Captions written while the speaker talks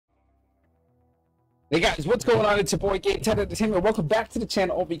Hey guys, what's going on? It's your boy Game 10 Entertainment. Welcome back to the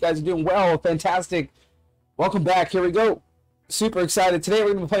channel. Hope you guys are doing well. Fantastic. Welcome back. Here we go. Super excited. Today we're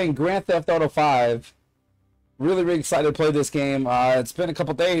going to be playing Grand Theft Auto 5. Really excited to play this game. It's been a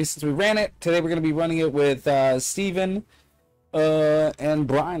couple days since we ran it. Today we're going to be running it with Steven and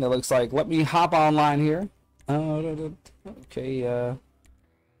Brian, it looks like. Let me hop online here. Okay.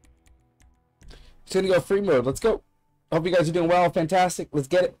 Just going to go free mode. Let's go. Hope you guys are doing well. Fantastic. Let's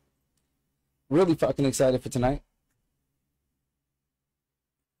get it. Really fucking excited for tonight.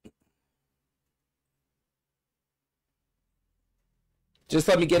 Just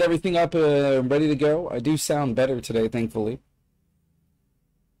let me get everything up ready to go. I do sound better today, thankfully.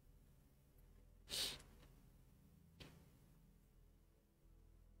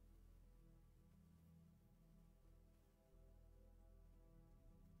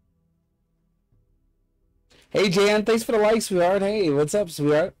 Hey, Jan, thanks for the like, sweetheart. Hey, what's up,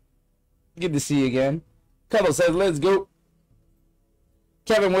 sweetheart? Good to see you again. Cuddle says, let's go.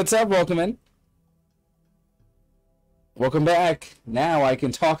 Kevin, what's up? Welcome in. Welcome back. Now I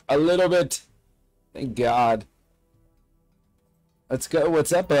can talk a little bit. Thank God. Let's go.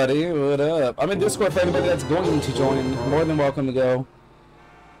 What's up, buddy? What up? I'm in Discord for anybody that's going to join. More than welcome to go.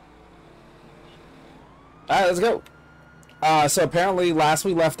 Alright, let's go. So apparently last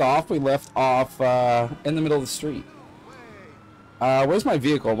we left off in the middle of the street. Where's my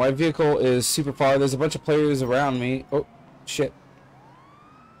vehicle? My vehicle is super far. There's a bunch of players around me. Oh, shit.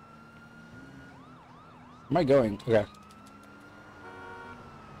 Where am I going? Okay.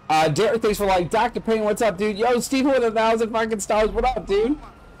 Derek, thanks for like. Dr. Payne, what's up, dude? Yo, Steve with 1,000 fucking stars. What up, dude?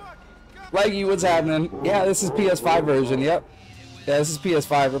 Leggy, what's happening? Yeah, this is PS5 version. Yep. Yeah, this is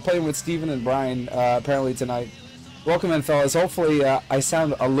PS5. We're playing with Steven and Brian, apparently tonight. Welcome in, fellas. Hopefully, I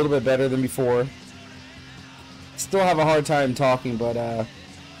sound a little bit better than before. Still have a hard time talking, but what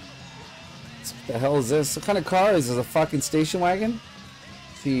the hell is this? What kind of car is this? A fucking station wagon?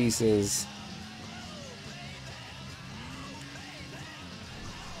 Jesus.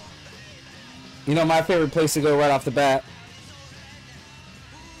 You know, my favorite place to go right off the bat.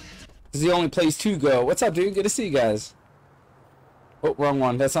 This is the only place to go. What's up, dude? Good to see you guys. Oh, wrong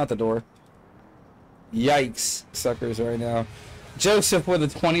one. That's not the door. Yikes, suckers right now. Joseph with a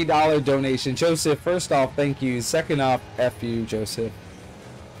 $20 donation. Joseph, first off, thank you. Second off, F you, Joseph.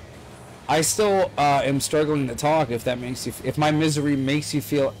 I still am struggling to talk. If that makes you, if my misery makes you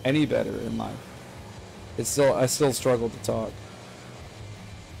feel any better in life, I still struggle to talk.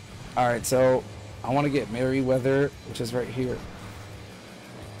 All right, so I want to get Merryweather, which is right here.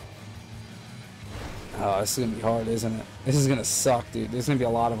 Oh, this is gonna be hard, isn't it? This is gonna suck, dude. There's gonna be a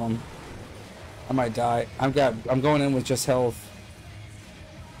lot of them. I might die. I'm going in with just health.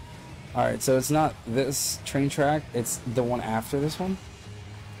 Alright, so it's not this train track, it's the one after this one.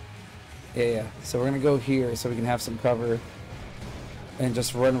 Yeah. So we're gonna go here so we can have some cover and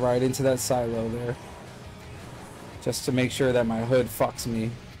just run right into that silo there. Just to make sure that my hood fucks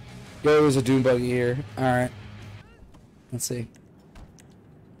me. Yo, there's a dune buggy here. Alright. Let's see.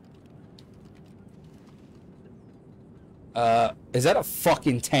 Is that a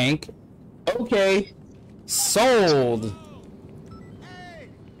fucking tank? Okay. Sold.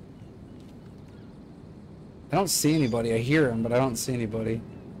 I don't see anybody. I hear him, but I don't see anybody.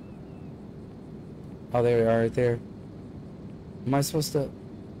 Oh, there they are, right there. Am I supposed to...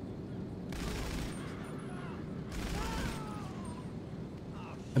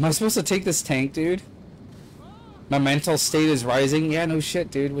 Am I supposed to take this tank, dude? My mental state is rising? Yeah, no shit,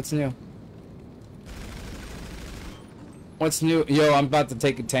 dude. What's new? What's new? Yo, I'm about to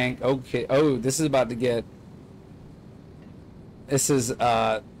take a tank. Okay. Oh, this is about to get... This is,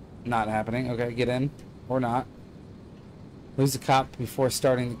 not happening. Okay, get in. Or not. Lose the cop before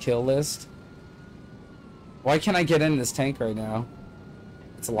starting the kill list. Why can't I get in this tank right now?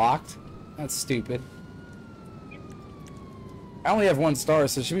 It's locked? That's stupid. I only have 1 star,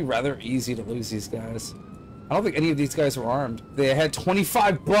 so it should be rather easy to lose these guys. I don't think any of these guys were armed. They had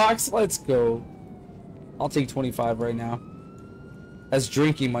 25 bucks. Let's go. I'll take 25 right now. That's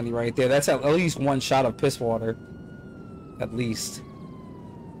drinking money right there. That's at least 1 shot of piss water. At least.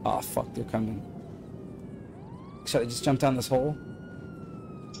 Oh, fuck. They're coming. Should I just jump down this hole?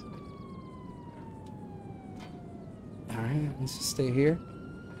 Alright, let's just stay here.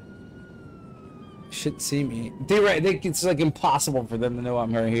 Should see me. It's like impossible for them to know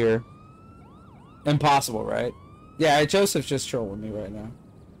I'm right here. Impossible, right? Yeah, Joseph's just trolling me right now.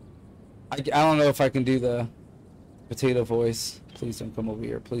 I don't know if I can do the potato voice. Please don't come over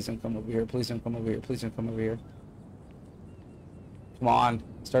here. Please don't come over here. Please don't come over here. Please don't come over here. Come on.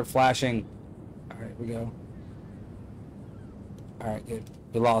 Start flashing. Alright, we go. Alright, good.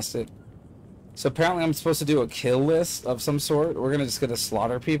 We lost it. So apparently I'm supposed to do a kill list of some sort. We're gonna just gonna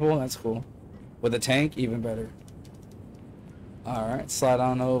slaughter people. That's cool. With a tank, even better. Alright, slide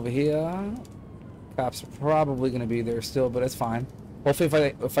on over here. Cops are probably gonna be there still, but it's fine.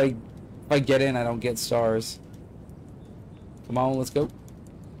 Hopefully if I get in, I don't get stars. Come on, let's go.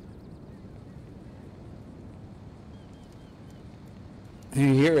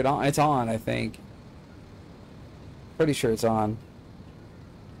 You hear it on? It's on, I think. Pretty sure it's on.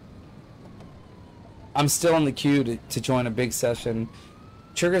 I'm still in the queue to join a big session.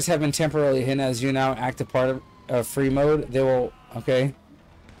 Triggers have been temporarily hidden as you now active part of free mode. They will... Okay.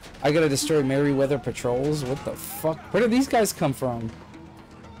 I gotta destroy Merryweather patrols? What the fuck? Where do these guys come from?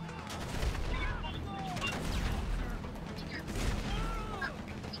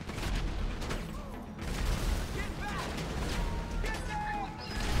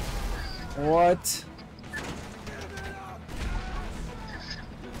 What?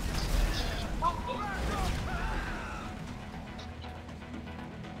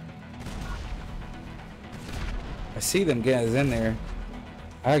 I see them guys in there.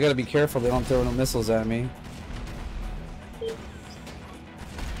 I gotta be careful they don't throw no missiles at me.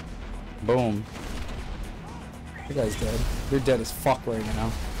 Boom. You guys dead. You're dead as fuck right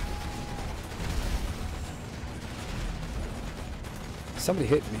now. Somebody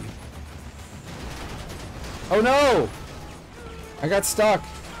hit me. Oh no! I got stuck.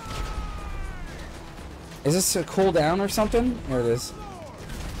 Is this a cooldown or something? There it is.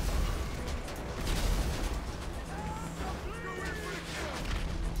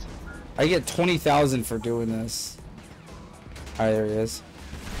 I get 20,000 for doing this. Alright, there he is.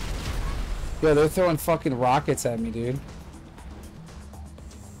 Yo, they're throwing fucking rockets at me, dude.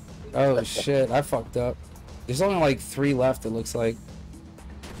 Oh shit, I fucked up. There's only like 3 left, it looks like.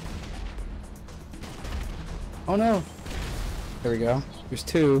 Oh no. There we go. There's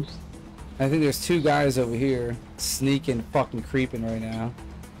 2. I think there's 2 guys over here sneaking, fucking creeping right now.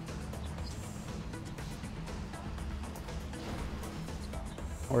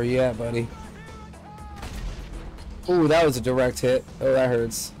 Where you at, buddy? Ooh, that was a direct hit. Oh, that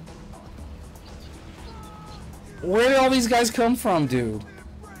hurts. Where did all these guys come from, dude?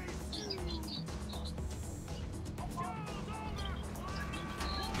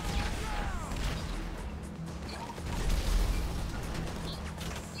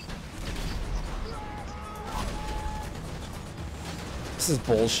 This is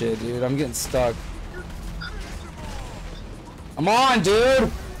bullshit, dude. I'm getting stuck. Come on, dude!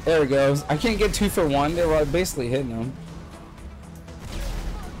 There it goes. I can't get 2 for 1. They were basically hitting them.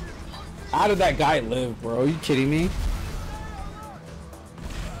 How did that guy live, bro? Are you kidding me?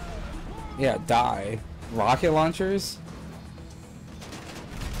 Yeah, die. Rocket launchers?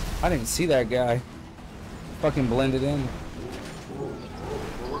 I didn't see that guy. Fucking blended in.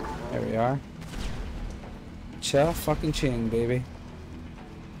 There we are. Cha fucking ching, baby.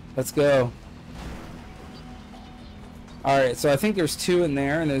 Let's go. Alright, so I think there's 2 in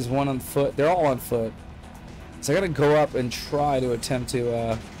there, and there's 1 on foot. They're all on foot. So I gotta go up and try to attempt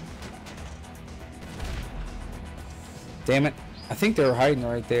to, Damn it. I think they're hiding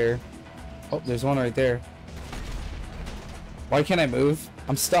right there. Oh, there's 1 right there. Why can't I move?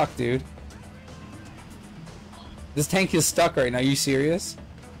 I'm stuck, dude. This tank is stuck right now. Are you serious?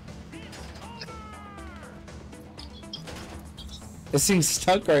 This thing's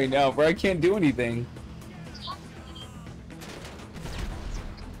stuck right now, bro. I can't do anything.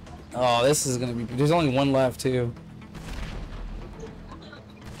 Oh, this is gonna be... There's only 1 left, too.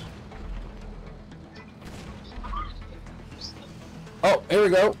 Oh, here we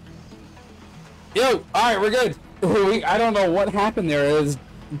go. Yo, alright, we're good. I don't know what happened there.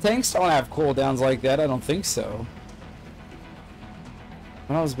 Tanks don't have cooldowns like that. I don't think so.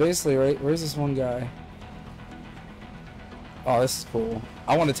 And I was basically right... Where's this one guy? Oh, this is cool.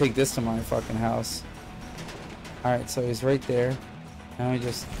 I want to take this to my fucking house. Alright, so he's right there. Now we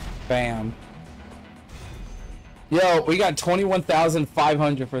just... Bam. Yo, we got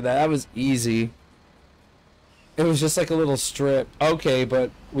 21,500 for that. That was easy. It was just like a little strip. Okay,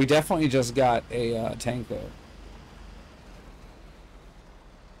 but we definitely just got a tank though.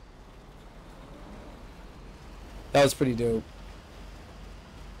 That was pretty dope.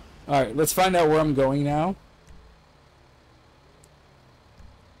 Alright, let's find out where I'm going now.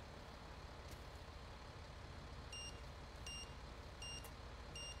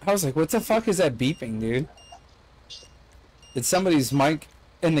 I was like, what the fuck is that beeping, dude? It's somebody's mic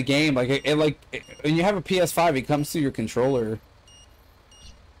in the game. Like, when you have a PS5, it comes through your controller.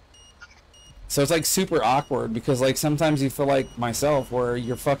 So it's like super awkward because like sometimes you feel like myself where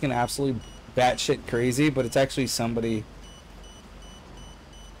you're fucking absolutely batshit crazy, but it's actually somebody.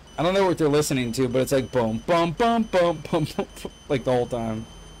 I don't know what they're listening to, but it's like boom, boom, boom, boom, boom, boom, boom, like the whole time.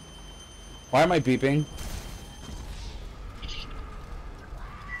 Why am I beeping?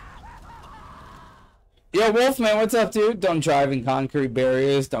 Yo, Wolfman, what's up, dude? Don't drive in concrete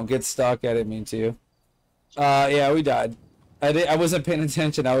barriers. Don't get stuck. I didn't mean to. Yeah, we died. I wasn't paying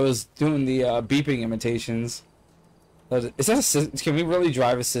attention. I was doing the beeping imitations. Is that can we really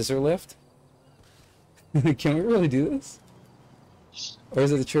drive a scissor lift? Can we really do this? Or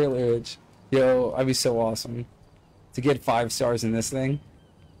is it the trailer edge? Yo, I'd be so awesome to get 5 stars in this thing.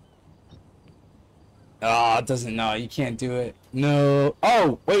 Ah, it doesn't. No, you can't do it. No.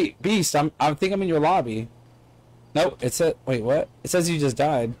 Oh, wait, Beast. I think I'm in your lobby. Nope. It said. Wait, what? It says you just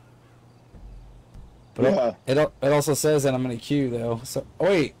died. But Yeah. it also says that I'm in a queue though. So oh,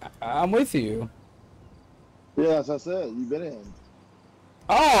 wait, I'm with you. Yeah, as I said, you've been in.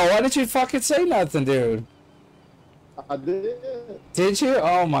 Oh, why didn't you fucking say nothing, dude? I did. Did you?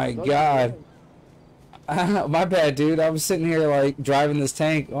 Oh my god. My bad, dude. I was sitting here like driving this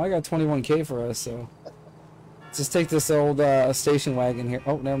tank. Oh, I got 21K for us, so just take this old station wagon here.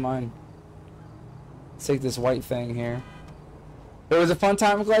 Oh, never mind. Let's take this white thing here. It was a fun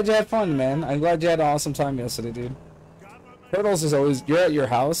time. I'm glad you had fun, man. I'm glad you had an awesome time yesterday, dude. Turtles is always... You're at your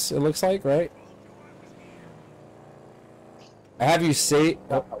house, it looks like, right? I have you say...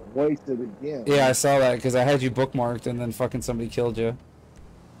 I wasted again. Yeah, I saw that because I had you bookmarked and then fucking somebody killed you.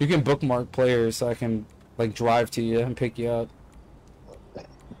 You can bookmark players so I can, like, drive to you and pick you up.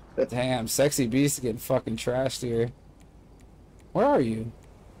 Damn, Sexy Beast is getting fucking trashed here. Where are you?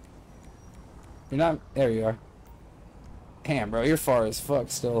 You're not... There you are. Damn, bro, you're far as fuck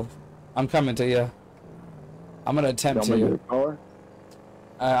still. I'm coming to you. I'm gonna attempt to you. Car?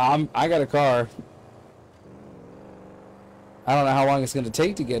 I got a car. I don't know how long it's gonna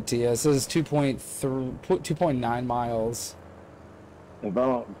take to get to you. It says 2.9 miles. If I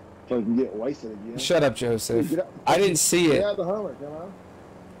don't fucking get wasted again. Shut up, Joseph. I didn't see it. Yeah, the Hummer, come on.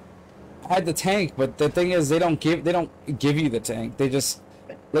 I had the tank, but the thing is, they don't give you the tank. They just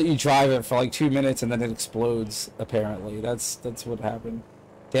let you drive it for like 2 minutes and then it explodes. Apparently, that's what happened.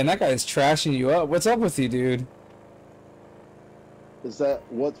 Damn, that guy's trashing you up. What's up with you, dude? Is that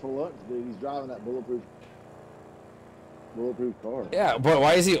what's for lunch, dude? He's driving that bulletproof car. Yeah, but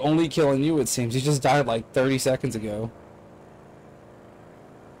why is he only killing you? It seems he just died like 30 seconds ago.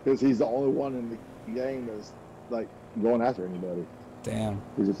 Because he's the only one in the game that's like going after anybody. Damn.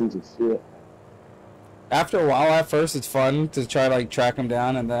 He's a piece of shit. After a while, at first it's fun to try to like track them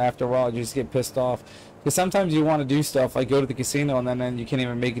down, and then after a while you just get pissed off. Because sometimes you want to do stuff like go to the casino, and then you can't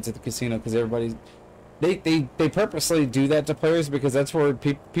even make it to the casino because everybody's... They purposely do that to players because that's where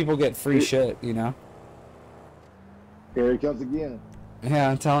people get free shit, you know? Here he comes again. Yeah,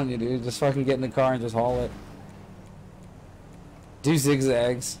 I'm telling you, dude. Just fucking get in the car and just haul it. Do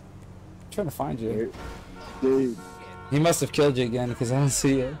zigzags. I'm trying to find you. Dude. He must have killed you again because I don't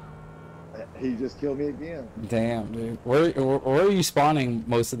see it. He just killed me again. Damn, dude. Where are you spawning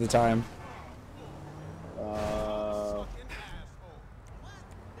most of the time?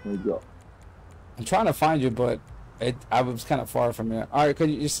 There we go. I'm trying to find you, but I was kind of far from you. All right,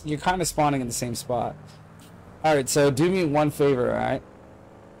 cause you're kind of spawning in the same spot. All right, so do me one favor, all right?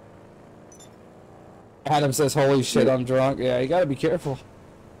 Adam says, "Holy shit, I'm drunk." Yeah, you gotta be careful.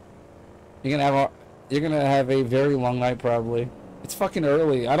 You're gonna have a very long night probably. It's fucking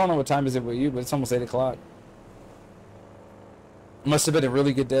early. I don't know what time is it with you, but it's almost 8 o'clock. Must have been a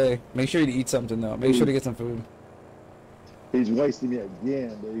really good day. Make sure to eat something though. Make sure to get some food. He's wasting me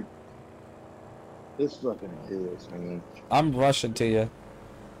again, dude. This fucking is, man. I'm rushing to you.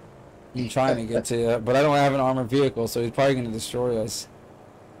 I'm trying to get to you, but I don't have an armored vehicle, so he's probably gonna destroy us.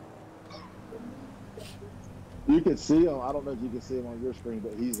 You can see him. I don't know if you can see him on your screen,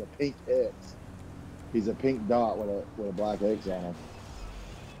 but he's a pink X. He's a pink dot with a black X on him.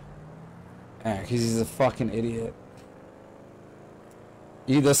 Yeah, because he's a fucking idiot.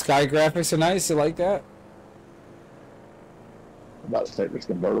 The sky graphics are nice. You like that? I'm about to take this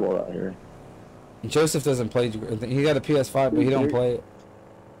convertible out here. Joseph doesn't play. He got a PS5, but he don't play it.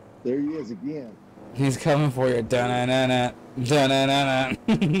 There he is again. He's coming for you. Dun-na-na-na. Dun-na-na-na.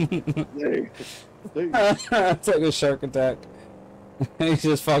 It's like a shark attack. He's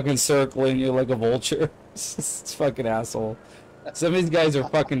just fucking circling you like a vulture. It's fucking asshole. Some of these guys are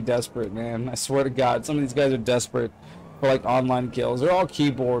fucking desperate, man. I swear to God, some of these guys are desperate for like online kills. They're all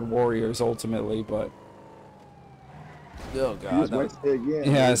keyboard warriors ultimately, but oh God,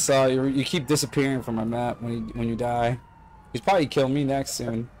 yeah, I saw you. You keep disappearing from my map when you die. He's probably kill me next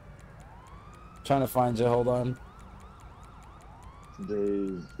soon. I'm trying to find you. Hold on.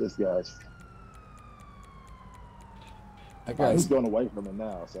 Dude, this guy's. I He's guess. going away from him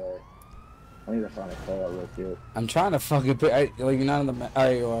now, so I need to find a car real quick. I'm trying to fucking put. Like you're not on the.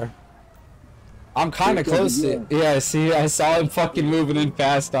 There you are. I'm kind of Here he close comes to. again. Yeah, see, I saw him fucking moving in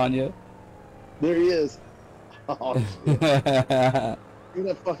fast on you. There he is. Oh shit! Get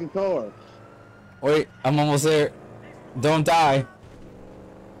that fucking car. Wait, I'm almost there. Don't die.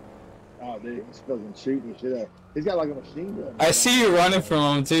 Oh, dude, he's fucking shooting the shit out. He's got like a machine gun. I see you running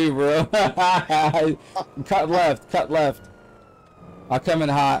from him too, bro. Cut left, cut left. I'll come in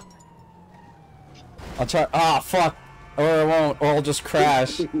hot. I'll try. Ah, fuck. Or I won't. Or I'll just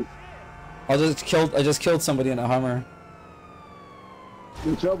crash. I just killed somebody in a Hummer.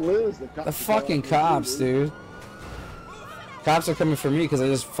 The trouble is the cops. The fucking cops, dude. Cops are coming for me because I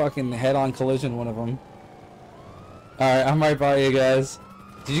just fucking head-on collision one of them. Alright, I'm right by you guys.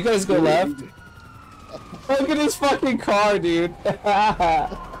 Did you guys go left? Look at this fucking car, dude.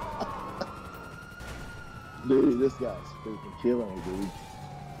 Dude, this guy's freaking killing me, dude.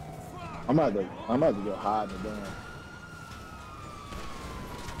 I'm about to go hide in the damn.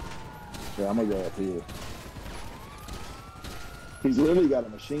 Yeah, I'm gonna go up here. He's literally got a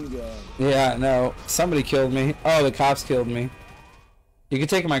machine gun. Yeah, no. Somebody killed me. Oh, the cops killed me. You can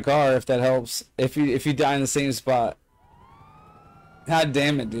take my car if that helps. If you die in the same spot. God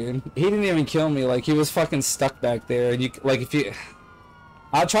damn it, dude. He didn't even kill me. Like, he was fucking stuck back there. And you, like, if you...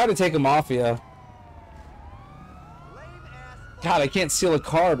 I'll try to take him off you. God, I can't steal a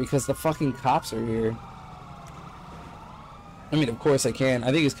car because the fucking cops are here. I mean, of course I can. I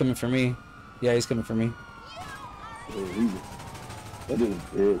think he's coming for me. Yeah, he's coming for me. Dude, that dude's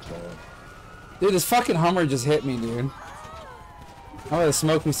a bitch, man. Dude, this fucking Hummer just hit me, dude. I'm gonna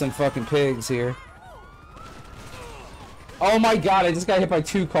smoke me some fucking pigs here. Oh my god, I just got hit by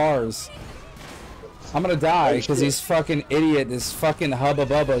 2 cars. I'm gonna die because he's fucking idiot. This fucking Hubba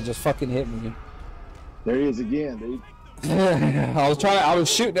Bubba just fucking hit me. There he is again, dude. I was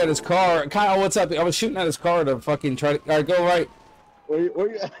shooting at his car. Kyle, what's up? I was shooting at his car to fucking try to. Alright, go right. Where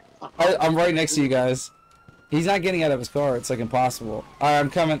you at? I'm right next to you guys. He's not getting out of his car. It's like impossible. Alright, I'm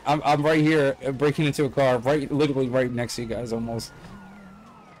coming. I'm right here, breaking into a car, literally right next to you guys, almost.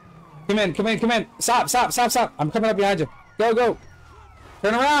 Come in, come in, come in. Stop, stop, stop, stop. I'm coming up behind you. Go, go.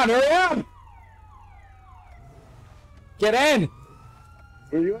 Turn around, hurry up. Get in.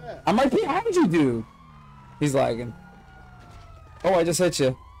 Where you at? I'm right behind you, dude. He's lagging. Oh, I just hit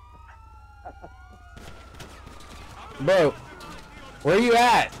you. Bro, where you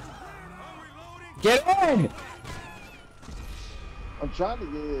at? Get in! I'm trying to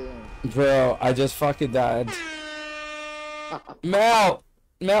get in. Bro, I just fucking died. Mel!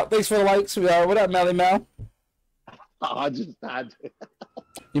 Mel, thanks for the like, sweetheart. What up, Melly Mel? Oh, I just died.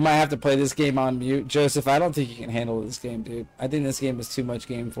 You might have to play this game on mute. Joseph, I don't think you can handle this game, dude. I think this game is too much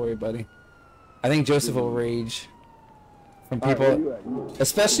game for you, buddy. I think Joseph will rage. From people, All right, where you at?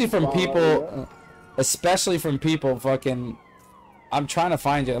 especially from people fucking... I'm trying to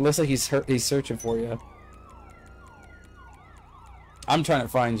find you. It looks like he's searching for you. I'm trying to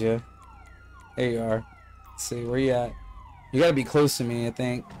find you. There you are. Let's see, where you at? You gotta be close to me, I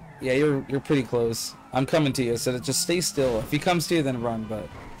think. Yeah, you're pretty close. I'm coming to you, so just stay still. If he comes to you, then run, but...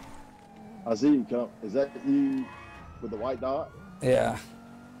 I see you come. Is that you with the white dot? Yeah.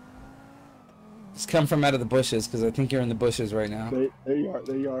 Just come from out of the bushes, because I think you're in the bushes right now. There you are.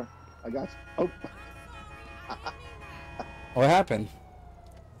 There you are. I got you. Oh. What happened?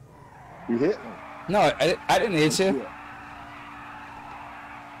 You hit me. No, I didn't hit you.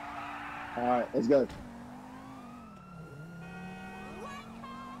 All right, let's go.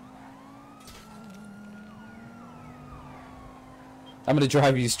 I'm gonna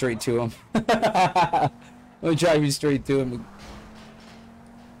drive you straight to him. I'm gonna drive you straight to him.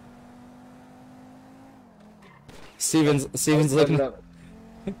 Steven's looking at...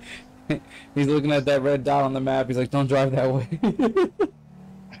 He's looking at that red dot on the map. He's like, don't drive that way.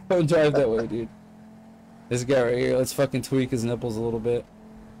 Don't drive that way, dude. This guy right here, let's fucking tweak his nipples a little bit.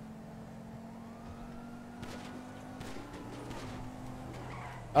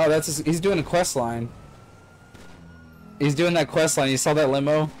 Oh, he's doing a quest line. He's doing that quest line. You saw that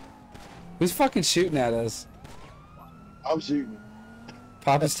limo? Who's fucking shooting at us? I'm shooting.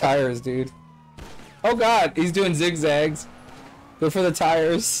 Pop his tires, dude. Oh god, he's doing zigzags. Go for the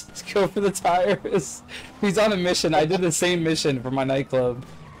tires. Go for the tires. He's on a mission. I did the same mission for my nightclub.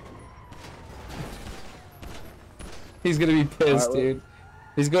 He's gonna be pissed, All right, dude.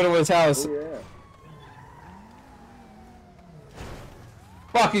 He's going to his house. Oh, yeah.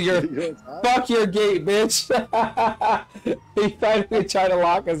 Fuck your gate, bitch. He tried to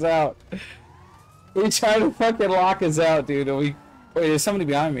lock us out. He tried to fucking lock us out, dude. Wait, there's somebody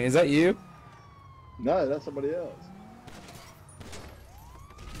behind me. Is that you? No, that's somebody else.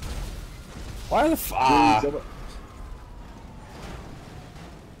 Why the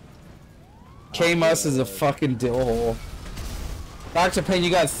K-Mus is a fucking dill hole. Dr. Payne, you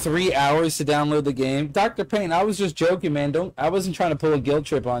got 3 hours to download the game. Dr. Payne, I was just joking, man. I wasn't trying to pull a guilt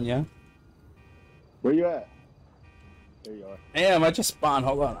trip on you. Where you at? There you are. Damn, I just spawned.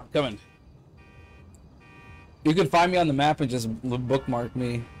 Hold on, I'm coming. You can find me on the map and just bookmark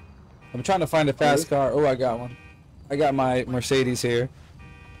me. I'm trying to find a fast car. Oh, I got one. I got my Mercedes here.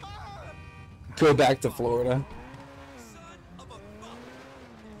 Go back to Florida.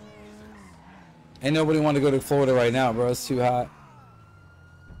 Ain't nobody want to go to Florida right now, bro. It's too hot.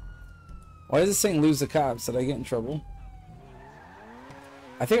 Why is this saying lose the cops? Did I get in trouble?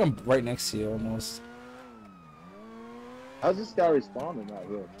 I think I'm right next to you almost. How's this guy responding out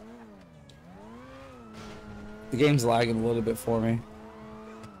here? The game's lagging a little bit for me.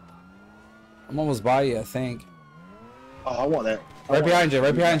 I'm almost by you, I think. Oh, I want that. Right behind you,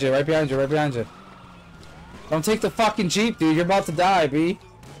 right behind you, right behind you, right behind you. Don't take the fucking Jeep, dude. You're about to die, B.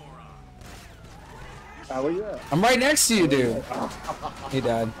 Where you at? I'm right next to you, dude. He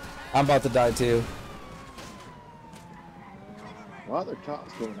died. I'm about to die, too. Why are there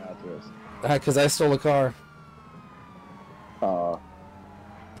cops going after us? Because I stole a car.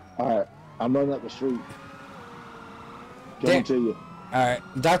 Alright. I'm running up the street. Coming to you. Alright.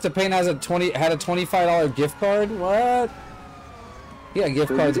 Dr. Payne has had a $25 gift card? What? Yeah,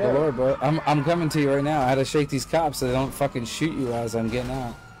 gift cards galore, bro. I'm coming to you right now. I had to shake these cops so they don't fucking shoot you as I'm getting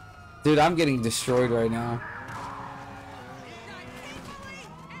out. Dude, I'm getting destroyed right now.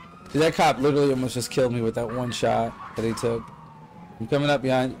 Dude, that cop literally almost just killed me with that one shot that he took. I'm coming up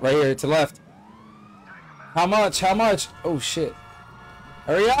behind, right here, to the left. How much? How much? Oh, shit.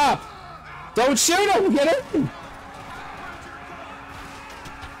 Hurry up! Don't shoot him! Get in!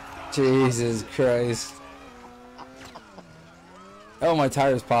 Jesus Christ. Oh, my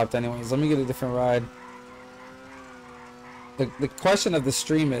tires popped anyways. Let me get a different ride. The question of the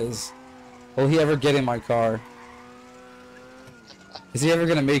stream is, will he ever get in my car? Is he ever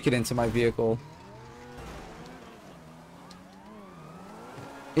gonna make it into my vehicle?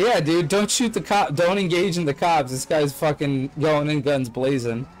 Yeah, dude, don't shoot the cop. Don't engage in the cops. This guy's fucking going in guns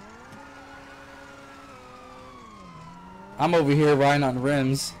blazing. I'm over here riding on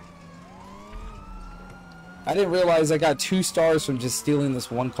rims. I didn't realize I got 2 stars from just stealing this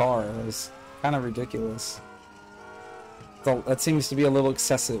one car. It was kind of ridiculous. So that seems to be a little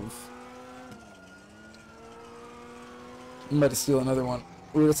excessive. I'm about to steal another one.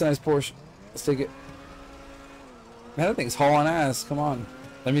 Ooh, that's a nice Porsche. Let's take it. Man, that thing's hauling ass. Come on.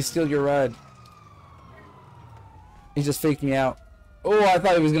 Let me steal your ride. He just faked me out. Oh, I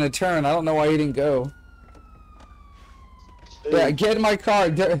thought he was going to turn. I don't know why he didn't go. Hey, yeah, get in my car.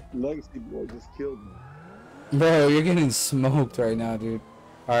 Legacy boy just killed me. Bro, you're getting smoked right now, dude.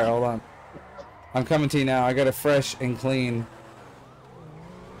 Alright, hold on. I'm coming to you now. I got it fresh and clean.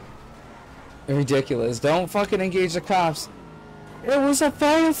 Ridiculous. Don't fucking engage the cops. It was a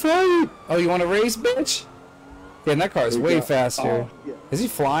firefight. Oh, you want to race, bitch? Yeah, that car is way faster. Yeah. Is he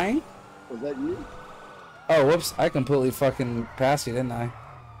flying? Was that you? Oh, whoops. I completely fucking passed you, didn't I?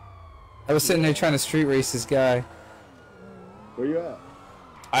 I was sitting there trying to street race this guy. Where you at?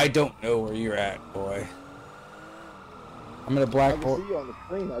 I don't know where you're at, boy. I'm in a black I can see you on the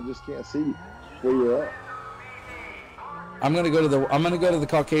screen. I just can't see where you're at. I'm gonna go to the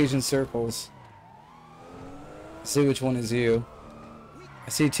Caucasian circles. See which one is you. I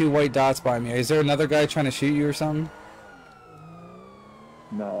see 2 white dots by me. Is there another guy trying to shoot you or something?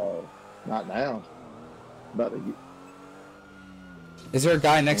 No, not now. But is there a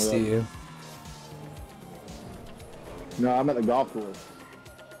guy next to you? No, I'm at the golf course.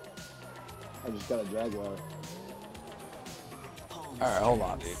 I just got a Jaguar. Alright, hold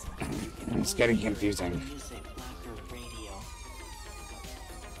on, dude. It's getting confusing.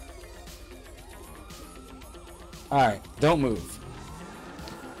 Alright, don't move.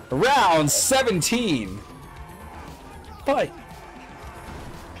 Round 17. Fight.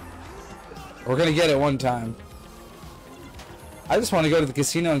 We're gonna get it one time. I just want to go to the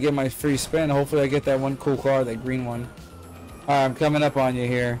casino and get my free spin. Hopefully I get that one cool car, that green one. Alright, I'm coming up on you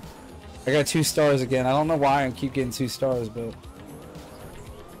here. I got 2 stars again. I don't know why I keep getting 2 stars, but...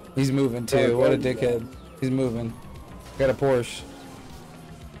 He's moving too. What a dickhead. He's moving. Got a Porsche.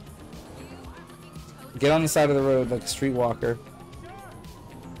 Get on the side of the road like a streetwalker.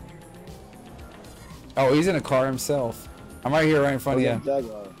 Oh, he's in a car himself. I'm right here, right in front of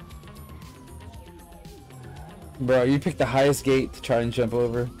you. Bro, you picked the highest gate to try and jump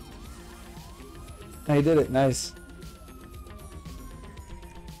over. Oh, he did it. Nice.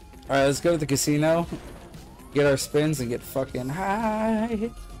 Alright, let's go to the casino. Get our spins and get fucking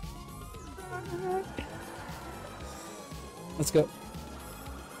high. Let's go.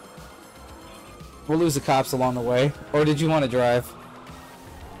 We'll lose the cops along the way. Or did you want to drive?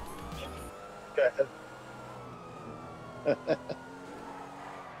 Go ahead.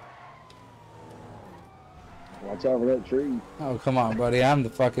 Watch out for that tree. Oh, come on, buddy. I'm the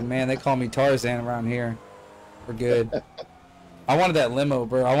fucking man. They call me Tarzan around here. We're good. I wanted that limo,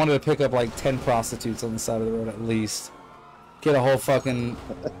 bro. I wanted to pick up like 10 prostitutes on the side of the road at least. Get a whole fucking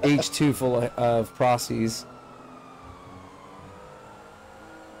H2 full of prossies.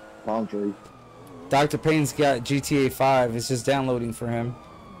 Palm tree. Dr. Payne's got GTA 5. It's just downloading for him.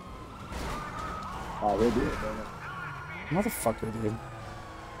 Oh, we'll do it, man. Motherfucker, dude.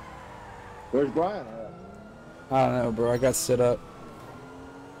 Where's Brian at? I don't know, bro. I got stood up.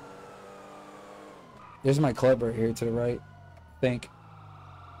 There's my club right here to the right. I think.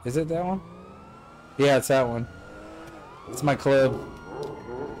 Is it that one? Yeah, it's that one. It's my club.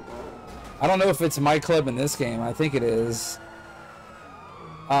 I don't know if it's my club in this game. I think it is.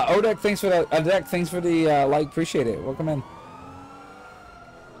 Odek, thanks for that. Odek, thanks for the like. Appreciate it. Welcome in.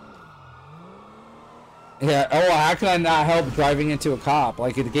 Yeah. Oh, how can I not help driving into a cop?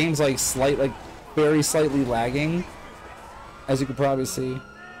 Like the game's like very slightly lagging, as you can probably see.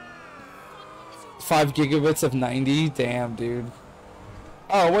 5 gigabits of 90. Damn, dude.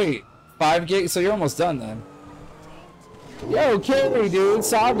 Oh wait, 5 gig. So you're almost done then. Yo, Kerry, dude.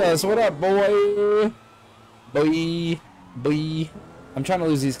 Sawdust, what up, boy? Boy. I'm trying to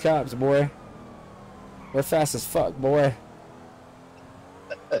lose these cops, boy. We're fast as fuck, boy.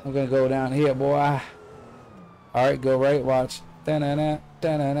 I'm gonna go down here, boy. Alright, go right, watch. Da-na-na,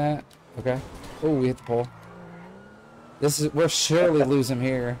 da-na-na. Okay. Oh, we hit the pole. We're surely losing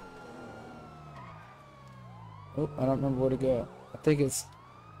here. Oh, I don't remember where to go. I think it's...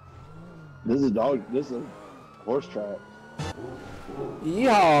 This is a horse track.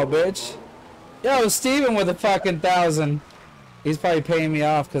 Yeehaw, bitch. Yo, Steven with a fucking 1,000. He's probably paying me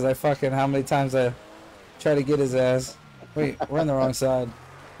off because I fucking... How many times I try to get his ass. Wait, we're on the wrong side.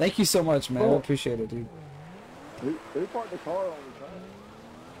 Thank you so much, man. I appreciate it, dude. Who parked the car on the track?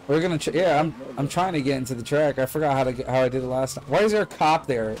 We're gonna... yeah, I'm trying to get into the track. I forgot how I did it last time. Why is there a cop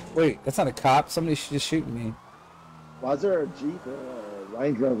there? Wait, that's not a cop. Somebody's just shooting me. Why is there a Jeep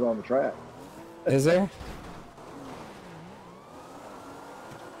Range Rover on the track? Is there?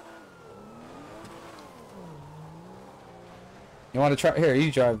 You want to try? Here,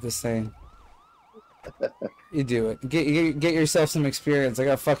 you drive this thing. You do it. Get yourself some experience. I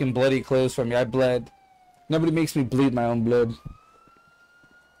got fucking bloody clothes from you. I bled. Nobody makes me bleed my own blood.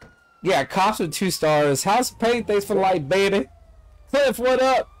 Yeah, cops with 2 stars. House of Pain, thanks for the light, baby. Cliff, what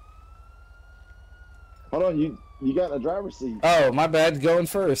up? Hold on, you got in the driver's seat. Oh, my bad. Going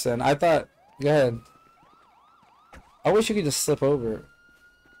first, and I thought. Go ahead. I wish you could just slip over.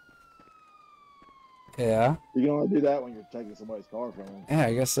 Yeah. You can only do that when you're taking somebody's car from them. Yeah,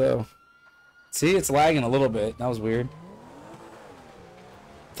 I guess so. See, it's lagging a little bit. That was weird.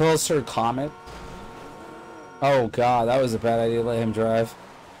 Philster Comet. Oh god, that was a bad idea to let him drive.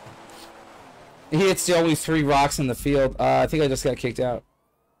 He hits the only 3 rocks in the field. I think I just got kicked out.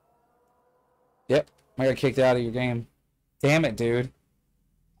 Yep, I got kicked out of your game. Damn it, dude.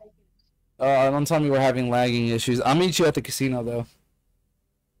 Don't tell me we're having lagging issues. I'll meet you at the casino, though.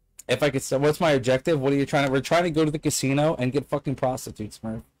 If I could still... What's my objective? What are you trying to... We're trying to go to the casino and get fucking prostitutes,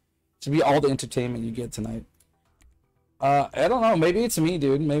 Smurf. Should be all the entertainment you get tonight. I don't know. Maybe it's me,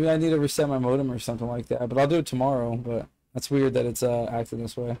 dude. Maybe I need to reset my modem or something like that. But I'll do it tomorrow. But that's weird that it's acting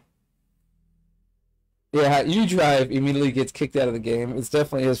this way. Yeah, you drive immediately gets kicked out of the game. It's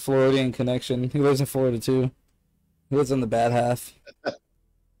definitely his Floridian connection. He lives in Florida too. He lives on the bad half.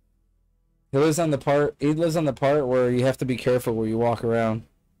 He lives on the part. He lives on the part where you have to be careful where you walk around.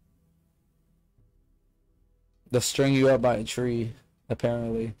 They'll string you up by a tree,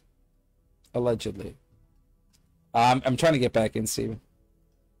 apparently, allegedly. I'm trying to get back in, Steven.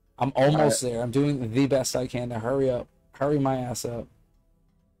 I'm almost there. I'm doing the best I can to hurry up. Hurry my ass up.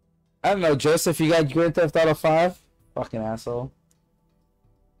 I don't know, Joseph, you got Grand Theft Auto 5? Fucking asshole.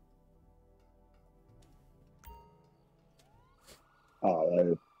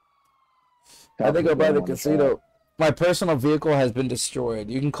 Oh, I think I'll buy the casino. My personal vehicle has been destroyed.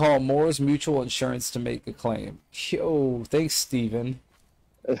 You can call Moore's Mutual Insurance to make a claim. Yo, thanks, Steven.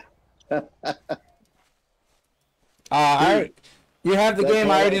 You have the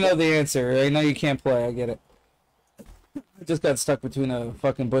game. I already know the answer. I know you can't play. I get it. I just got stuck between a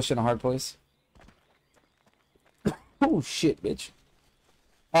fucking bush and a hard place. Oh shit, bitch.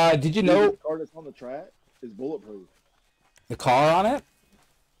 Did you know the car that's on the track is bulletproof? The car on it?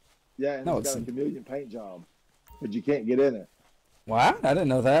 Yeah, and No, it's got a chameleon paint job, but you can't get in it. Wow, I didn't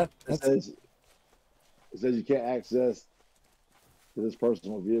know that. It says It says you can't access to this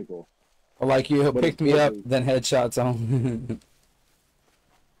personal vehicle. Or like you But picked it's me up, busy. then headshots on.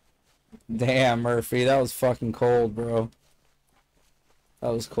 Damn, Murphy, that was fucking cold, bro. That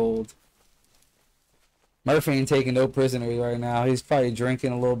was cold. Murphy ain't taking no prisoners right now. He's probably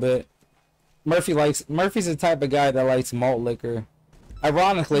drinking a little bit. Murphy's the type of guy that likes malt liquor.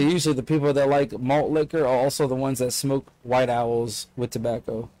 Ironically, usually the people that like malt liquor are also the ones that smoke White Owls with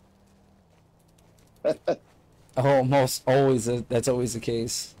tobacco. Almost always, that's always the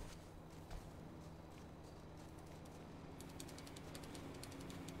case.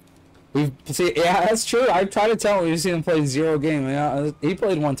 Yeah, that's true. I try to tell him we've seen him play zero game. Yeah, he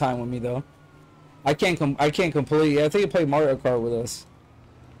played one time with me though. I can't complete. I think he played Mario Kart with us.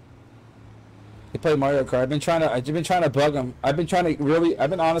 He played Mario Kart. I've been trying to bug him. I've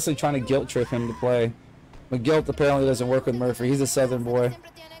been honestly trying to guilt trip him to play. But guilt apparently doesn't work with Murphy. He's a Southern boy.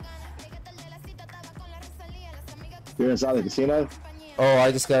 You're inside the casino? Oh,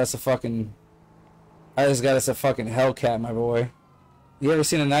 I just got us a fucking Hellcat, my boy. You ever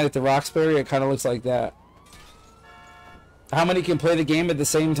seen A Night at the Roxbury? It kind of looks like that. How many can play the game at the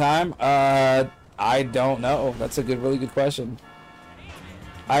same time? I don't know. That's a really good question.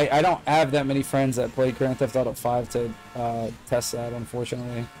 I don't have that many friends that play Grand Theft Auto 5 to test that,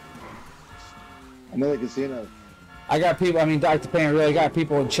 unfortunately. Another casino. I got people, I mean, Dr. Payne really got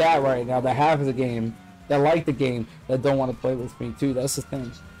people in chat right now that have the game, that like the game, that don't want to play with me, too. That's the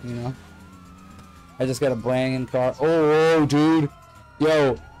thing, you know? I just got a banging car. Oh, dude.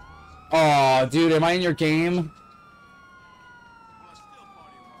 Yo. Oh, dude, am I in your game?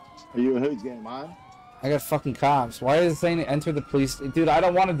 Are you in whose game? Mine? I got fucking cops. Why is it saying to enter the police? Dude, I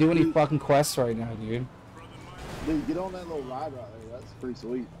don't want to do any fucking quests right now, dude. Dude, get on that little ride right there. That's pretty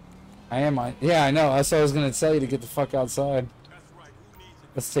sweet. I am on. Yeah, I know. That's what I was gonna tell you, to get the fuck outside.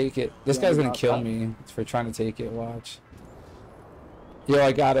 Let's take it. This guy's gonna kill me for trying to take it. Watch. Yo,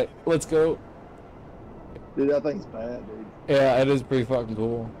 I got it. Let's go. Dude, that thing's bad, dude. Yeah, it is pretty fucking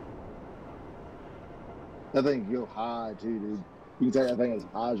cool. That thing can go high, too, dude. You can take that thing as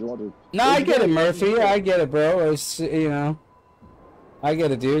high as you want to. No, I get it, Murphy. I get it, bro. It's, you know. I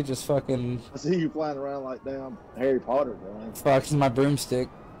get it, dude. Just fucking... I see you flying around like damn Harry Potter, man. Fuck, my broomstick.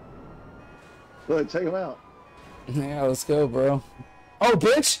 Look, check him out. Yeah, let's go, bro. Oh,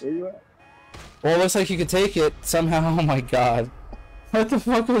 bitch! Where you at? Well, it looks like you could take it somehow. Oh my god. What the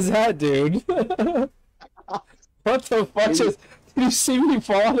fuck was that, dude? What the fuck just... Did you see me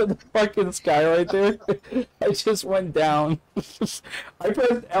fall out of the fucking sky right there? I just went down. I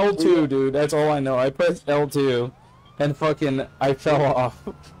pressed L2, dude. That's all I know. I pressed L2. And fucking... I fell off.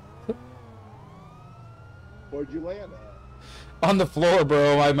 Where'd you land at? On the floor,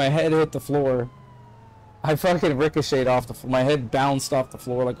 bro. My head hit the floor. I fucking ricocheted off the floor. My head bounced off the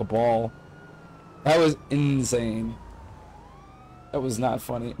floor like a ball. That was insane. That was not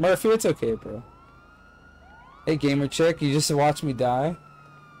funny. Murphy, it's okay, bro. Hey, gamer chick, you just watched me die?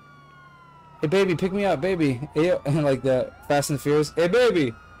 Hey, baby, pick me up, baby. Hey, like that Fast and Furious. Hey,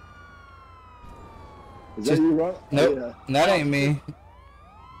 baby! Is that you running? Nope, Yeah. that ain't me.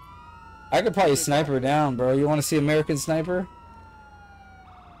 I could probably snipe her down, bro. You want to see American Sniper?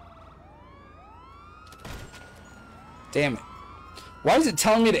 Damn it. Why is it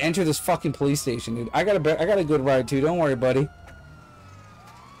telling me to enter this fucking police station, dude? I got a good ride, too. Don't worry, buddy.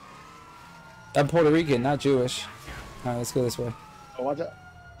 I'm Puerto Rican, not Jewish. Alright, let's go this way. Oh, watch out.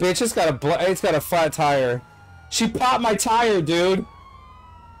 Bitch, it's got a flat tire. She popped my tire, dude.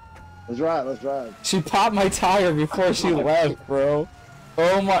 Let's ride, let's ride. She popped my tire before she left, bro.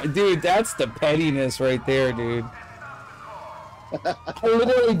 Oh my, dude, that's the pettiness right there, dude. I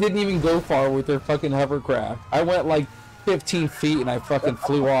literally didn't even go far with her fucking hovercraft. I went like 15 feet and I fucking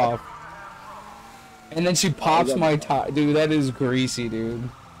flew off. And then she pops my tire. Dude, that is greasy, dude.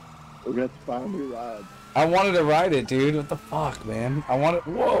 We're gonna have to find a new ride. I wanted to ride it, dude. What the fuck, man?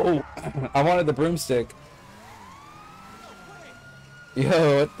 Whoa! I wanted the broomstick.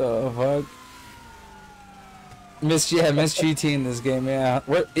 Yo, what the fuck? Miss GT in this game, yeah.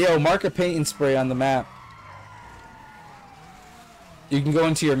 Yo, mark a paint and spray on the map. You can go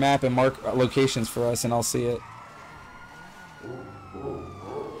into your map and mark locations for us, and I'll see it.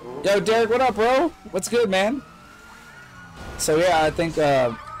 Yo, Derek, what up, bro? What's good, man? So yeah, I think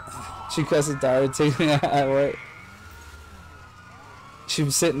she cousin tired taking that away. She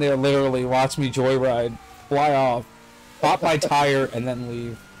was sitting there literally watch me joyride, fly off, pop my tire, and then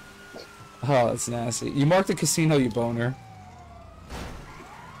leave. Oh, that's nasty. You marked the casino, you boner.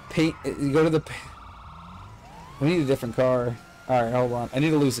 Paint. You go to the. We need a different car. All right, hold on. I need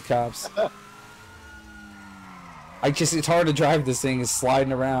to lose the cops. It's hard to drive this thing. It's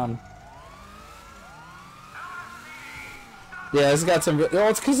sliding around. Yeah, it's got some. Oh,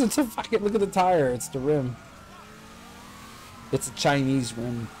 it's because it's a fucking. Look at the tire. It's the rim. It's a Chinese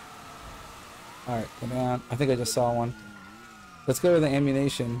rim. All right, go down. I think I just saw one. Let's go to the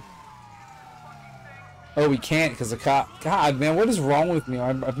ammunition. Oh, we can't because the cop. God, man, what is wrong with me?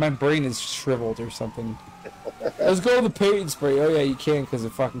 My brain is shriveled or something. Let's go to the paint spray. Oh yeah, you can't because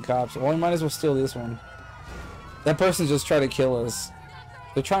of fucking cops. Well, we might as well steal this one. That person's just trying to kill us.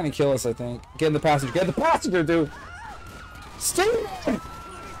 They're trying to kill us, I think. Get in the passenger. Get in the passenger, dude. Steven!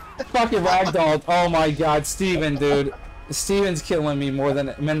 Fucking ragdoll. Oh my god, Steven, dude. Steven's killing me more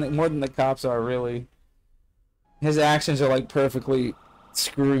than the cops are, really. His actions are like perfectly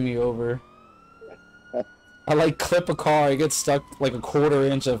screwing me over. I like clip a car, I get stuck like a quarter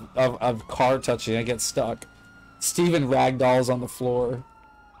inch of car touching, I get stuck. Steven ragdolls on the floor.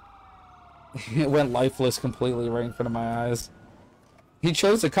 It went lifeless completely right in front of my eyes. He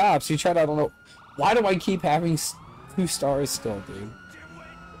chose the cops. He tried, I don't know. Why do I keep having 2 stars still, dude?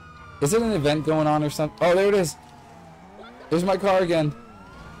 Is it an event going on or something? Oh, there it is. There's my car again.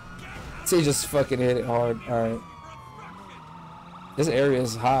 See, he just fucking hit it hard. Alright. This area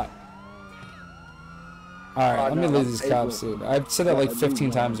is hot. Alright, let me leave these cops, dude. I've said that like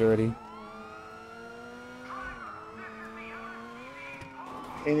 15 times already.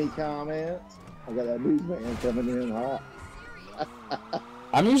 Any comments? I got that newsman coming in hot.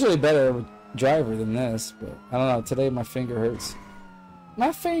 I'm usually a better driver than this, but I don't know. Today my finger hurts.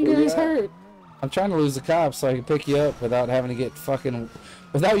 My fingers hurt. I'm trying to lose the cops so I can pick you up without having to get fucking,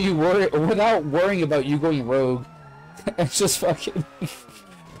 without worrying about you going rogue. It's just fucking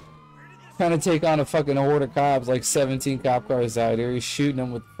trying to take on a fucking horde of cops, like 17 cop cars out here. He's shooting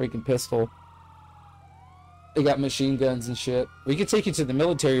them with a freaking pistol. They got machine guns and shit. We could take you to the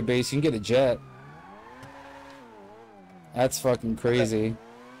military base. You can get a jet. That's fucking crazy.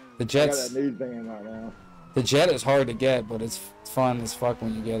 The jet's. I got that news van right now. The jet is hard to get, but it's fun as fuck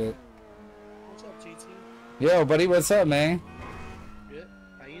when you get it. What's up, GT? Yo, buddy, what's up, man? Good.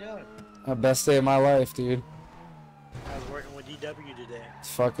 How you doing? Best day of my life, dude. I was working with DW today. It's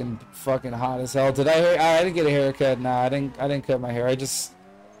fucking hot as hell. Did I didn't get a haircut. Nah, I didn't cut my hair.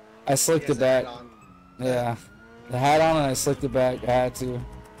 I slicked it back. Yeah, the hat on and I slicked it back. I had to.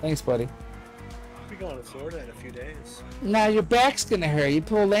 Thanks, buddy. We're going to Florida in a few days. Now your back's gonna hurt. You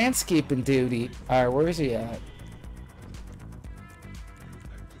pull landscaping duty. All right, where's he at?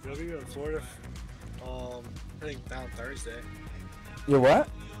 We'll be in Florida. I think down Thursday. You're what?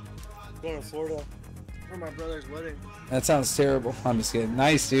 Going to Florida for my brother's wedding. That sounds terrible. I'm just kidding.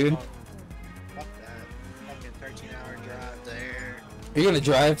 Nice, dude. Fuck that. Fucking 13-hour drive there. You're gonna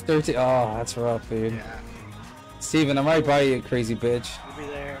drive 13? Oh, that's rough, dude. Yeah. Steven, I'm right by you, crazy bitch. We'll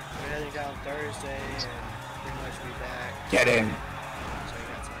be there. We're heading down Thursday and pretty much be back. Get in. So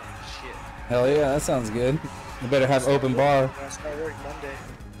we got time for shit. Hell yeah, that sounds good. You better have open bar. I start work Monday.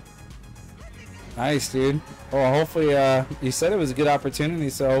 Nice, dude. Well, hopefully, you said it was a good opportunity,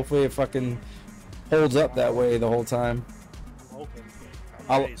 so hopefully it fucking holds up that way the whole time. I'm hoping.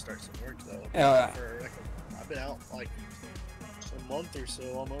 I'm ready to start some work though. Yeah. I've been out like a month or so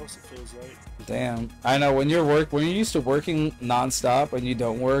almost, it feels like. Damn. I know when you're used to working nonstop and you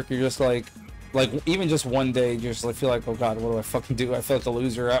don't work, you're just like even just one day, you just like feel like, oh god, what do I fucking do? I feel like a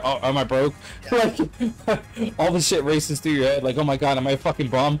loser. Oh, am I broke? Yeah. Like all the shit races through your head. Like, oh my god, am I a fucking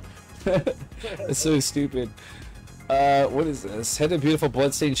bum? It's so stupid. What is this? Head to beautiful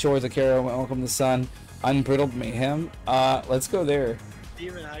bloodstained shores of Cairo. Welcome the sun. Unbridled mayhem. Let's go there.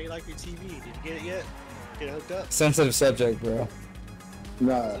 Steven, how you like your TV? Did you get it yet? Get it hooked up? Sensitive subject, bro.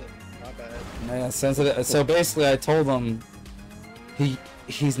 No. Not bad. Yeah, sensitive. So basically, I told him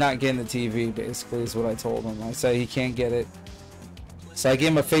he's not getting the TV. Basically, is what I told him. I said he can't get it. So I gave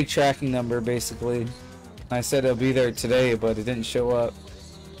him a fake tracking number, basically. I said it'll be there today, but it didn't show up.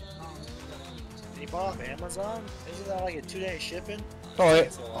 Did you bought off Amazon? Isn't that like a 2-day shipping? Oh,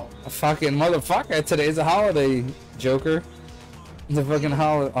 a fucking motherfucker! Today's a holiday, Joker. It's a fucking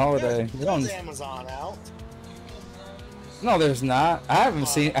holiday. There's Amazon out. No, there's not. I haven't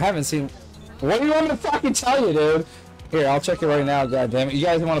seen. What do you want me to fucking tell you, dude? Here, I'll check it right now. God damn it! You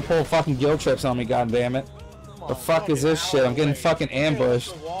guys want to pull fucking guilt trips on me? God damn it! The fuck is this shit? I'm getting fucking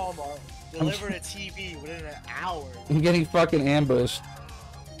ambushed. Walmart delivered a TV within an hour. I'm getting fucking ambushed.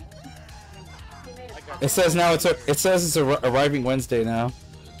 It says now it's arriving Wednesday now.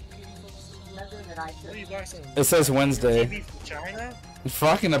 It says Wednesday. TV from China?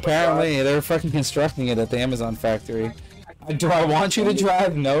 Fucking apparently they're fucking constructing it at the Amazon factory. Do I want you to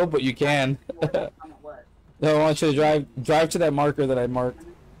drive? No, but you can. No, I want you to drive to that marker that I marked.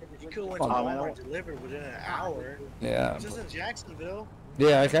 You could went to Walmart delivered within an hour. Yeah. It's just in Jacksonville.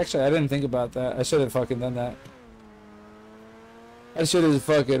 Yeah, actually I didn't think about that. I should have fucking done that. That shit is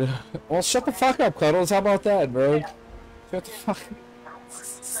fucking. Well, shut the fuck up, Cuddles. How about that, bro? Shut the fuck.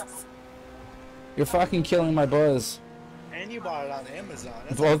 You're fucking killing my buzz. And you bought it on Amazon.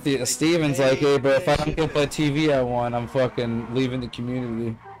 That's Both the like Steven's like, hey, bro, if I don't get shipping. that TV I want, I'm fucking leaving the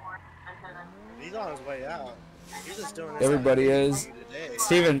community. He's on his way out. He's just doing this. Everybody is. Today.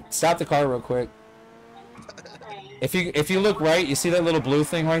 Steven, stop the car real quick. If you look right, you see that little blue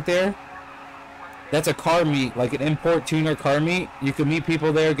thing right there? That's a car meet, like an import tuner car meet. You can meet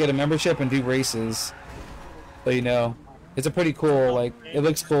people there, get a membership, and do races. So you know, it's a pretty cool. Like, it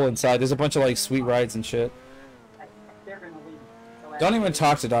looks cool inside. There's a bunch of like sweet rides and shit. Don't even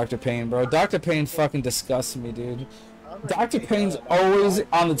talk to Dr. Payne, bro. Dr. Payne fucking disgusts me, dude. Dr. Payne's always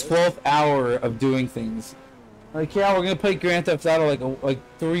on the 12th hour of doing things. Like, yeah, we're gonna play Grand Theft Auto like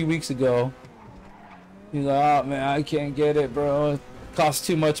 3 weeks ago. He's like, oh man, I can't get it, bro. It costs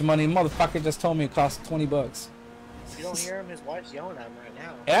too much money. Motherfucker just told me it costs 20 bucks. You don't hear him? His wife's yelling at him right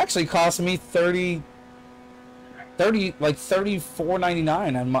now. It actually cost me like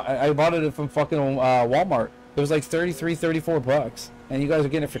 $34.99. I bought it from fucking Walmart. It was like 34 bucks, and you guys are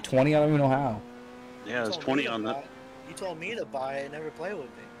getting it for 20. I don't even know how. Yeah, it's 20 on that. You told me to buy it and never play with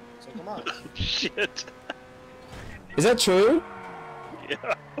me. So come on. Shit. Is that true?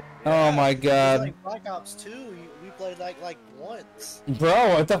 Yeah. Oh my god. Like Black Ops 2, we played like once.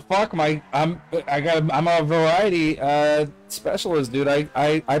 Bro, what the fuck? I'm a variety specialist, dude.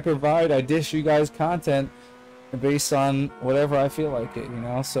 I provide, I dish you guys content based on whatever I feel like it, you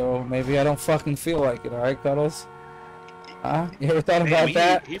know. So maybe I don't fucking feel like it. All right, Cuddles. Huh? You ever thought about Man,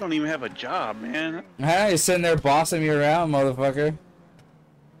 that? he don't even have a job, man. Huh? You're sitting there bossing me around, motherfucker.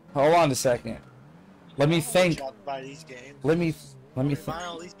 Hold on a second. Let me think. Buy these games. Let me think. Buy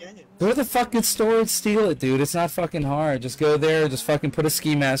all these games. Go to the fucking store and steal it, dude. It's not fucking hard. Just go there, just fucking put a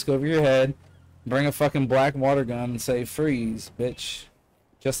ski mask over your head, bring a fucking black water gun, and say, freeze, bitch.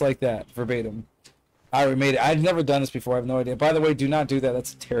 Just like that, verbatim. I already made it. I've never done this before. I have no idea. By the way, do not do that.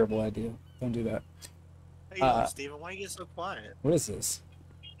 That's a terrible idea. Don't do that. Hey, Steven, why you get so quiet? What is this?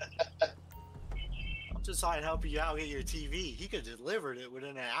 I'm just trying to help you out get your TV. He could have delivered it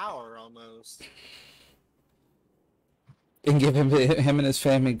within an hour almost. And give him and his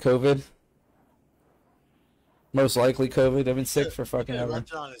family COVID. Most likely COVID. I've been sick for fucking He ever.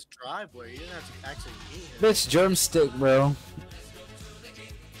 left it on his driveway. You didn't have to actually meet him. Bitch, germ stick, bro.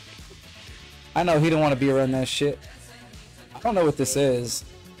 I know he don't want to be around that shit. I don't know what this is.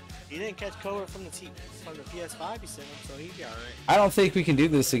 He didn't catch COVID from the PS5. He sent him, so he'd be all right. I don't think we can do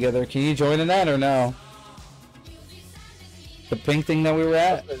this together. Can you join in that or no? The pink thing that we were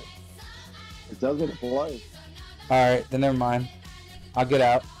at? It doesn't play. Alright, then never mind. I'll get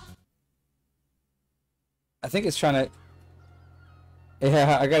out. I think it's trying to...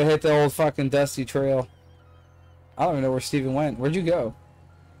 Yeah, I gotta hit the old fucking dusty trail. I don't even know where Steven went. Where'd you go?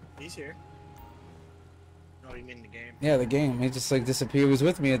 He's here. No, you mean the game. Yeah, the game. He just like disappeared. He was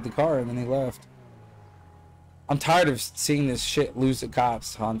with me at the car and then he left. I'm tired of seeing this shit lose to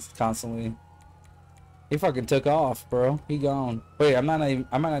cops constantly. He fucking took off, bro. He gone. Wait, I might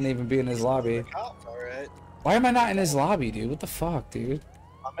not even be in his lobby. The cops, all right. Why am I not in his lobby, dude? What the fuck, dude?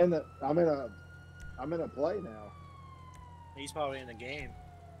 I'm in a play now. He's probably in the game.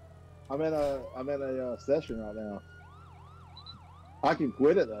 I'm in a session right now. I can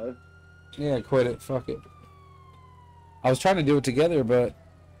quit it though. Yeah, quit it. Fuck it. I was trying to do it together, but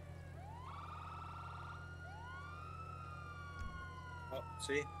Oh,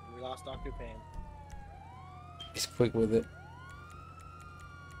 see? We lost Dr. Payne. he's quick with it.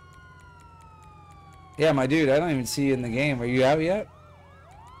 Yeah, my dude, I don't even see you in the game. Are you out yet?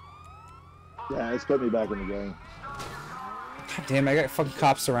 Yeah, it's put me back in the game. God damn, I got fucking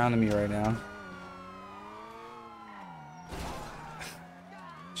cops surrounding me right now.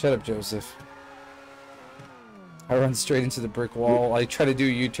 Shut up, Joseph. I run straight into the brick wall. I tried to do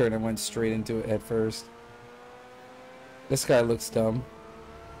a U-turn and went straight into it head first. This guy looks dumb.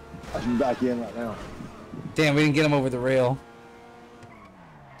 I'm back in right now. Damn, we didn't get him over the rail.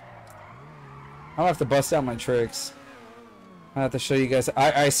 I'll have to bust out my tricks. I'll have to show you guys.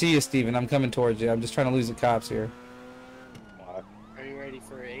 I see you, Steven. I'm coming towards you. I'm just trying to lose the cops here. Are you ready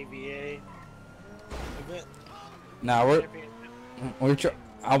for AVA event? Nah,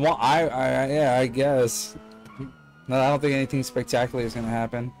 yeah, I guess. No, I don't think anything spectacular is gonna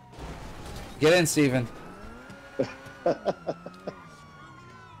happen. Get in, Steven.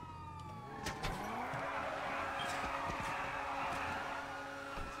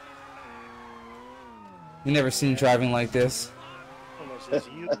 You never seen driving like this. Almost as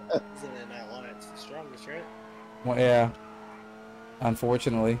you isn't in that line. It's the strongest, right? Well, yeah.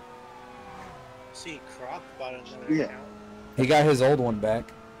 Unfortunately. See, Croc bought another Yeah. account. He got his old one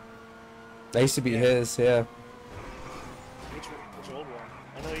back. That used to be his, yeah. Which old one?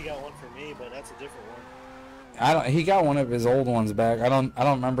 I know he got one for me, but that's a different one. He got one of his old ones back. I don't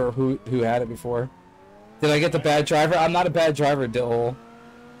remember who had it before. Did I get the bad driver? I'm not a bad driver, Dill.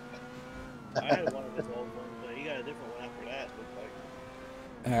 I had one of his old ones, but he got a different one after that. Looked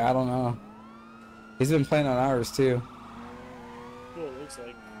like. Yeah, I don't know. He's been playing on ours too. What it looks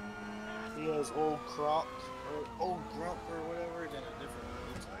like. He has old Croc or old Grump or whatever, then a different one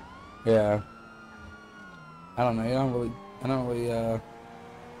it looks like. Yeah. I don't know. I don't really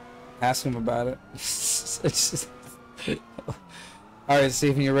ask him about it. It's just... Alright,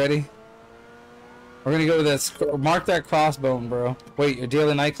 Stephen, you ready? We're gonna go to this. Mark that crossbone, bro. Wait, your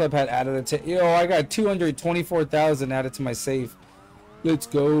daily nightclub had added to. Yo, I got 224,000 added to my safe. Let's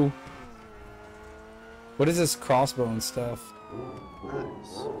go. What is this crossbone stuff?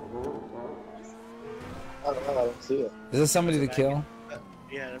 Nice. I don't see it. Is this somebody to kill?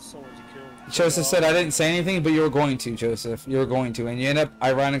 Yeah, that's someone to kill. Joseph said I didn't say anything, but you were going to, Joseph. You were going to, and you end up,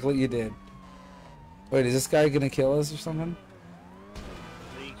 ironically, you did. Wait, is this guy gonna kill us or something?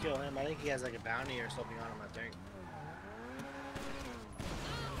 When you kill him, I think he has like a bounty or something on him, I think.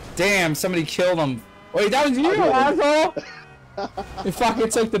 Damn, somebody killed him. Wait, that was you, asshole! You fucking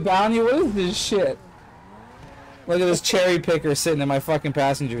took the bounty? What is this shit? Look at this cherry picker sitting in my fucking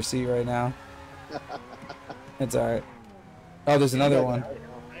passenger seat right now. It's alright. Oh, there's another one.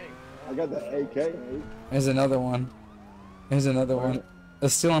 I got the AK, mate. There's another one. There's another one.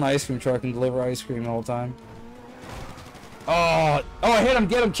 Let's steal an ice cream truck and deliver ice cream the whole time. Oh, I hit him.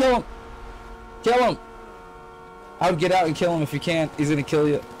 Get him. Kill him. Kill him. I would get out and kill him if you can't. He's gonna kill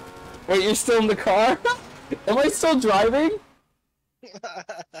you. Wait, you're still in the car? Am I still driving?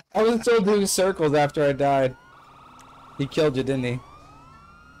 I was still doing circles after I died. He killed you, didn't he?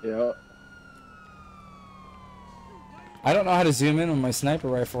 Yeah. I don't know how to zoom in with my sniper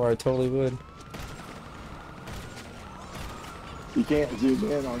rifle, or I totally would. You can't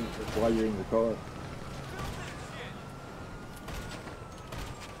zoom in on while you're in the car.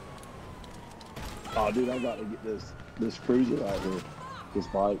 Oh, dude, I got to get this cruiser out here. This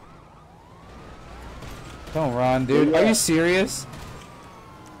bike. Don't run, dude. Are you serious?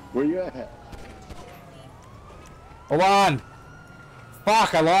 Where you at? Hold on.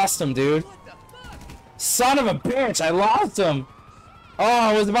 Fuck, I lost him, dude. Son of a bitch, I lost him. Oh,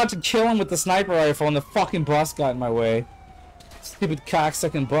 I was about to kill him with the sniper rifle and the fucking bus got in my way. Stupid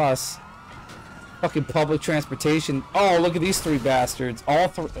cocksucking bus. Fucking public transportation. Oh, look at these three bastards. All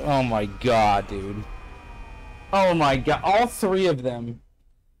three. Oh my god, dude. Oh my god. All three of them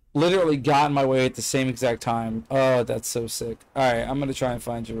literally got in my way at the same exact time. Oh, that's so sick. Alright, I'm gonna try and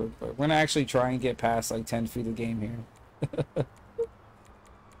find you real quick. We're gonna actually try and get past like 10 feet of game here.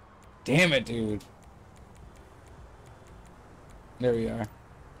 Damn it, dude. There we are.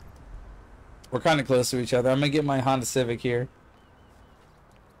 We're kind of close to each other. I'm gonna get my Honda Civic here.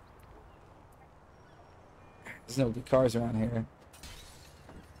 There's no good cars around here.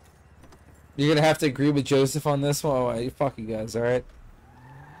 You're gonna have to agree with Joseph on this one. Oh, fuck you guys, alright?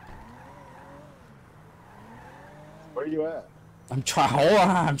 Where you at? I'm trying. Hold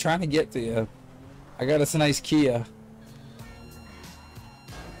on, I'm trying to get to you. I got us a nice Kia.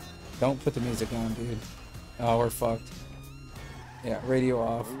 Don't put the music on, dude. Oh, we're fucked. Yeah, radio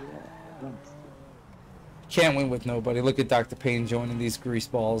off. Can't win with nobody. Look at Dr. Payne joining these grease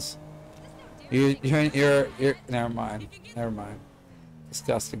balls. You're never mind. Never mind.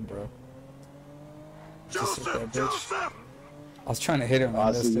 Disgusting, bro. Just like that bitch. I was trying to hit him and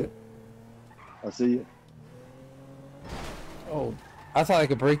I missed it. I see you. Oh, I thought I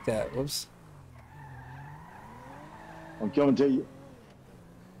could break that. Whoops. I'm coming to you.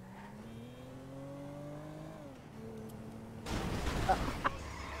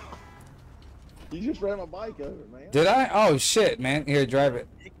 You just ran my bike over, man. Did I? Oh shit, man. Here, drive it.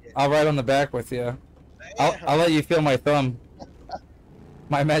 I'll ride on the back with you. I'll let you feel my thumb.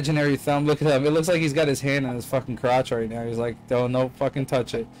 My imaginary thumb. Look at him. It looks like he's got his hand in his fucking crotch right now. He's like, don't fucking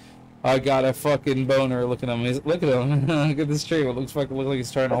touch it. I got a fucking boner. Look at him. Look at him. Look at this tree. It looks like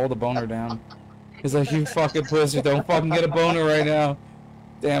he's trying to hold a boner down. He's like, you fucking pussy. Don't fucking get a boner right now.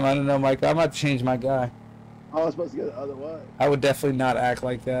 Damn, I don't know, Mike. I'm about to change my guy. I was supposed to go the other way. I would definitely not act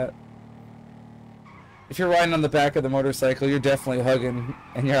like that. If you're riding on the back of the motorcycle, you're definitely hugging,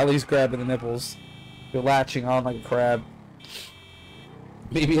 and you're at least grabbing the nipples. You're latching on like a crab.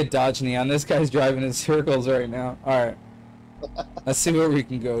 Maybe a Dodge Neon. This guy's driving in circles right now. Alright. Let's see where we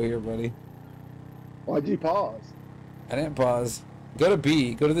can go here, buddy. Why'd you pause? I didn't pause. Go to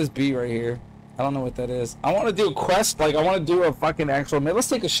B. Go to this B right here. I don't know what that is. I want to do a quest. Like, I want to do a fucking actual... Let's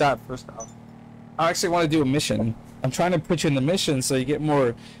take a shot first off. I actually want to do a mission. I'm trying to put you in the missions so you get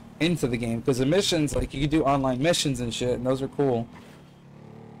more into the game. Because the missions, like, you can do online missions and shit, and those are cool.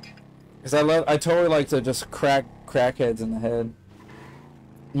 Because I totally like to just crack crackheads in the head.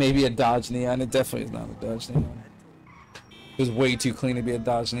 Maybe a Dodge Neon. It definitely is not a Dodge Neon. It was way too clean to be a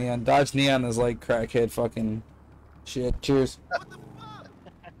Dodge Neon. Dodge Neon is like crackhead fucking shit. Cheers.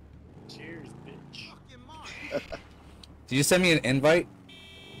 Cheers, bitch. Did you send me an invite?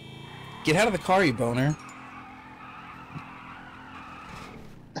 Get out of the car, you boner.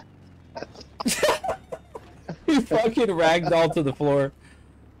 You fucking ragdoll to the floor.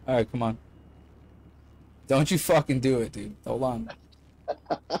 Alright, come on. Don't you fucking do it, dude. Hold on.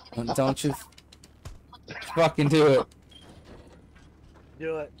 Don't you fucking do it.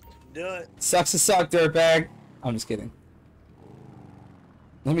 Do it. Do it. Sucks to suck, dirtbag. I'm just kidding.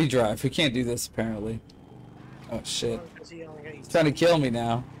 Let me drive. We can't do this, apparently. Oh, shit. He's trying to kill me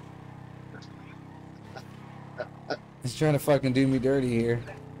now. He's trying to fucking do me dirty here.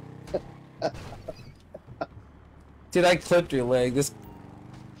 Dude, I clipped your leg. This...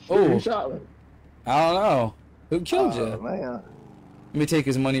 Who Oh, shot me? I don't know. Who killed you? Oh, man. Let me take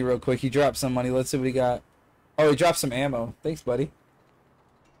his money real quick. He dropped some money. Let's see what he got. Oh, he dropped some ammo. Thanks, buddy.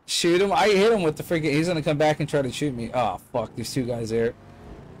 Shoot him. I hit him with the freaking... He's gonna come back and try to shoot me. Oh, fuck. There's two guys there.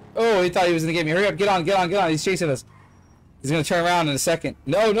 Oh, he thought he was gonna get me. Hurry up. Get on, get on, get on. He's chasing us. He's gonna turn around in a second.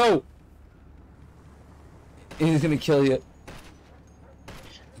 No, no! He's gonna kill you.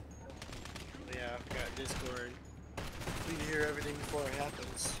 Yeah, I've got Discord. We can hear everything before it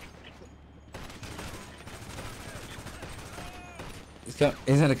happens.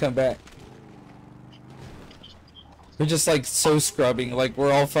 He's gonna come back. We're just like so scrubbing. Like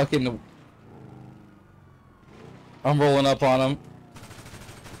we're all fucking... I'm rolling up on him.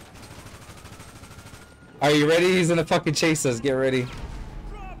 Are you ready? He's gonna fucking chase us. Get ready.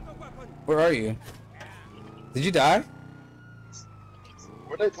 Where are you? Did you die?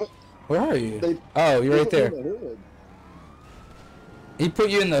 Where they put? Where are you? They- Oh, you're right put me there. in the hood. He put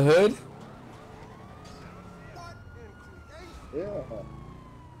you in the hood? Yeah.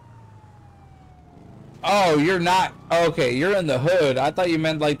 Oh, you're not. Okay, you're in the hood. I thought you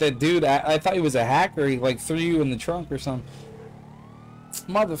meant like that dude. I thought he was a hacker. He like threw you in the trunk or something.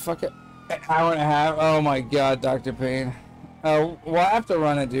 Motherfucker. An hour and a half. Oh my god, Dr. Payne. We'll have to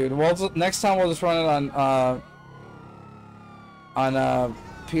run it, dude. Next time we'll just run it on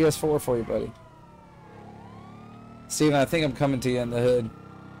PS4 for you, buddy. Steven, I think I'm coming to you in the hood.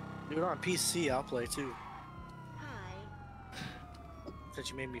 Do it on PC, I'll play too. Since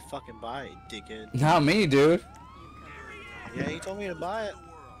you made me fucking buy it, dickhead. Not me, dude. Yeah, you told me to buy it.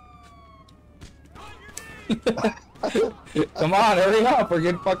 Come on, hurry up. We're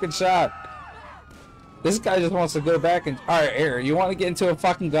getting fucking shot. This guy just wants to go back and... Alright, here. You want to get into a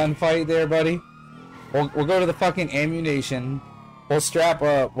fucking gunfight there, buddy? We'll go to the fucking ammunition. We'll strap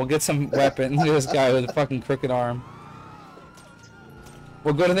up. We'll get some weapons. This guy with a fucking crooked arm.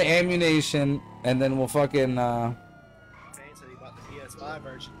 We'll go to the ammunition, and then we'll fucking... Payne said he bought the PS5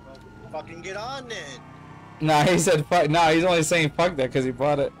 version. Well, fucking get on then. Nah, he said fuck. Nah, he's only saying fuck that because he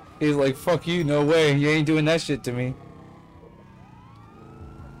bought it. He's like, fuck you, no way. You ain't doing that shit to me.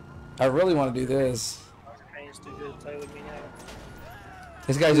 I really want to do this. Dr. Payne's too good to play with me now.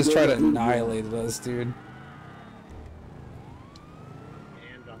 This guy just tried to annihilate us, dude. And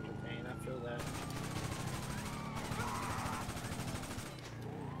Dr. Payne, I feel that.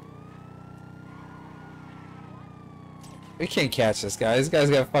 We can't catch this guy. This guy's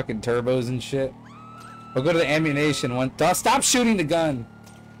got fucking turbos and shit. We'll go to the ammunition one. Stop shooting the gun.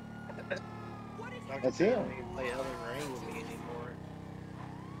 Dr. That's Payne him. don't even play Elden Ring with me anymore.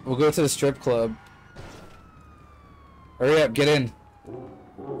 We'll go to the strip club. Hurry up, get in.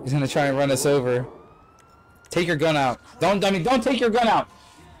 He's gonna try and run us over. Take your gun out. Don't take your gun out.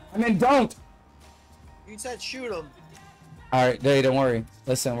 I mean, don't. You said shoot him. Alright, hey, don't worry.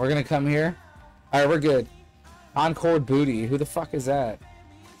 Listen, we're gonna come here. Alright, we're good. Concord Booty. Who the fuck is that?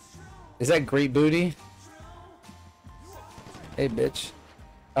 Is that Great Booty? Hey, bitch.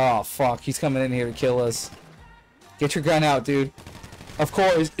 Oh, fuck. He's coming in here to kill us. Get your gun out, dude. Of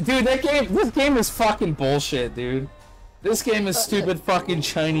course. Dude, this game is fucking bullshit, dude. This game is stupid fucking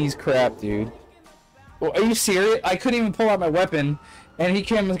Chinese crap, dude. Well, are you serious? I couldn't even pull out my weapon, and he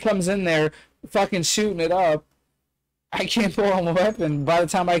comes in there fucking shooting it up. I can't pull out my weapon. By the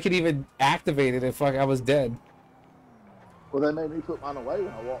time I could even activate it, I was dead. Well, they made me put mine away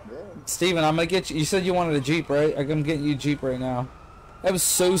when I walked in. Steven, I'm gonna get you. You said you wanted a Jeep, right? I'm getting you a Jeep right now. That was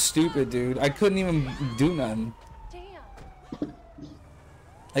so stupid, dude. I couldn't even do nothing. Damn.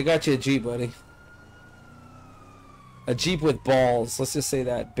 I got you a Jeep, buddy. A Jeep with balls. Let's just say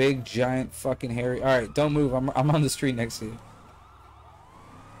that. Big, giant, fucking hairy. All right, don't move. I'm on the street next to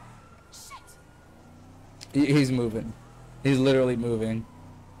you. He's moving. He's literally moving.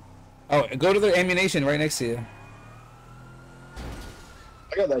 Oh, go to the ammunition right next to you.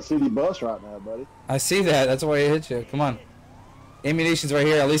 I got that CD bus right now, buddy. I see that. That's why I hit you. Come on. Ammunition's right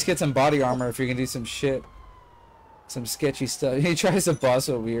here. At least get some body armor if you can do some shit. Some sketchy stuff. He tries to bus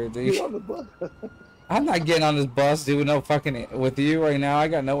over here, dude. You on the bus? I'm not getting on this bus doing no fucking with you right now. I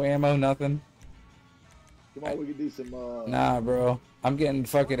got no ammo, nothing. Come on, we can do some. Nah, bro. I'm getting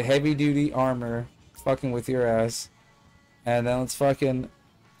fucking heavy duty armor, fucking with your ass, and then let's fucking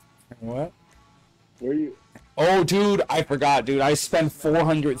what? Where you? Oh, dude, I forgot, dude. I spent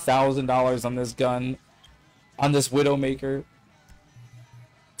 $400,000 on this gun, on this Widowmaker.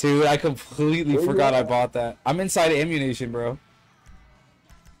 Dude, I completely forgot I bought that. I'm inside ammunition, bro.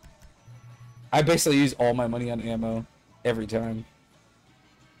 I basically use all my money on ammo every time.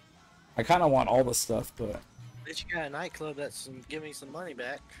 I kind of want all the stuff, but Bitch, you got a nightclub that's give me some money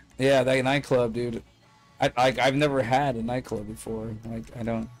back. yeah, that nightclub, dude. I've never had a nightclub before. Like, I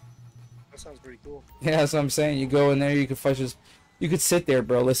don't. That sounds pretty cool. Yeah, that's what I'm saying. You go in there, you could you could sit there,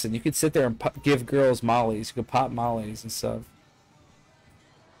 bro. Listen, you could sit there and give girls mollies. You could pop mollies and stuff.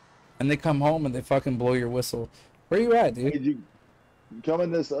 And they come home and they fucking blow your whistle. Where you at, dude? Did you come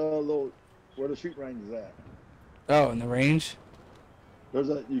in this little where the shoot range is at? Oh, in the range? There's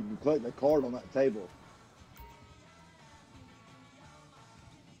a you can collect the card on that table.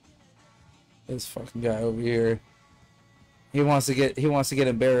 This fucking guy over here. He wants to get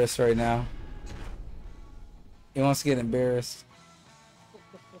embarrassed right now. He wants to get embarrassed.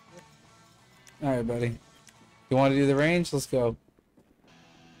 Alright, buddy. You want to do the range? Let's go.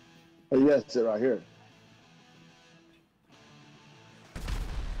 Oh, yeah, it's it right here.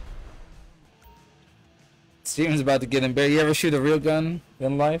 Steven's about to get embarrassed. You ever shoot a real gun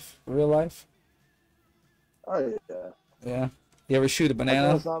in life? Real life? Oh yeah. Yeah. You ever shoot a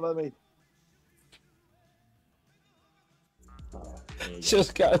banana? That's not let me.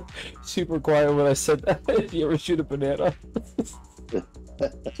 Just got super quiet when I said that. You ever shoot a banana?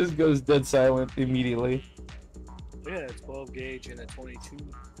 Just goes dead silent immediately. Yeah, it's 12 gauge and a 22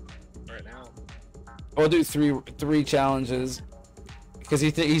 right now. We'll do three challenges because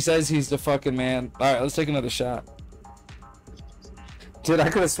he says he's the fucking man. All right, let's take another shot. Dude, I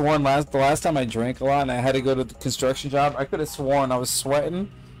could have sworn the last time I drank a lot and I had to go to the construction job, I could have sworn I was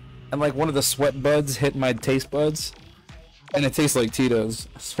sweating and like one of the sweat buds hit my taste buds and it tastes like Tito's.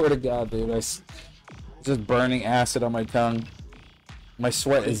 I swear to God, dude, just burning acid on my tongue. My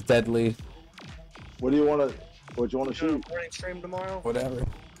sweat is deadly. What do you want to? What you want to You doing shoot? a morning stream tomorrow? Whatever.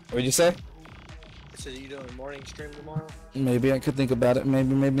 What'd you say? I said, you doing a morning stream tomorrow? Maybe I could think about it.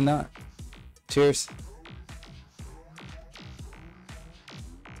 Maybe, maybe not. Cheers.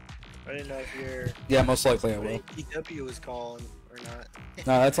 I didn't know if your Yeah, most likely I will. APW was calling or not.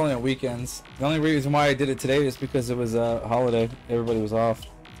 No, that's only on weekends. The only reason why I did it today is because it was a holiday. Everybody was off.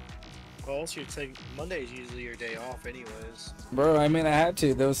 Well, also, you'd say Monday's usually your day off, anyways. Bro, I mean, I had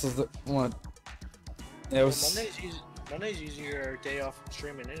to. This was the one. It was. Well, Monday's usually your day off from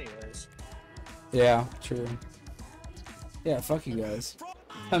streaming, anyways. Yeah, true. Yeah, fuck you guys.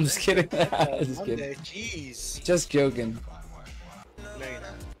 I'm just kidding. Just Monday, kidding. jeez. Just joking. No, you're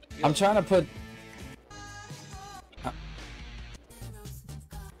not. I'm trying to put.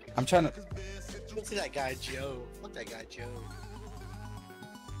 I'm trying to. Look at that guy, Joe. Look at that guy, Joe.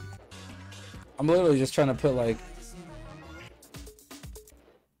 I'm literally just trying to put like.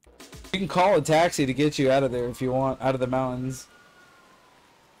 You can call a taxi to get you out of there if you want, out of the mountains.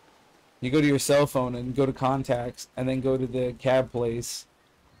 You go to your cell phone and go to contacts, and then go to the cab place,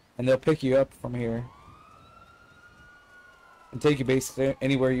 and they'll pick you up from here. And take you basically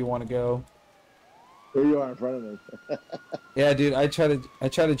anywhere you want to go. Here you are in front of me. Yeah, dude, I try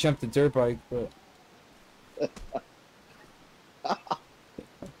to jump the dirt bike, but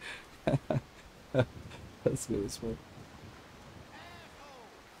that's good as well.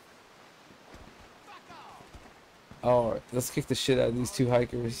 Oh, let's kick the shit out of these two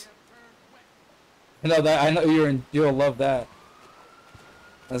hikers. I know you'll love that.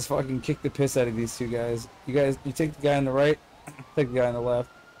 Let's fucking kick the piss out of these two guys. You take the guy on the right, take the guy on the left.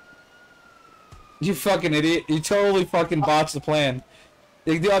 You fucking idiot. You totally fucking botched the plan.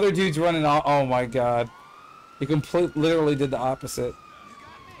 The other dude's running off. Oh my god. You literally did the opposite.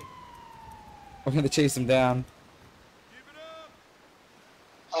 I'm gonna chase him down.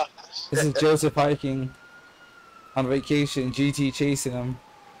 This is Joseph hiking on vacation. GT chasing him.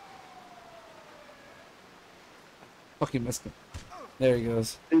 Fucking missed him. There he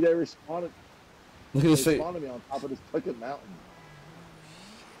goes. See, they responded. Look at They his face. spawned me on top of this fucking mountain.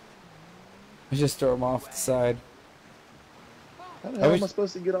 I just throw him off the side. How the hell am I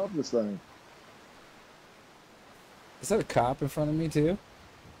supposed to get off this thing? Is that a cop in front of me too?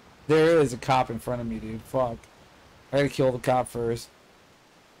 There is a cop in front of me, dude. Fuck. I gotta kill the cop first.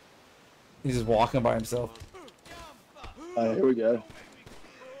 He's just walking by himself. Here we go.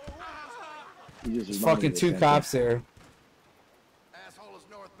 He just There's reminded fucking me of 2 something. cops there.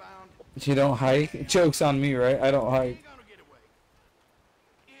 You don't hike? Joke's on me, right? I don't hike.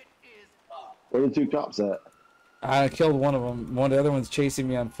 Where are the 2 cops at? I killed one of them. One of the other one's chasing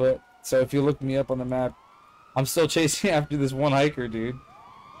me on foot. So if you look me up on the map, I'm still chasing after this one hiker, dude.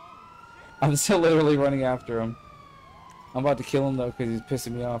 I'm still literally running after him. I'm about to kill him though, because he's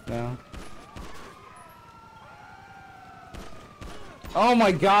pissing me off now. Oh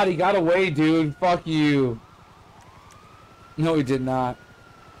my god, he got away, dude. Fuck you. No, he did not.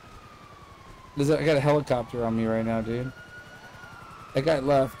 I got a helicopter on me right now, dude. That guy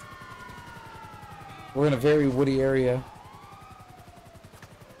left. We're in a very woody area.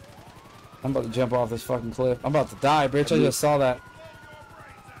 I'm about to jump off this fucking cliff. I'm about to die, bitch. I just saw that.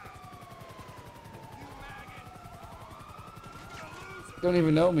 Don't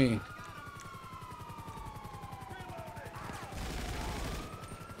even know me.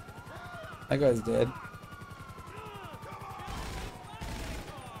 That guy's dead.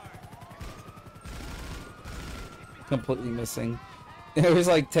 Completely missing. There was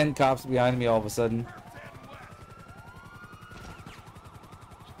like 10 cops behind me all of a sudden.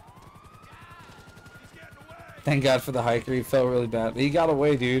 Thank God for the hiker. He felt really bad. He got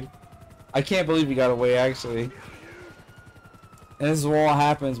away, dude. I can't believe he got away, actually. And this is what all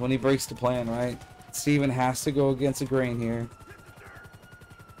happens when he breaks the plan, right? Steven has to go against the grain here.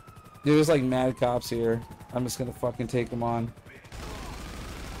 Dude, there's like mad cops here. I'm just gonna fucking take them on.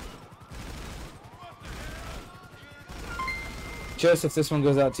 Joseph, this one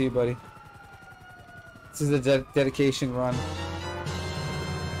goes out to you, buddy. This is a dedication run.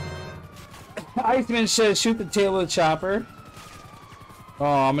 Iceman says, shoot the tail of the chopper. Oh,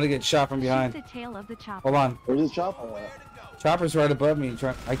 I'm gonna get shot from behind. Shoot the tail of the chopper. Hold on. Where's his chopper at? Chopper's right above me.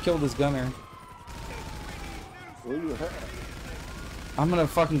 I killed this gunner. Where you at? I'm gonna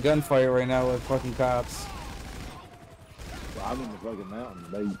fucking gunfight right now with fucking cops. Well, I'm in the fucking mountain.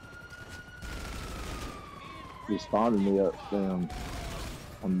 They responded me up down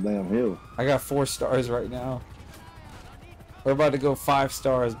on the damn hill. I got 4 stars right now. We're about to go 5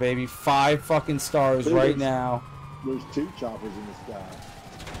 stars, baby. 5 fucking stars Dude, right now. There's 2 choppers in the sky.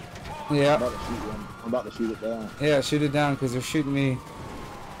 Yeah. I'm about to shoot one. I'm about to shoot it down. Yeah, shoot it down because they're shooting me.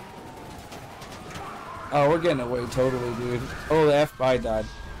 Oh, we're getting away totally, dude. Oh, the FBI died.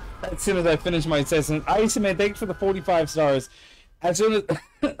 As soon as I finished my sentence, Iceman, thanks for the 45 stars. As soon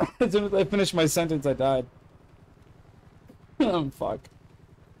as I finished my sentence, I died. Oh, fuck.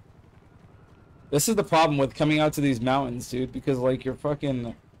 This is the problem with coming out to these mountains, dude, because like you're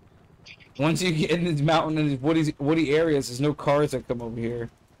fucking. Once you get in these mountain and these woody areas, there's no cars that come over here.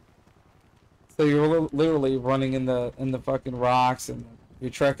 So you're literally running in the fucking rocks and you're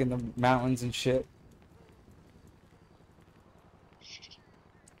trekking the mountains and shit.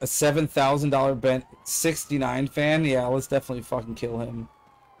 A $7,000 bent 69 fan? Yeah, let's definitely fucking kill him.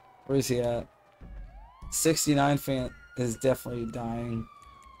 Where is he at? 69 fan is definitely dying.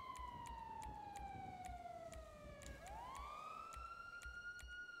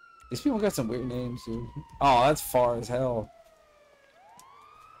 These people got some weird names, dude. Oh, that's far as hell.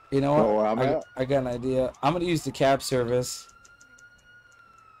 You know what? Oh, where I'm at? I got an idea. I'm gonna use the cab service.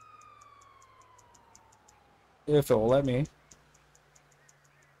 If it will let me.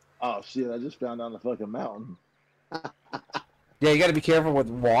 Oh shit! I just found down the fucking mountain. Yeah, you gotta be careful with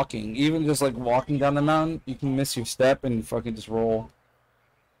walking. Even just like walking down the mountain, you can miss your step and fucking just roll.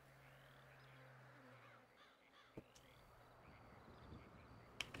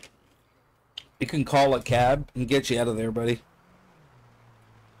 You can call a cab and get you out of there, buddy.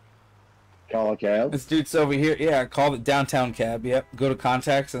 Call a cab. This dude's over here. Yeah, call the downtown cab. Yep. Go to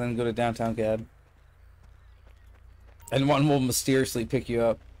contacts and then go to downtown cab. And one will mysteriously pick you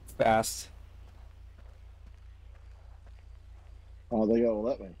up fast. Oh, they gotta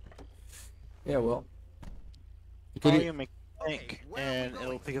let me. Yeah, well. Call Could your mechanic and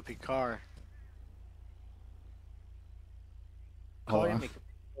it'll pick up your car. Call Hold your on. mechanic,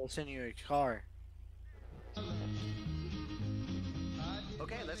 it'll send you a car.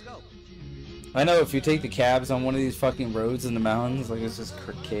 Okay, let's go. I know if you take the cabs on one of these fucking roads in the mountains, like it's just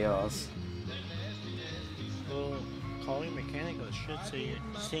chaos. Well, call your mechanic, it should say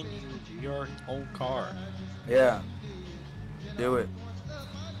send you your own car. Yeah. Do it.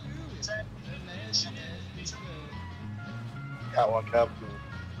 Got one coming.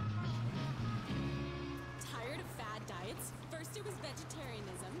 Tired of fad diets? First it was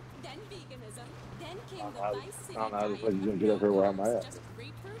vegetarianism, then veganism, then came the I Vice City don't know. I just diet think you're of gonna get up here no where I'm carbs, at. just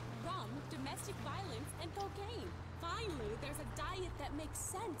grapefruit, rum, domestic violence, and cocaine. Finally, there's a diet that makes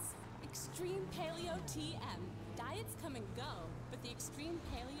sense. Extreme Paleo TM. Diets come and go, but the Extreme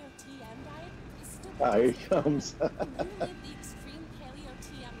Paleo TM diet is still Ah, here he existing. comes. When we live the Extreme Paleo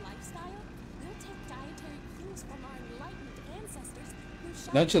TM lifestyle, we'll take dietary cues from our enlightened ancestors who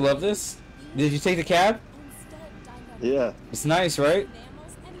shot Don't you love this? Did you take the cab? instead dined on Yeah. It's nice, right?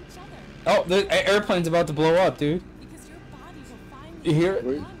 mammals and each other. Oh, the airplane's about to blow up, dude. Because your body will finally You hear it?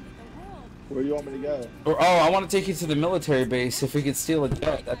 Where, one with the world. where you want me to go? Or, oh, I want to take you to the military base. If we could steal a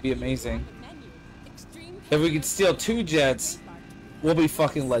jet, that'd be amazing. The menu. Extreme If we could steal Paleo 2 jets, we'll be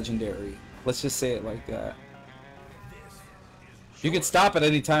fucking legendary. Let's just say it like that. You could stop at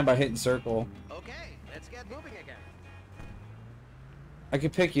any time by hitting circle. Okay, let's get moving again. I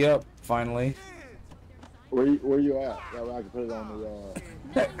could pick you up, finally. Where you at? That way I can put it on the.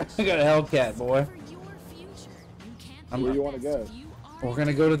 I got a Hellcat, boy. For your future. You can't I'm- be Where the you wanna best go? if you are We're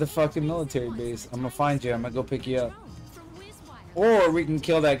gonna go to the fucking military base. I'm gonna find you. I'm gonna go pick you up. from WizWire. Or we can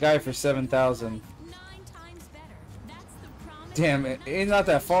kill that guy for 7,000. 9 times better. That's the promise. Damn it. He's not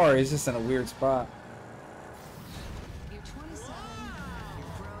that far. He's just in a weird spot. You're 27. You're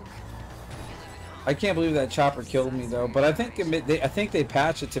broke. I can't believe that chopper killed me though. But I think I think they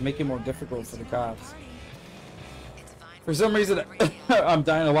patched it to make it more difficult for the cops. For some reason, I'm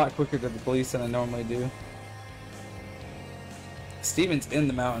dying a lot quicker to the police than I normally do. Steven's in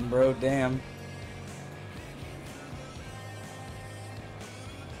the mountain, bro. Damn.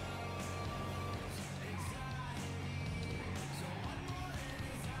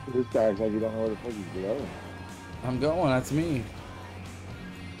 This guy's like you don't know where the fuck he's going. I'm going. That's me.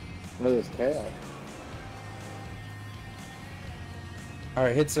 Look at this cab. All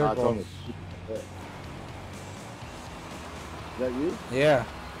right, hit I told circle. him to shoot. Is that you? Yeah.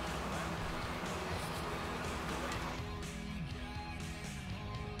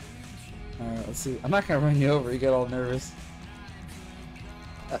 All right, let's see. I'm not gonna run you over. You get all nervous.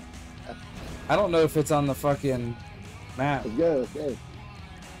 I don't know if it's on the fucking map. Let's go. Let's go.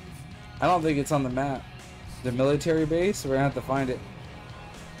 I don't think it's on the map. The military base. We're gonna have to find it.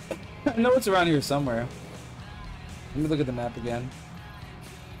 I know it's around here somewhere. Let me look at the map again.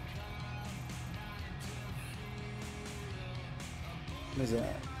 What is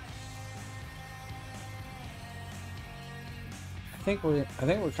that? I think we're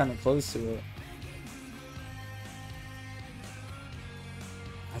kind of close to it.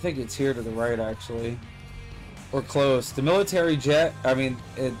 I think it's here to the right, actually. We're close. The military jet, I mean,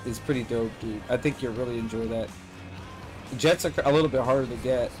 it is pretty dope, dude. I think you'll really enjoy that. Jets are a little bit harder to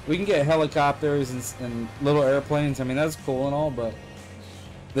get. We can get helicopters and little airplanes. I mean, that's cool and all, but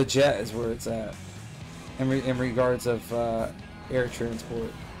the jet is where it's at in regards of air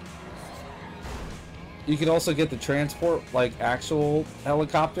transport. You can also get the transport, like actual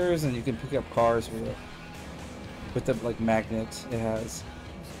helicopters, and you can pick up cars with the like magnets it has.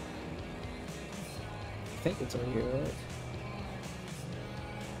 I think it's right here, right?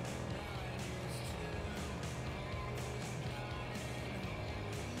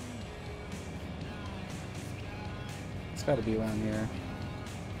 It's got to be around here.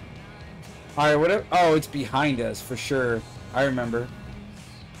 All right, whatever. Oh, it's behind us for sure. I remember.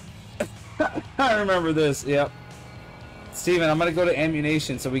 I remember this. Yep. Steven, I'm gonna go to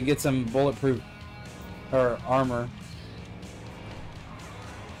ammunition so we can get some bulletproof or armor.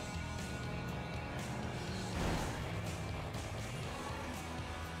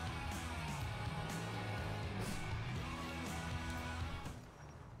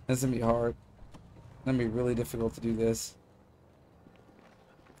 This is gonna be hard. It's gonna be really difficult to do this.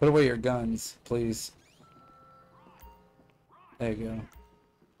 Put away your guns, please. There you go.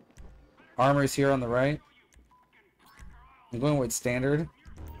 Armor's here on the right. I'm going with standard.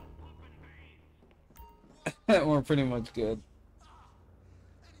 We're pretty much good.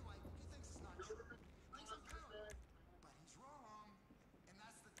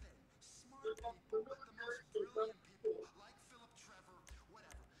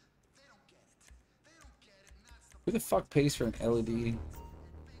 Who the fuck pays for an LED? You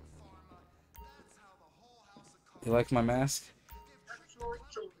like my mask?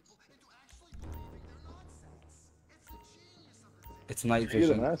 It's night Get a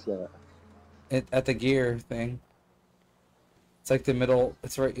vision. nice guy. At the gear thing. It's like the middle.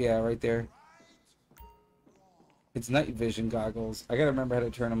 It's right. Yeah, right there. It's night vision goggles. I gotta remember how to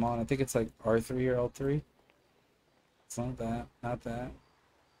turn them on. I think it's like R3 or L3. It's not that. Not that.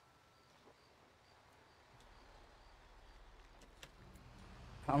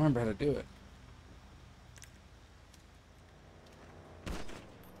 I don't remember how to do it.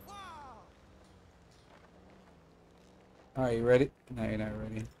 Alright, you ready? No, you're not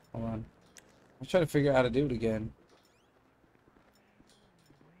ready. Hold on. I'm trying to figure out how to do it again.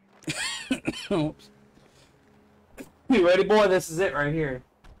 Oops. You ready, boy? This is it right here.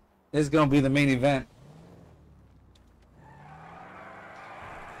 This is gonna be the main event.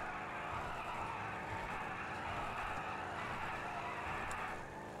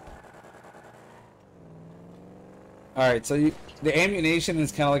 Alright, so the ammunition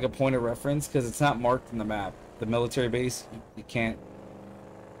is kind of like a point of reference because it's not marked in the map. The military base, you can't.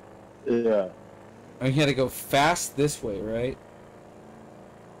 Yeah. I mean, you gotta go fast this way, right?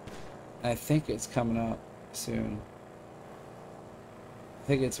 And I think it's coming up soon. I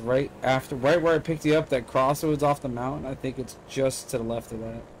think it's right where I picked you up, that crossroads off the mountain. I think it's just to the left of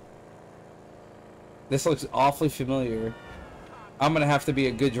that. This looks awfully familiar. I'm gonna have to be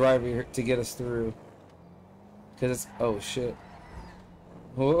a good driver here to get us through. Cause it's, oh shit.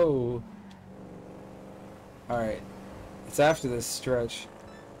 Whoa. Alright. It's after this stretch.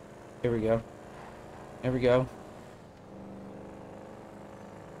 Here we go. Here we go.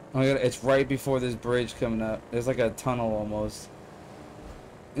 Oh my god, it's right before this bridge coming up. There's like a tunnel almost.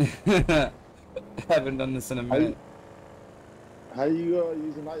 Haven't done this in a minute. How do you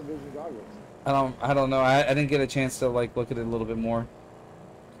use the night vision goggles? I don't know. I didn't get a chance to like look at it a little bit more.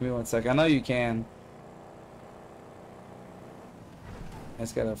 Give me one sec. I know you can. I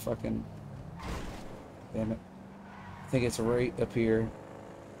just gotta fucking... Damn it. I think it's right up here.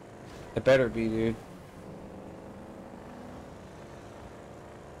 It better be, dude.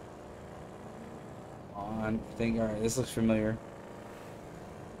 On. I think, alright, this looks familiar.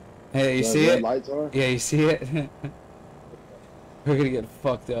 Hey, you see it? Lights are? Yeah, you see it? We're gonna get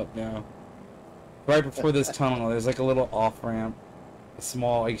fucked up now. Right before this tunnel, there's like a little off-ramp.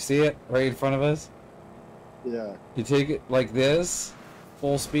 Small, you see it? Right in front of us? Yeah. You take it like this,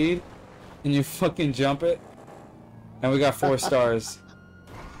 full speed, and you fucking jump it. And we got 4 stars.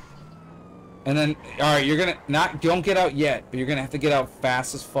 And then, alright, you're gonna, don't get out yet, but you're gonna have to get out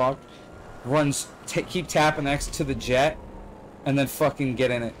fast as fuck. Keep tapping X to the jet, and then fucking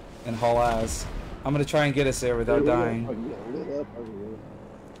get in it and haul ass. I'm gonna try and get us there without dying.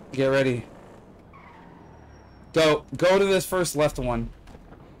 Get ready. Go to this first left one.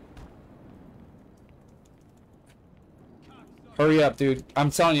 Hurry up, dude. I'm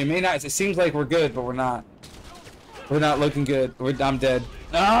telling you, it seems like we're good, but we're not. We're not looking good. I'm dead.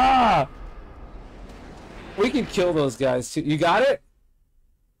 Ah! We can kill those guys too. You got it?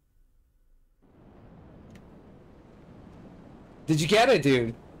 Did you get it,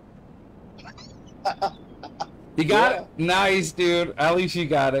 dude? You got it? Nice, dude. At least you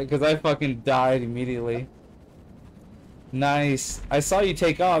got it, because I fucking died immediately. Nice. I saw you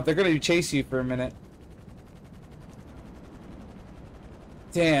take off. They're gonna chase you for a minute.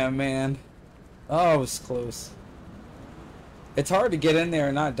 Damn, man. Oh, it was close. It's hard to get in there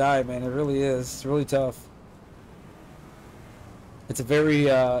and not die, man. It really is. It's really tough. It's a very,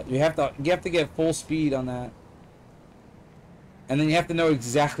 you have to get full speed on that. And then you have to know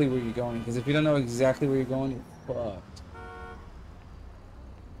exactly where you're going, because if you don't know exactly where you're going, you're fucked.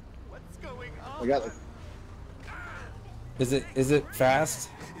 What's going on? I got it. Is it fast?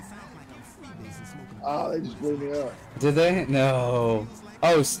 Oh, they just blew me up. Did they? No.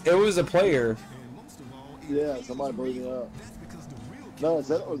 Oh, it was a player. Yeah, somebody blew me up. No, it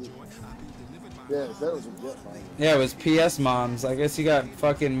said it was. Yeah, it said it was a jet fighter. Yeah, it was PS moms. I guess you got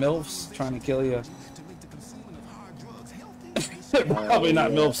fucking MILFs trying to kill you. Probably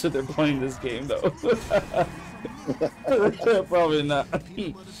not MILFs if they're playing this game, though. Probably not.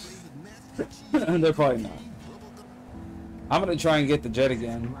 They're probably not. I'm gonna try and get the jet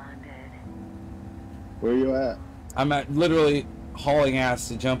again. Where you at? I'm at literally hauling ass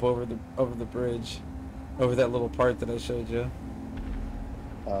to jump over the bridge, over that little part that I showed you.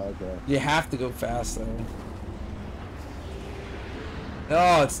 Oh, okay. You have to go fast though.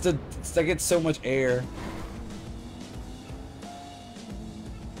 Oh, it's like it's so much air.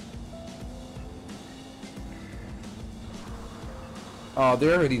 Oh,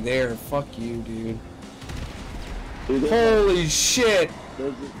 they're already there. Fuck you, dude. Holy shit!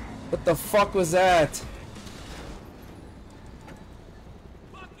 What the fuck was that?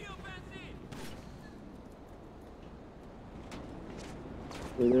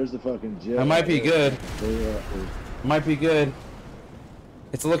 Hey, there's the fucking jet. I might be good. Might be good.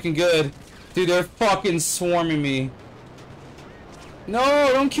 It's looking good. Dude, they're fucking swarming me. No,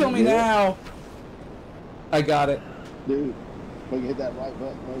 don't kill me now. I got it. Dude, we can hit that right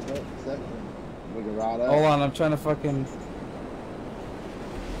button, second. We can ride up. Hold on, I'm trying to fucking...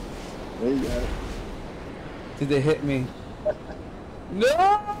 There you go. Did they hit me?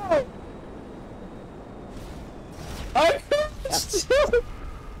 No! I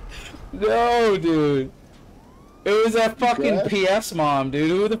No, dude. It was a fucking Okay. PS mom, dude.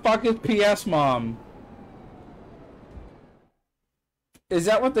 Who the fuck is PS mom? Is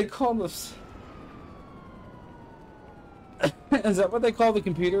that what they call this? Is that what they call the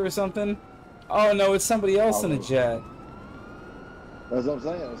computer or something? Oh no, it's somebody else in a jet. That's what I'm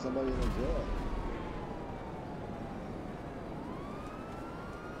saying. There's somebody in the jet.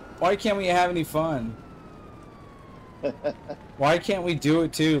 Why can't we have any fun? Why can't we do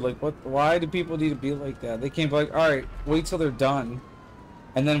it too? Like, what? Why do people need to be like that? They can't be like, all right, wait till they're done,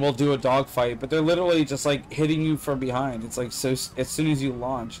 and then we'll do a dogfight. But they're literally just like hitting you from behind. It's like so. As soon as you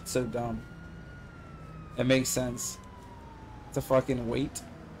launch, it's so dumb. It makes sense to fucking wait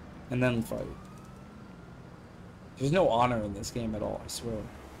and then fight. There's no honor in this game at all. I swear.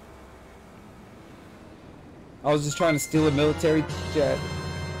 I was just trying to steal a military jet.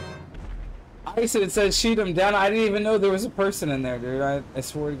 I said it said shoot him down. I didn't even know there was a person in there, dude. I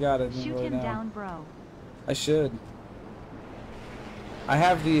swear to God, I didn't Shoot really him know. down, bro. I should. I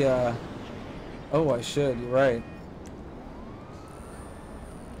have the, Oh, I should. You're right.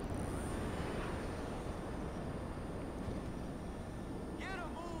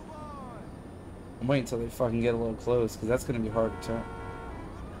 I'm waiting until they fucking get a little close, because that's going to be hard to turn.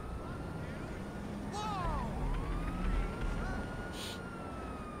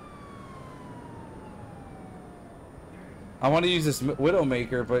 I want to use this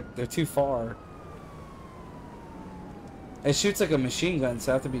Widowmaker, but they're too far. It shoots like a machine gun,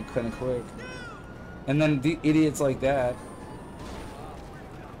 so I have to be kind of quick. And then the idiots like that.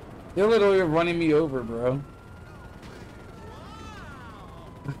 They're literally running me over, bro.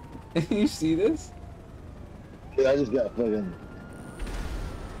 You see this? Yeah, I just got fucking.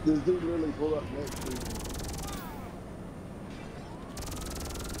 This dude literally pulled up next to me.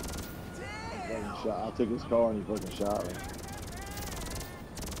 Fucking shot. I took his car and he fucking shot me.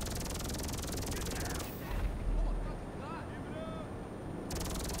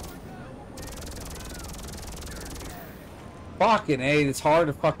 Fucking A, it's hard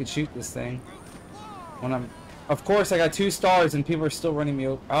to fucking shoot this thing. When I'm... Of course, I got 2 stars and people are still running me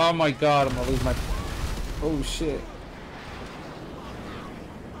over. Oh my God, I'm gonna lose my... Oh shit.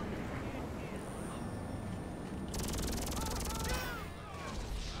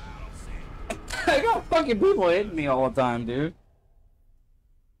 I got fucking people hitting me all the time, dude.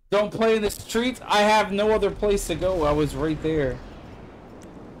 Don't play in the streets. I have no other place to go. I was right there.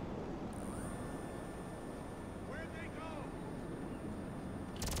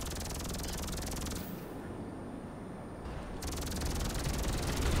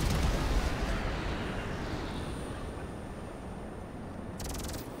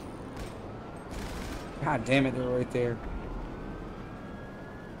 God damn it, they're right there.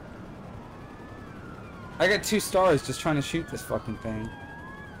 I got 2 stars just trying to shoot this fucking thing.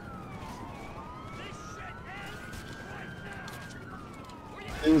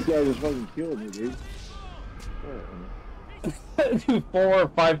 These guys just fucking killed me, dude. 4 or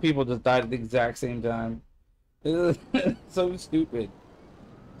 5 people just died at the exact same time. So stupid.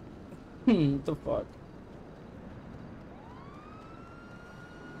 What the fuck?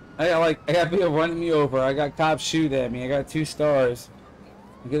 I got people running me over. I got cops shooting at me. I got 2 stars.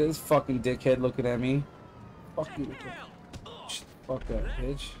 Look at this fucking dickhead looking at me. Fuck you. Fuck that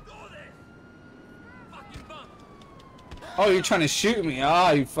bitch. Oh, you're trying to shoot me.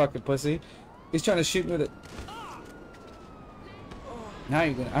 Ah, you fucking pussy. He's trying to shoot me with it. Now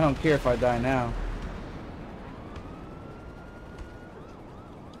you're gonna... I don't care if I die now.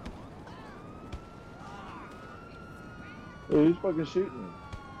 Oh, who's fucking shooting me?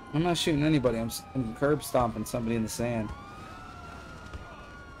 I'm not shooting anybody. I'm curb stomping somebody in the sand.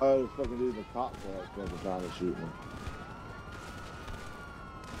 Oh, this fucking dude in the cop car fucking trying to shoot me.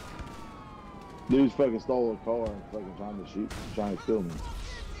 Dude's fucking stole a car and fucking trying to kill me.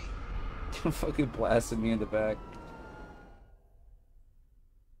 Fucking blasted me in the back.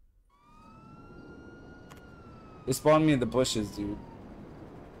 They spawned me in the bushes, dude.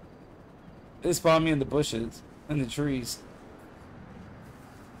 They spawned me in the bushes. In the trees.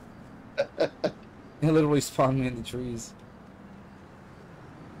 They literally spawned me in the trees.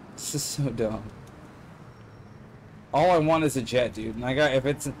 This is so dumb. All I want is a jet, dude. And I got, if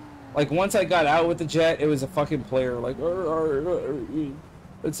it's, like, once I got out with the jet, it was a fucking player, like,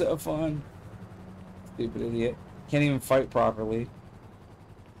 let's have fun. Stupid idiot. Can't even fight properly.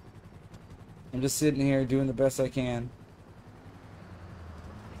 I'm just sitting here doing the best I can.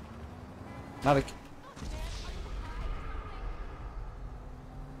 Not a...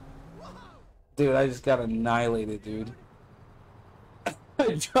 Dude, I just got annihilated, dude.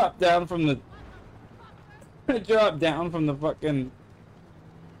 I dropped down from the... I dropped down from the fucking...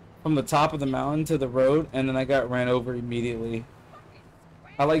 From the top of the mountain to the road, and then I got ran over immediately.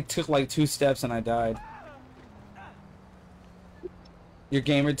 I like took like 2 steps and I died. Your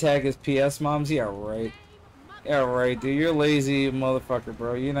gamer tag is PS Moms? Yeah, right. Yeah, right, dude. You're lazy motherfucker,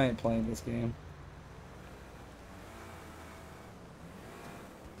 bro. You're not even playing this game.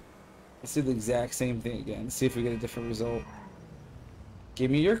 Let's do the exact same thing again. See if we get a different result. Give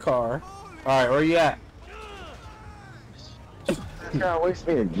me your car. Alright, where you at? You trying to waste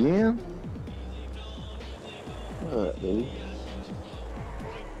me again? What, dude?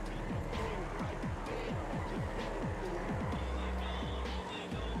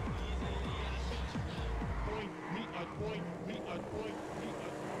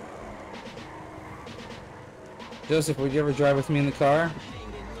 Joseph, would you ever drive with me in the car?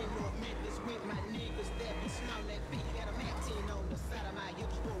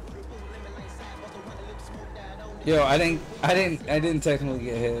 Yo, I didn't technically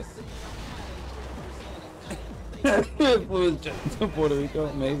get hit. It was just to Puerto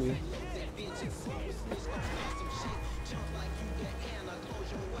Rico, maybe.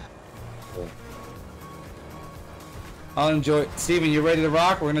 I'll enjoy. Steven, you ready to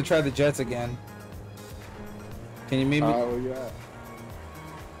rock? We're gonna try the Jets again. Can you meet me? Where you at?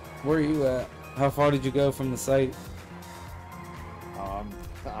 Where are you at? How far did you go from the site?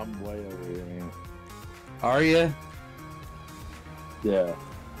 I'm way over here, man. Are you? Yeah.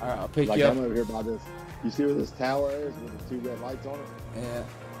 Alright, I'll pick Like, you up. I'm over here by this. You see where this tower is with the 2 red lights on it? Yeah.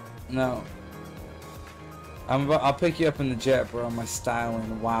 No. I'll pick you up in the jet, bro. My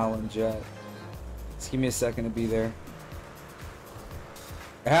styling, wildin' jet. Just give me a second to be there.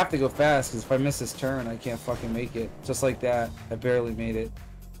 I have to go fast because if I miss this turn, I can't fucking make it. Just like that, I barely made it.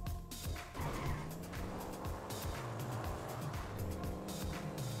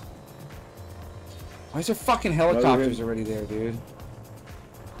 Why is there fucking helicopters already there, dude?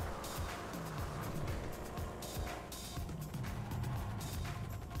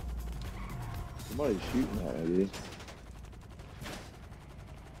 Somebody's shooting at me, dude.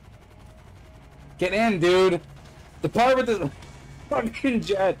 Get in, dude! The part with the fucking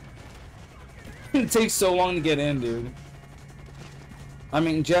jet. It takes so long to get in, dude. I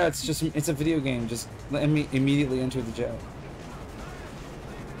mean, jets, it's a video game. Just let me immediately enter the jet.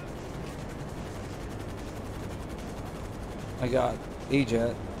 I got a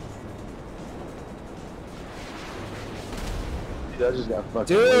jet. Dude, I just got fucking...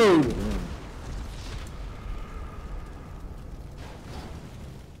 Dude!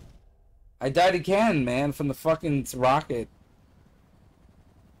 I died again, man, from the fucking rocket.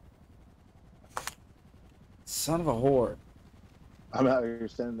 Son of a whore. I'm out here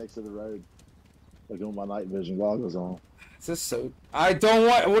standing next to the road, looking with my night vision goggles on. It's just so... I don't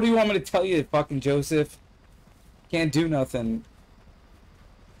want... What do you want me to tell you, fucking Joseph? Can't do nothing.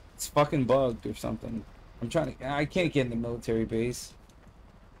 It's fucking bugged or something. I'm trying to... I can't get in the military base.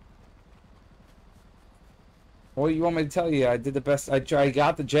 What do you want me to tell you? I did the best... I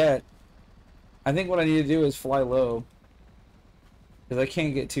got the jet. I think what I need to do is fly low. Because I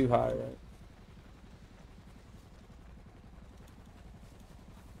can't get too high, right?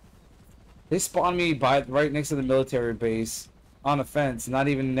 They spawned me right next to the military base. On a fence, not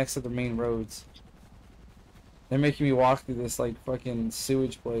even next to the main roads. They're making me walk through this, like, fucking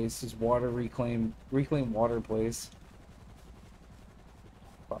sewage place. This water reclaim water place.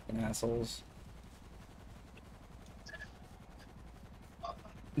 Fucking assholes.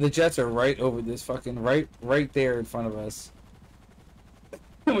 The jets are right over this fucking... Right there in front of us.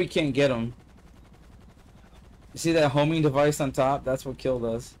 We can't get them. You see that homing device on top? That's what killed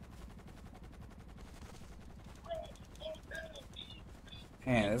us.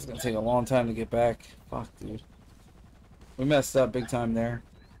 Man, it's gonna take a long time to get back. Fuck, dude. We messed up big time there.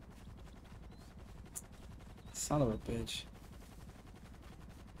 Son of a bitch.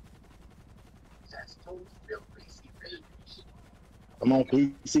 I'm on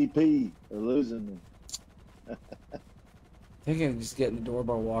PCP. They're losing me. I think I can just get in the door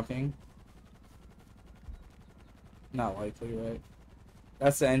by walking. Not likely, right?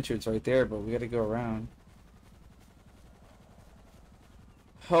 That's the entrance right there, but we gotta go around.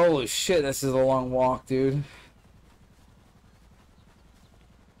 Holy shit, this is a long walk, dude.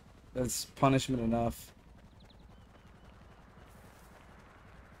 That's punishment enough.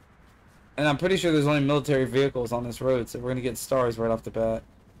 And I'm pretty sure there's only military vehicles on this road, so we're gonna get stars right off the bat.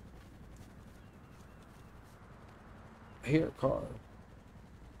 I hear a car.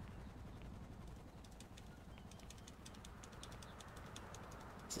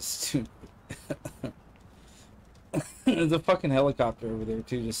 It's a stupid. There's a fucking helicopter over there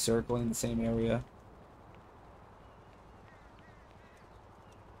too, just circling the same area.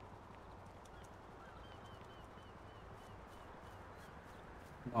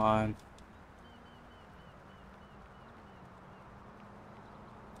 Come on.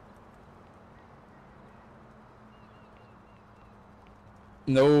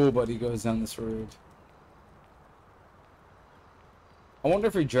 Nobody goes down this road. I wonder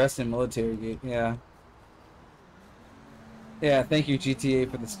if he dressed in military gear. Yeah. Yeah, thank you GTA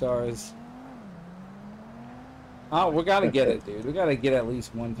for the stars. Oh, we gotta get it, dude. We gotta get it at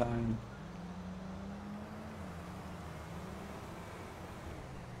least one time.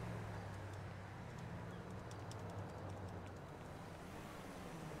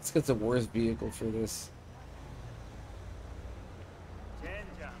 Let's get the worst vehicle for this.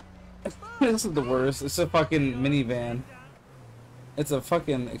 This is the worst. It's a fucking minivan. It's a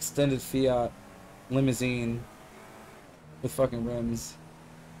fucking extended Fiat limousine with fucking rims.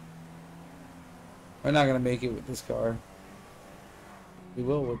 We're not gonna make it with this car. We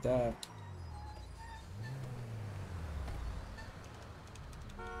will with that.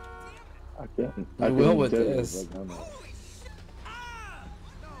 I can't. We I will can't with tell you, this. like, I'm not-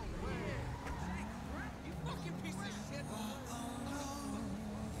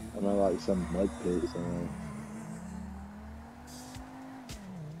 I'm in like some mud pit somewhere.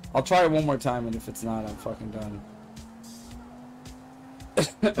 I'll try it one more time, and if it's not, I'm fucking done.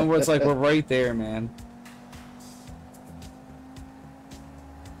 And where it's like, we're right there, man.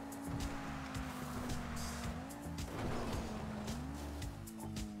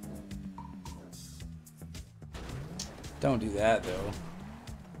 Don't do that, though.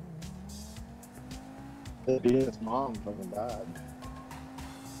 His mom fucking died.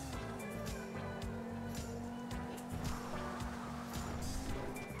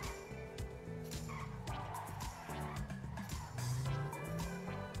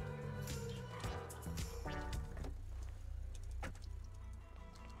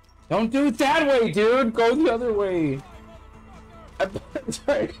 Don't do it that way, dude! Go the other way! I put it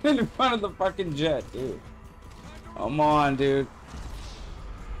right in front of the fucking jet, dude. Come on, dude.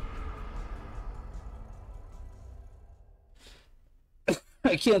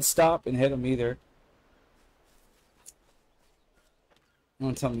 I can't stop and hit him either.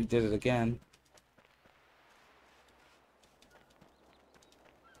 Don't tell me you did it again.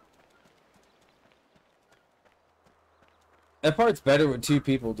 That part's better with two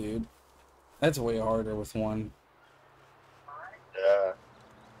people, dude. That's way harder with one. Yeah.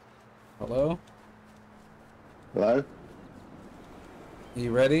 Hello? Hello?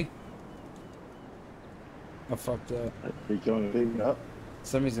 You ready? I fucked up. You coming to pick me up?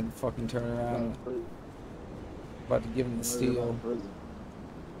 Somebody's gonna fucking turn around. About to give him the steal.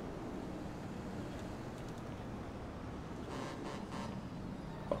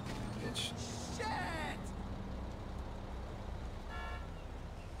 Fucking bitch.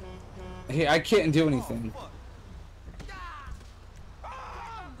 Hey, I can't do anything.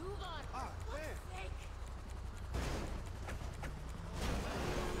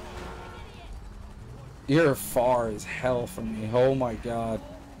 You're far as hell from me. Oh my god.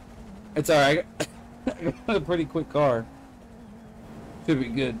 It's alright. I got a pretty quick car. Should be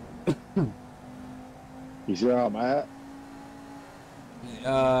good. You see where I'm at?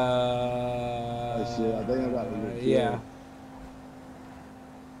 Uh, I think I'm about to get killed. yeah.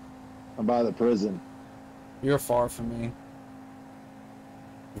 I'm by the prison. You're far from me.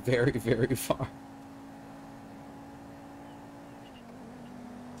 Very, very far.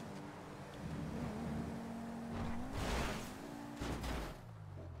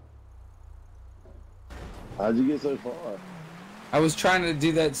 How'd you get so far? I was trying to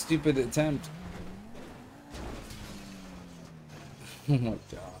do that stupid attempt. Oh my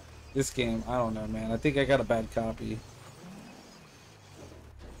god. This game, I don't know, man. I think I got a bad copy.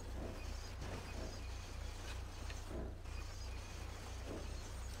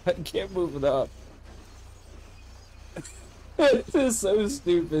 I can't move it up. This is so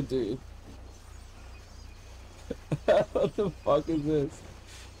stupid, dude. What the fuck is this?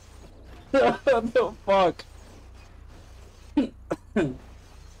 What the fuck?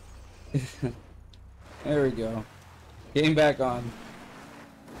 There we go. Game back on.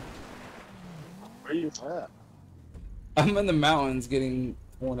 Where you at? I'm in the mountains getting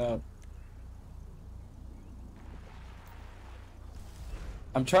torn up.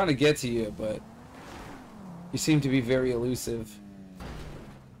 I'm trying to get to you, but you seem to be very elusive.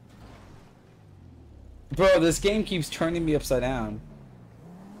 Bro, this game keeps turning me upside down.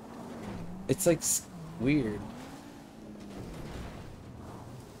 It's like weird.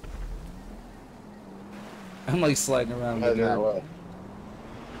 I'm like sliding around in the Heading that dirt. way.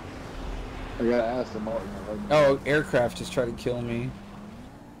 I got Aston Martin. Oh, aircraft just tried to kill me.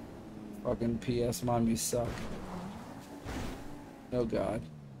 Fucking PS Mom, you suck. Oh god.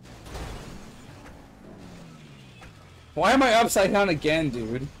 Why am I upside down again,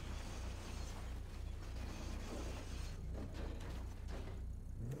 dude?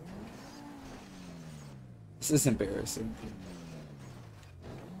 This is embarrassing.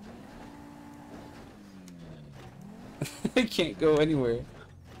 I can't go anywhere.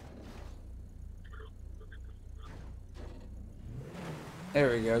 There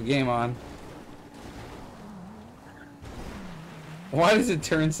we go, game on. Why does it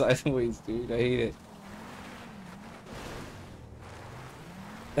turn sideways, dude? I hate it.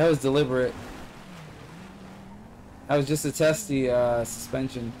 That was deliberate. That was just to test the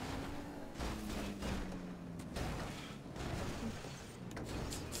suspension.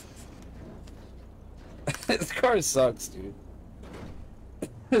 This car sucks, dude.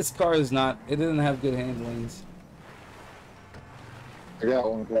 This car is not, it doesn't have good handlings. I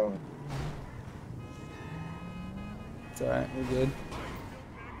got one coming. It's alright, we're good.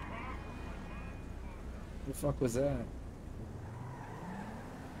 What the fuck was that?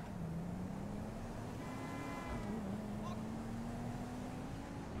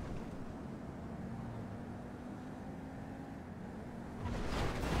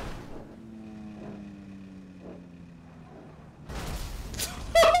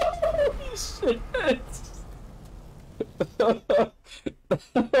 Shit.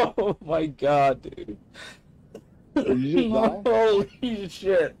 Oh my god, dude. Did you just die? Holy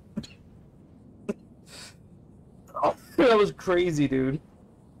shit. Oh, that was crazy, dude.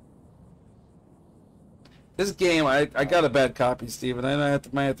 This game, I got a bad copy, Steven. I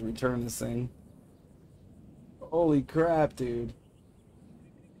might have to return this thing. Holy crap, dude.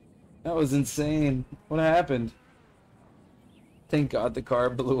 That was insane. What happened? Thank God the car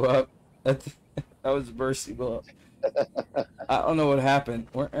blew up. That was mercy blow up. I don't know what happened.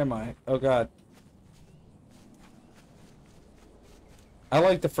 Where am I? Oh God. I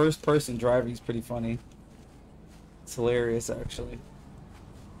like the first person driving. It's pretty funny. It's hilarious, actually.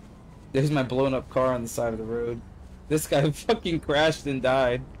 There's my blown up car on the side of the road. This guy fucking crashed and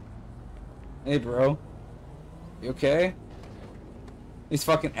died. Hey, bro. You okay? He's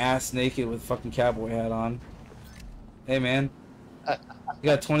fucking ass naked with fucking cowboy hat on. Hey, man. You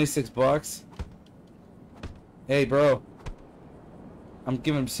got 26 bucks? Hey, bro. I'm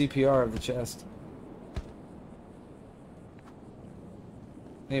giving him CPR of the chest.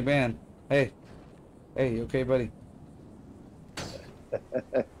 Hey, man. Hey. Hey, you okay, buddy?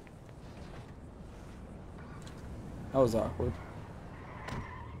 That was awkward.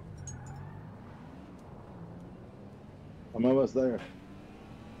 I'm almost there.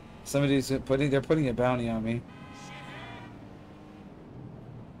 Somebody's putting a bounty on me.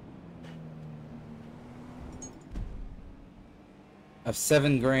 Of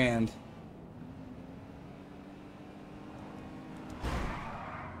 $7 grand.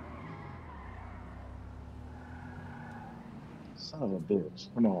 Son of a bitch.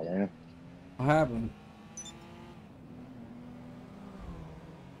 Come on, man. What happened?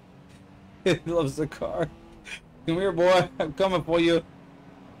 He loves the car. Come here, boy. I'm coming for you.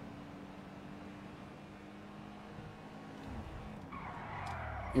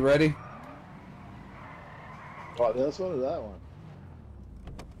 You ready? What, this one or that one?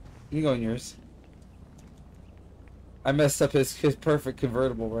 You can go in yours. I messed up his perfect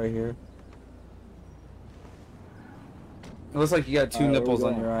convertible right here. It looks like you got two Alright, where nipples we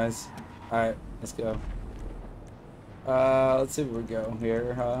on going? your eyes. Alright, let's go. Let's see where we go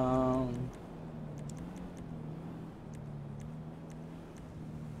here.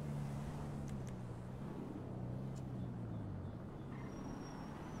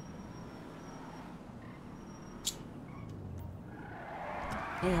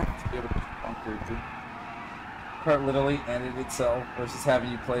 You have to be able to bunker, dude. Part literally ended itself versus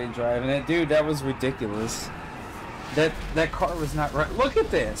having you play and drive. And dude, that was ridiculous. That car was not right. Look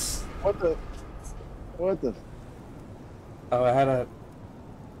at this. What the? What the? Oh, I had a.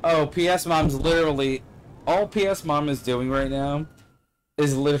 Oh, PS Mom's literally. All PS Mom is doing right now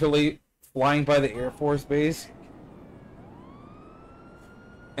is literally flying by the Air Force Base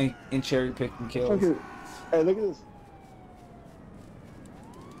and cherry picking kills. Look at, hey, look at this.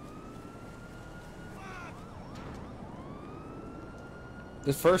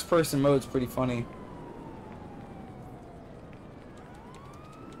 This first person mode's pretty funny.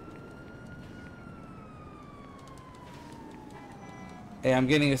 Hey, I'm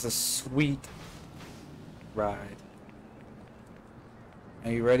getting us a sweet ride.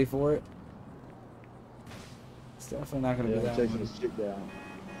 Are you ready for it? definitely not gonna Yeah, be I'm that chasing one. this chick down.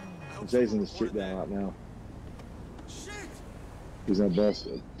 I'm chasing this chick down right now. He's gonna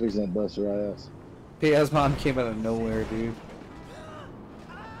bust her ass. PS mom came out of nowhere, dude.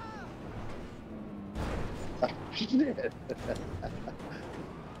 Shit.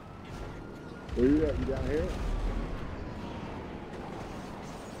 Where you at? You down here?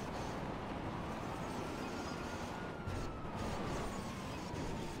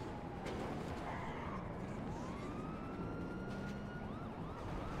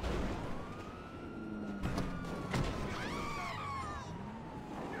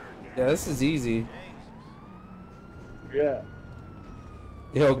 Yeah, this is easy. Yeah.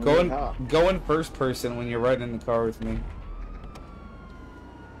 Yo, Go go in first person when you're riding in the car with me.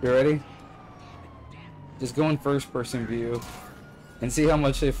 You ready? Just go in first person view and see how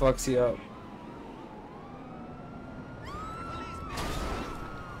much it fucks you up.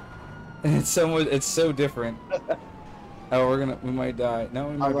 And it's so different. Oh, we might die. No,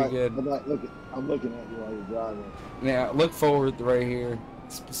 we might be good. I'm looking at you while you're driving. Yeah, look forward right here.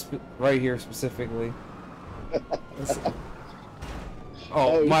 Right here specifically.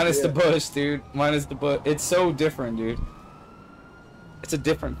 Oh, minus the bush, dude. Minus the bush. It's so different, dude. It's a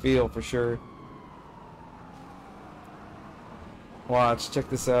different feel for sure. Watch, check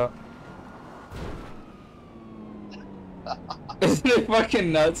this out. Isn't it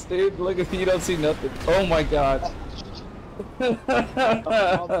fucking nuts, dude? Look, if you don't see nothing. Oh my god. I'm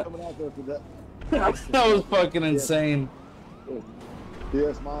coming out there for that. That was fucking insane.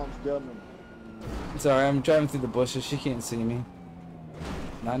 Yes, mom's coming. Sorry, I'm driving through the bushes. She can't see me.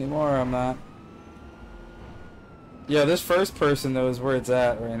 Not anymore, I'm not. Yeah, this first person, though, is where it's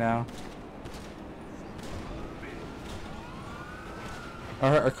at right now.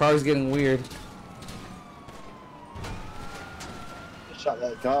 Our car's getting weird. Shot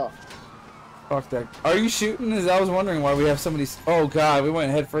that cop. Fuck that. Are you shooting? I was wondering why we have somebody. Oh god, we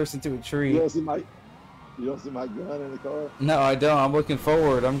went head first into a tree. You don't see my gun in the car? No, I don't. I'm looking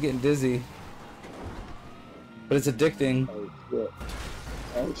forward. I'm getting dizzy. But it's addicting. Oh shit.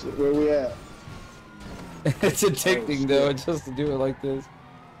 Oh shit. Where we at? It's addicting though, just to do it like this.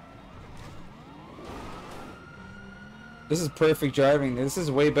 This is perfect driving. This is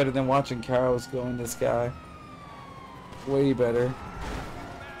way better than watching cows go in the sky. Way better.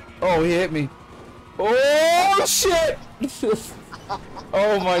 Oh, he hit me. Oh shit!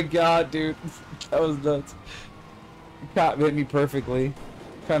 Oh my god, dude. That was nuts. The cop hit me perfectly.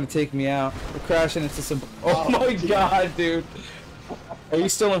 Trying to take me out. We're crashing into some... Oh my god, dude. Are you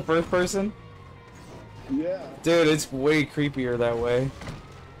still in first person? Yeah. Dude, it's way creepier that way.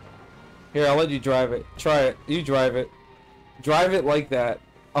 Here, I'll let you drive it. Try it. You drive it. Drive it like that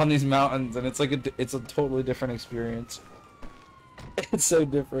on these mountains, and it's like it's a totally different experience. It's so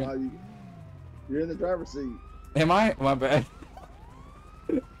different. You're in the driver's seat. Am I? My bad.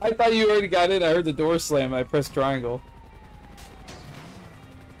 I thought you already got in. I heard the door slam. I pressed triangle.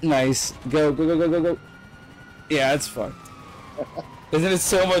 Nice. Go, go, go, go, go, go. Yeah, it's fucked. Isn't it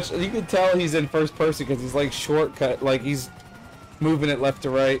so much? You can tell he's in first person because he's like shortcut, like he's moving it left to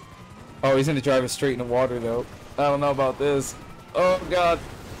right. Oh, he's gonna drive it straight in the water though. I don't know about this. Oh god.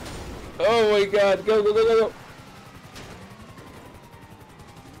 Oh my god. Go, go, go, go, go.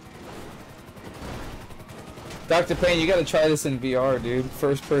 Dr. Payne, you gotta try this in VR, dude.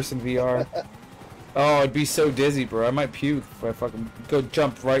 First person VR. Oh, I'd be so dizzy, bro. I might puke if I fucking go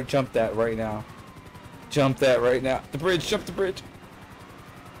jump that right now. Jump that right now. The bridge, jump the bridge.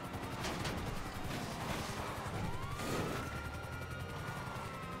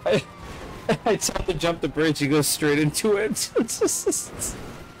 I tell him to jump the bridge, he goes straight into it.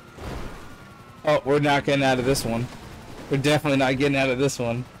 Oh, we're not getting out of this one. We're definitely not getting out of this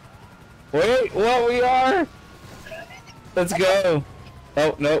one. Wait, what? We are? Let's go.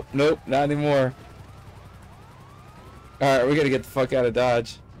 Oh, nope, nope, not anymore. Alright, we gotta get the fuck out of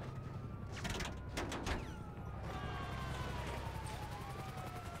Dodge.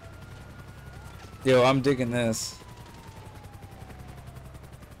 Yo, I'm digging this.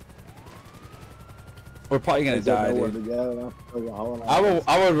 We're probably gonna die, dude.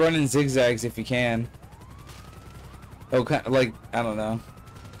 I would run in zigzags if you can. Oh, like, I don't know.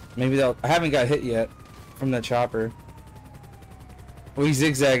 Maybe they'll... I haven't got hit yet from the chopper. We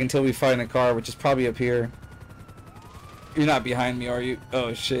zigzag until we find a car, which is probably up here. You're not behind me, are you?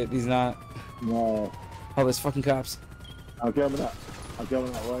 Oh shit, he's not. No. Oh, there's fucking cops. I'm coming up. I'm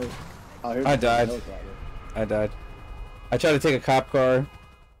coming that way. I died. I died. I tried to take a cop car.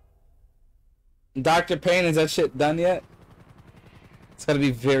 Dr. Payne, is that shit done yet? It's gotta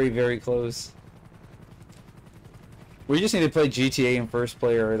be very, very close. We just need to play GTA in first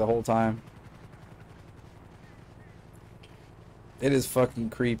player the whole time. It is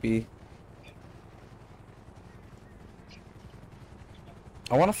fucking creepy.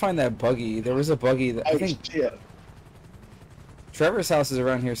 I want to find that buggy. There was a buggy that I Oh, think shit. Trevor's house is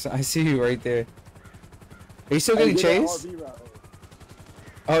around here. So I see you right there. Are you still getting Hey, get that chased? RV right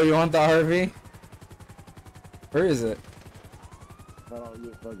there. Oh, you want the RV? Where is it? I don't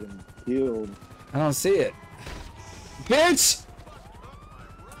get fucking killed. I don't see it. Bitch!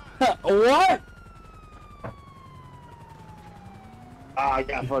 What? Ah, I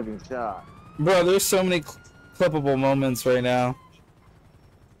got fucking shot. Bro, there's so many clippable moments right now.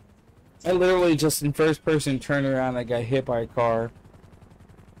 I literally just in first person turned around and I got hit by a car.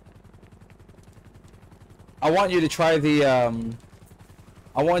 I want you to try the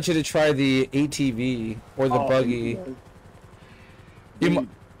I want you to try the ATV or the buggy. You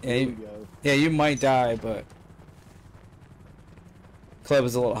Yeah, you might die, but club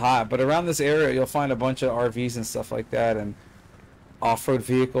is a little hot. But around this area, you'll find a bunch of RVs and stuff like that, and off-road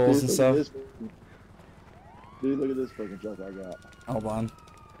vehicles and stuff. Dude, look at this fucking truck I got. Hold on.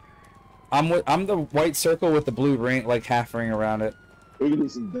 I'm the white circle with the blue ring, like half ring around it. We can do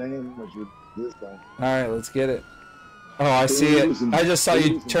some damage with this thing. All right, let's get it. Oh, I see it. I just saw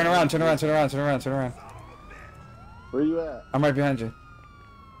you. Turn around, turn around, turn around, turn around, turn around. Where you at? I'm right behind you.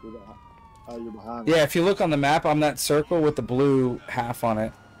 You're behind me. Yeah, if you look on the map, I'm that circle with the blue half on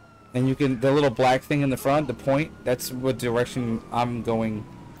it. And you can, the little black thing in the front, the point, that's what direction I'm going.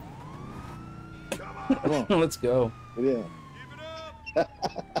 Come on. Let's go. Yeah.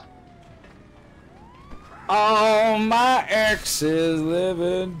 All my exes live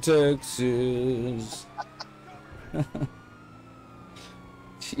in Texas.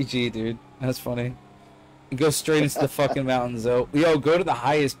 GG, dude. That's funny. Go straight into the fucking mountains, though. Yo, go to the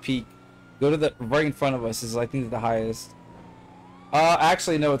highest peak. Go to the right in front of us is I think the highest.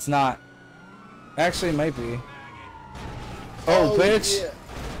 Actually no, it's not. Actually, it might be. Oh, bitch! Yeah.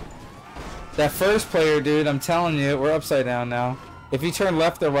 That first player, dude. I'm telling you, we're upside down now. If you turn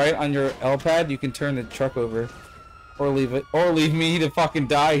left or right on your L pad, you can turn the truck over, or leave it, or leave me to fucking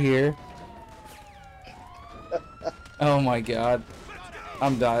die here. Oh my god,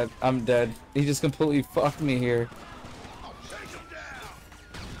 I'm died. I'm dead. He just completely fucked me here.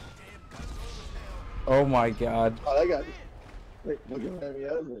 Oh my god. Oh, that guy. Wait, looking at me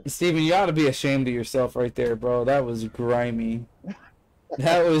over. Steven, you ought to be ashamed of yourself right there, bro. That was grimy.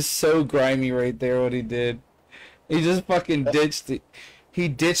 That was so grimy right there, what he did. He just fucking ditched it. He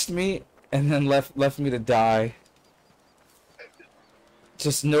ditched me and then left me to die.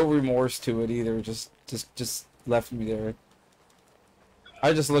 Just no remorse to it either. Just left me there.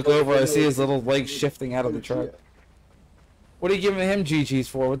 I just look over, I see his little legs shifting out of the truck. What are you giving him GG's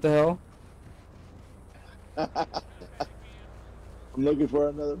for? What the hell? I'm looking for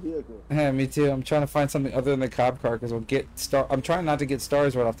another vehicle. Yeah, me too. I'm trying to find something other than the cop car because we'll get star. I'm trying not to get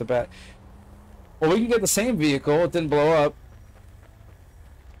stars right off the bat. Well, we can get the same vehicle. It didn't blow up.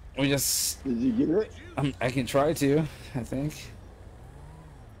 We just. Did you get it? I can try to. I think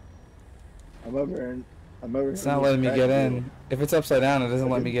I'm over here. it's not letting me get in. If it's upside down, it doesn't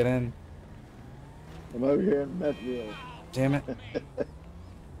let me get in. I'm over here in Methville. Damn it.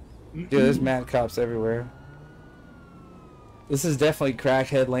 Dude, there's mad cops everywhere. This is definitely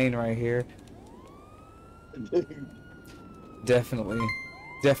crackhead lane right here. Definitely.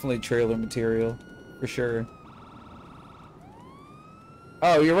 Definitely trailer material. For sure.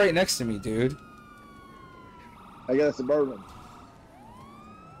 Oh, you're right next to me, dude. I got a Suburban.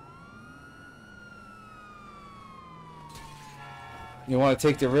 You want to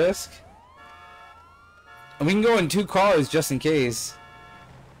take the risk? And we can go in 2 cars just in case.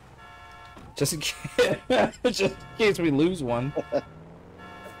 Just in case, just in case we lose one.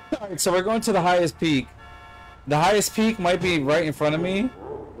 Alright, so we're going to the highest peak. The highest peak might be right in front of me.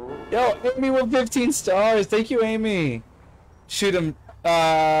 Yo, Amy with 15 stars. Thank you, Amy. Shoot him.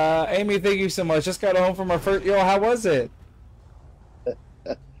 Amy, thank you so much. Just got home from our first... Yo, how was it?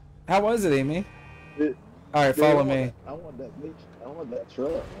 How was it, Amy? Alright, follow me. I want that beach. I want that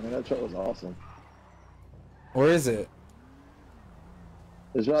truck. I mean, that truck was awesome. Where is it?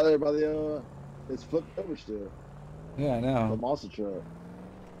 It's right there by the, it's flipped over still. Yeah, I The know. monster truck.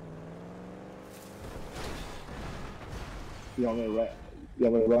 You want me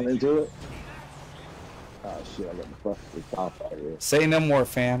to run into it? Oh shit, I got the fucking top out here. Say no more,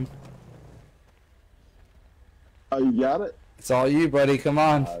 fam. Oh, you got it? It's all you, buddy. Come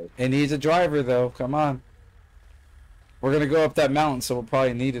on. Alright. It needs a driver, though. Come on. We're gonna go up that mountain, so we'll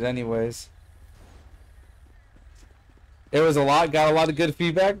probably need it anyways. It was a lot. Got a lot of good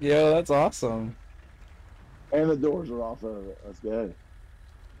feedback. Yo, that's awesome. And the doors are off of it. That's good.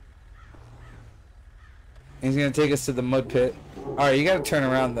 He's gonna take us to the mud pit. Alright, you gotta turn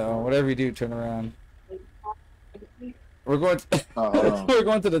around though. Whatever you do, turn around. We're going to we're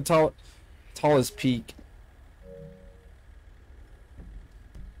going to the tallest peak.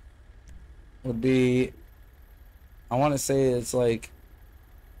 Would be, I want to say it's like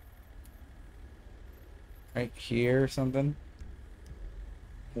right here or something.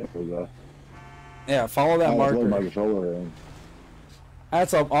 Yeah, follow that marker. My controller in.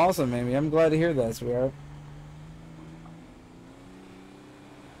 That's awesome, Amy. I'm glad to hear that, sweetheart.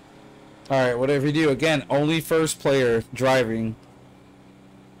 Alright, whatever you do, again, only first player driving.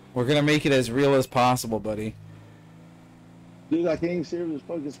 We're gonna make it as real as possible, buddy. Dude, I can't even see with this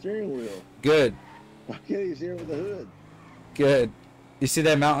fucking steering wheel. Good. I can't even see with the hood. Good. You see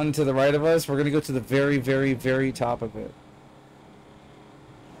that mountain to the right of us? We're gonna go to the very, very, very top of it.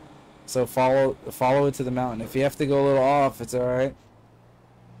 So follow it to the mountain. If you have to go a little off, it's alright.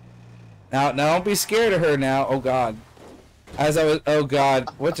 Now don't be scared of her now. Oh god. Oh god,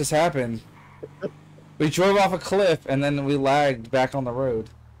 what just happened? We drove off a cliff and then we lagged back on the road.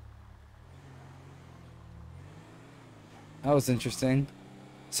 That was interesting.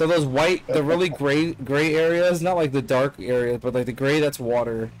 So those white, the really gray areas, not like the dark areas, but like the gray, that's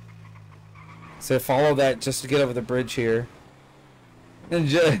water. So follow that just to get over the bridge here. And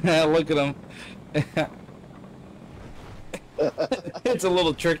just, look at them. It's a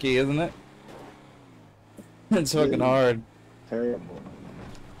little tricky, isn't it? It's fucking hard. Terrible.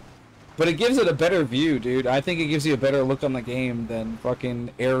 But it gives it a better view, dude. I think it gives you a better look on the game than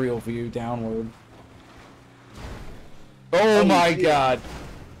fucking aerial view downward. Oh my god.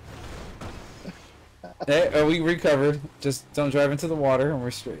 Hey, we recovered. Just don't drive into the water and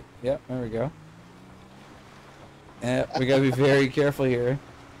we're straight. Yep, there we go. Yeah, we gotta be very careful here.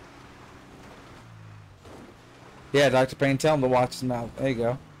 Yeah, Dr. Payne, tell him to watch his mouth. There you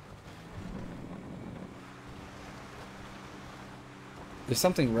go. There's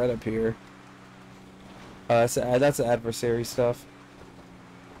something red up here. That's adversary stuff.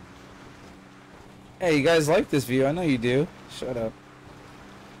 Hey, you guys like this view? I know you do. Shut up.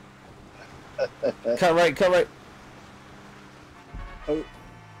 Cut right, cut right. Oh.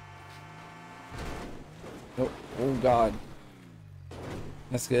 Oh god.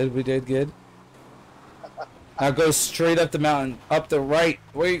 That's good. We did good. Now go straight up the mountain. Up the right.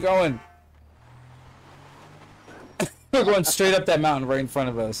 Where are you going? We're going straight up that mountain right in front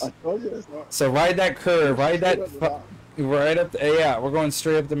of us. I told you that's not. So ride that curve. Ride that. Right up. Yeah, we're going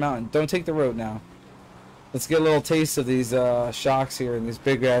straight up the mountain. Don't take the road now. Let's get a little taste of these shocks here and these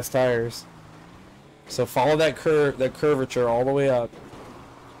big ass tires. So follow that curvature all the way up.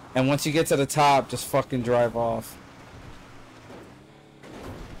 And once you get to the top, just fucking drive off.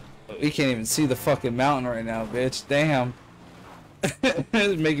 We can't even see the fucking mountain right now, bitch. Damn.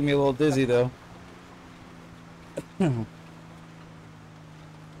 It's making me a little dizzy though. We're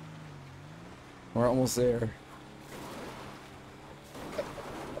almost there.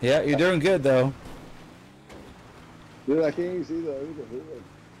 Yeah, you're doing good though. Dude, I can't even see the hood.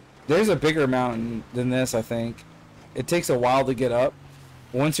 There's a bigger mountain than this, I think. It takes a while to get up.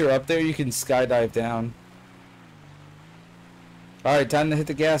 Once you're up there, you can skydive down. Alright, time to hit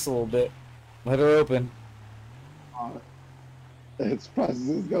the gas a little bit. Let her open. It's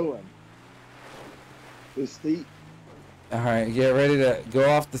going. It's steep. Alright, get ready to go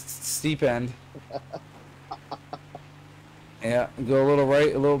off the steep end. Yeah, go a little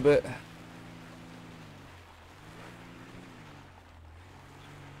right, a little bit.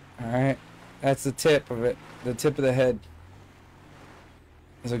 Alright, that's the tip of it. The tip of the head.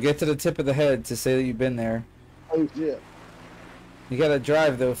 So get to the tip of the head to say that you've been there. Oh shit. You gotta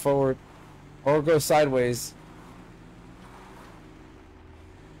drive though, forward. Or go sideways.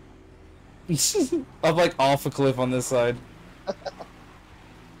 I'm like off a cliff on this side.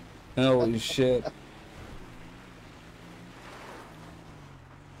 Holy shit.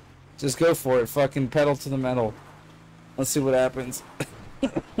 Just go for it. Fucking pedal to the metal. Let's see what happens.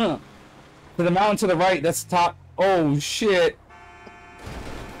 To the mountain to the right, that's the top. Oh shit.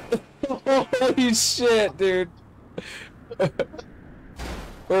 Holy shit, dude.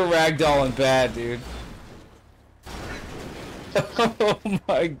 We're ragdolling bad, dude. Oh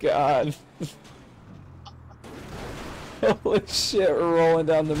my god. Holy shit, we're rolling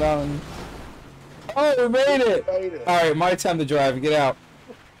down the mountain. Oh, we made it! Alright, my time to drive. Get out.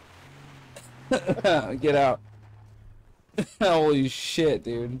 Get out. Holy shit,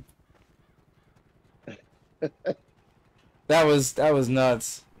 dude. That was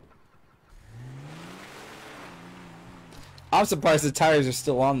nuts. I'm surprised the tires are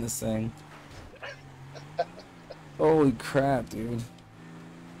still on this thing. Holy crap, dude.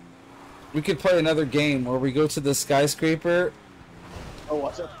 We could play another game where we go to the skyscraper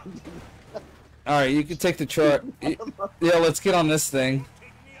watch out. All right, you can take the truck. Yeah, let's get on this thing.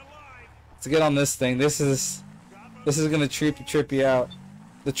 Let's get on this thing. This is gonna trip you out.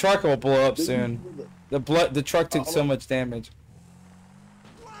 The truck will blow up soon. The truck took so much damage.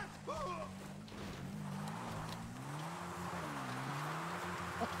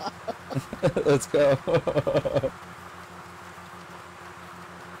 Let's go.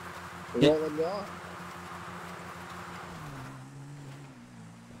 They won't let me on.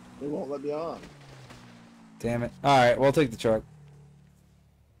 They won't let me on. Damn it. Alright, we'll take the truck.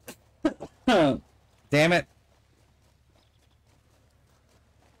 Damn it.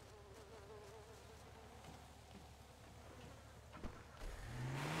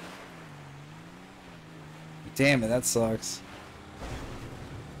 Damn it, that sucks.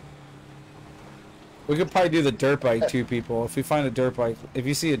 We could probably do the dirt bike too, people. If we find a dirt bike, if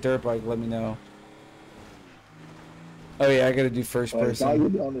you see a dirt bike, let me know. Oh yeah, I gotta do first person. I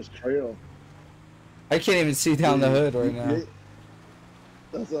gotta on this trail. I can't even see down the hood right now.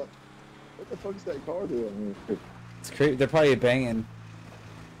 That's a. What the fuck is that car doing here? It's crazy. They're probably banging.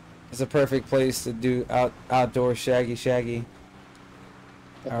 It's a perfect place to do outdoor shaggy.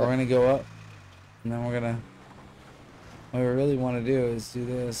 Alright, we're gonna go up, and then we're gonna. What we really want to do is do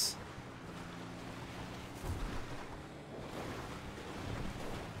this.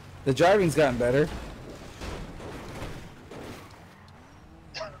 The driving's gotten better.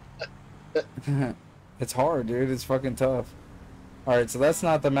 It's hard, dude. It's fucking tough. Alright, so that's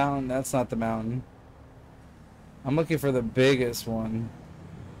not the mountain. That's not the mountain. I'm looking for the biggest one.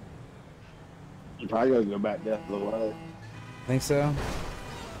 You probably gotta go back that little way. Think so?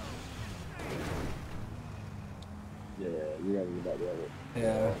 Yeah, you gotta go back the other way.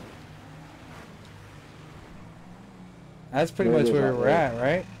 Yeah. That's pretty much where we're at,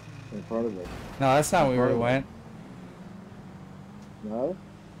 right? In front of us. No, that's not where we went. No?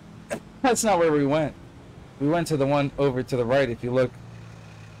 That's not where we went. We went to the one over to the right, if you look.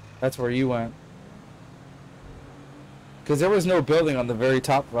 That's where you went. Because there was no building on the very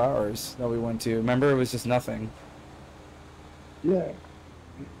top of ours that we went to. Remember, it was just nothing. Yeah.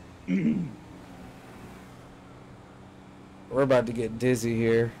 We're about to get dizzy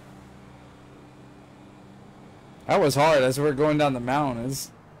here. That was hard as we're going down the mountain. It's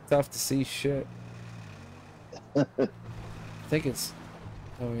tough to see shit. I think it's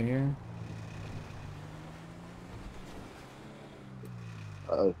over here.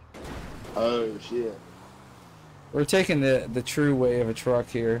 Oh shit. We're taking the true way of a truck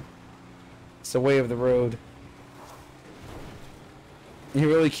here. It's the way of the road. You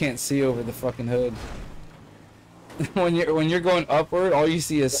really can't see over the fucking hood. when you're going upward, all you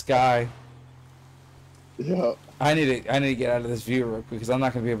see is sky. Yeah. I need to get out of this view real quick because I'm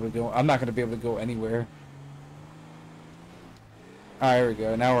not gonna be able to go. I'm not gonna be able to go anywhere. All right, here we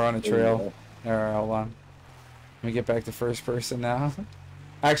go. Now we're on a trail. All right, hold on. Let me get back to first person now.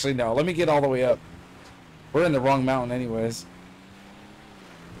 Actually, no. Let me get all the way up. We're in the wrong mountain, anyways.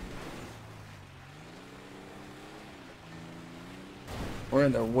 We're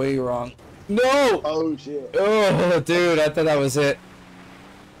in the way wrong. No! Oh shit. Oh, dude, I thought that was it.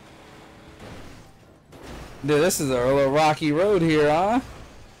 Dude, this is a little rocky road here, huh?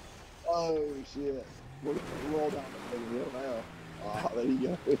 Oh shit. We're all down the hill now. Oh, there you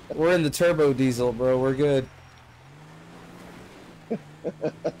go. We're in the turbo diesel, bro. We're good.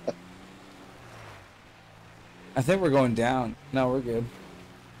 I think we're going down. No, we're good.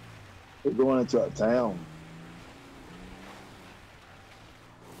 We're going into a town.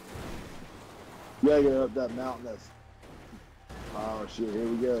 You gotta go up that mountain that's... Oh shit, here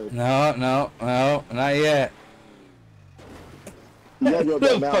we go. No, not yet. You gotta go up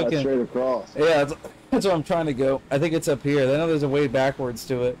that mountain that's straight across. Yeah, that's where I'm trying to go. I think it's up here. I know there's a way backwards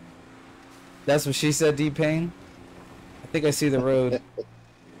to it. That's what she said, D-Pain? I think I see the road.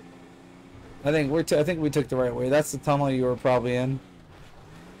 I think we took the right way. That's the tunnel you were probably in.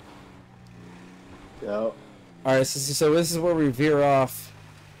 Yeah. Alright, so this is where we veer off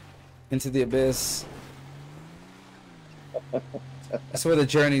into the abyss. That's where the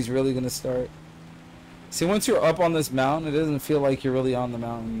journey's really gonna start. See, once you're up on this mountain, it doesn't feel like you're really on the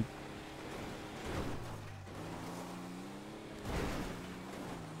mountain.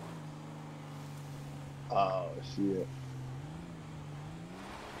 Oh shit.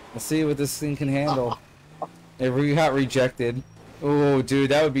 Let's see what this thing can handle. If we got rejected. Oh,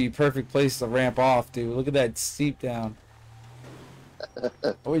 dude, that would be a perfect place to ramp off, dude. Look at that steep down.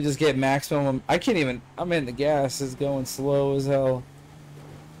 Or we just get maximum. I can't even. I'm in the gas. It's going slow as hell.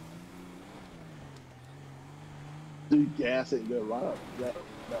 Dude, gas it and go right up.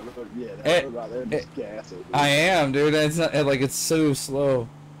 Yeah, that Eh, road right there, just gas it. Dude. I am, dude. It's not like it's so slow.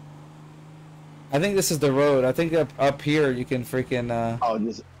 I think this is the road. I think up here you can freaking. Oh,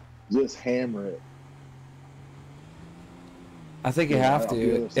 just hammer it. I think you Yeah, have on the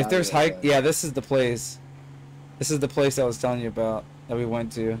to. other If side there's of that hike, thing. yeah, this is the place. This is the place I was telling you about that we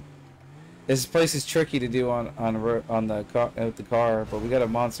went to. This place is tricky to do on the car with the car, but we got a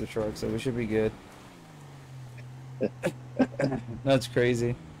monster truck, so we should be good. That's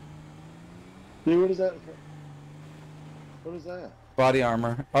crazy. Dude, what is that? What is that? Body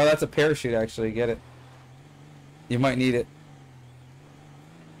armor. Oh, that's a parachute. Actually, get it. You might need it.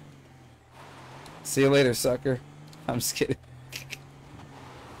 See you later, sucker. I'm just kidding.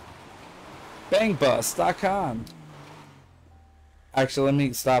 Bangbus.com. Actually, let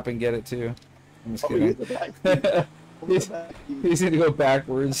me stop and get it too. I'm just Oh, you kidding. hit the back. he's, he's gonna go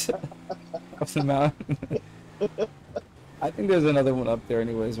backwards up the mountain. I think there's another one up there.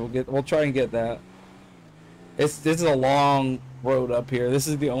 Anyways, we'll try and get that. This is a long road up here. This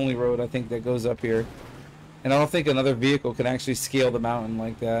is the only road I think that goes up here, and I don't think another vehicle can actually scale the mountain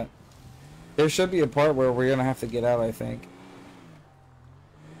like that. There should be a part where we're gonna have to get out. I think.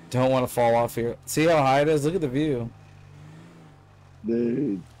 Don't want to fall off here. See how high it is? Look at the view.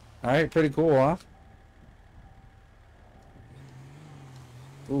 Dude. Alright, pretty cool, huh?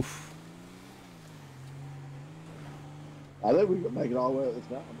 Oof. I think we can make it all the way up this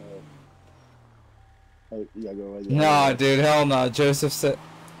mountain, though. Oh, you gotta go away. Nah, dude, hell no. Joseph said...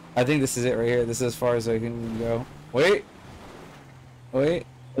 I think this is it right here. This is as far as I can go. Wait. Wait.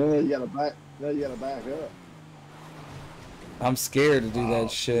 No, you gotta back. No, you gotta back up. I'm scared to do Oh,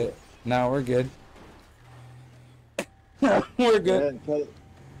 that shit. shit. No, we're good. We're good. And cut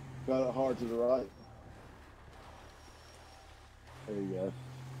it hard to the right. There you go.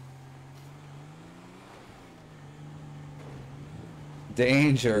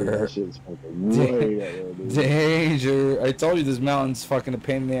 Danger. Dude, that shit's fucking way out there, dude. Danger. I told you this mountain's fucking a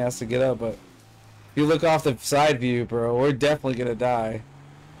pain in the ass to get up, but if you look off the side view, bro, we're definitely gonna die.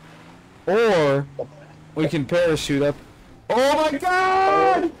 Or we can parachute up. Oh my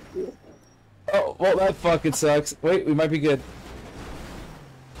god! Oh, well, that fucking sucks. Wait, we might be good.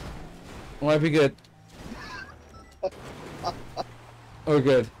 We might be good. We're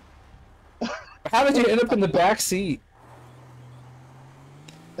good. How did you end up in the back seat?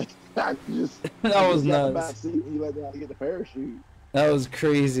 I just, That was you got the nuts. back seat when you let down to get the parachute. That was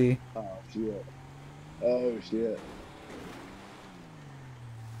crazy. Oh shit. Oh shit.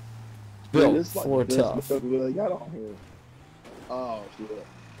 Dude, Built this is like for the best tough. build we really got on here. Oh shit.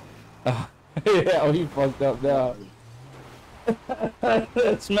 Oh, yeah, we fucked up now.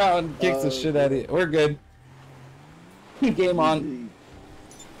 This mountain kicks the shit out of you. We're good. Game on.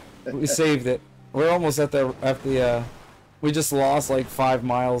 We saved it. We're almost at the we just lost like 5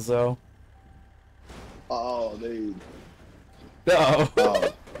 miles though. Oh dude. Uh-oh.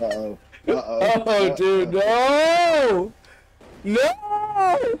 Oh. Uh-oh. Uh-oh. Oh, dude, no!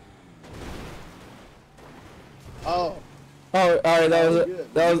 No! Oh. Oh, all right, that was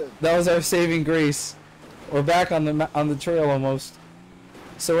Good, that was good. that was our saving grace. We're back on the trail almost.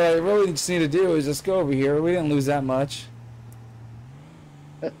 So what I really just need to do is just go over here. We didn't lose that much.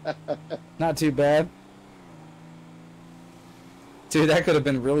 Not too bad. Dude, that could have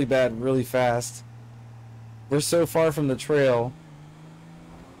been really bad really fast. We're so far from the trail.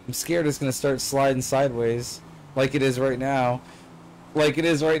 I'm scared it's gonna start sliding sideways. Like it is right now. Like it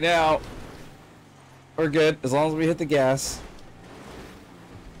is right now. We're good, as long as we hit the gas.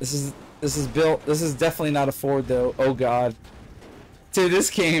 This is built, this is definitely not a Ford though. Oh god. Dude, this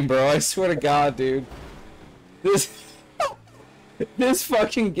game, bro, I swear to god, dude. This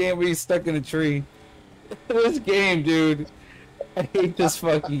fucking game, we stuck in a tree. This game, dude. I hate this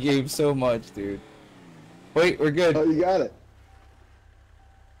fucking game so much, dude. Wait, we're good. Oh, you got it.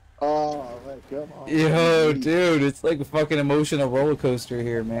 Oh, man, come on. Yo, dude, it's like a fucking emotional roller coaster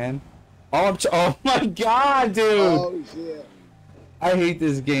here, man. Oh my god, dude! Oh, shit. I hate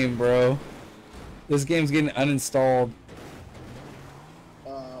this game, bro. This game's getting uninstalled.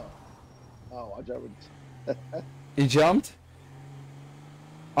 Oh, I jumped. You jumped?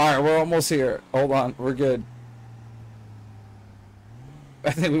 Alright, we're almost here. Hold on, we're good.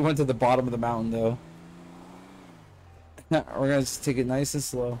 I think we went to the bottom of the mountain, though. We're gonna just take it nice and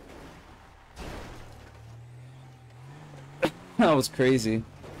slow. That was crazy.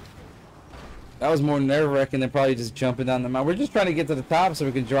 That was more nerve-wracking than probably just jumping down the mountain. We're just trying to get to the top so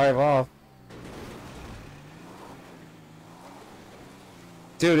we can drive off.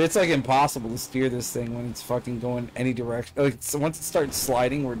 Dude, it's like impossible to steer this thing when it's fucking going any direction. Like, so once it starts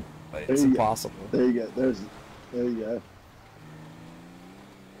sliding, it's There you go. impossible. There you go. There you go.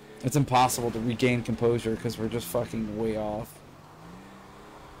 It's impossible to regain composure because we're just fucking way off.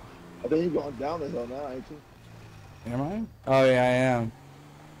 I think you're going down the hill now, ain't you? Am I? Oh yeah, I am.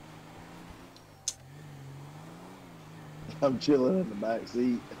 I'm chilling in the back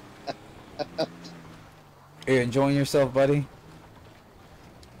seat. Are you enjoying yourself, buddy?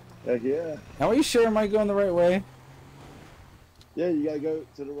 Heck yeah. How are you sure am I going the right way? Yeah, you gotta go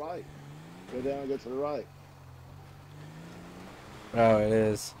to the right. Go down and go to the right. Oh, it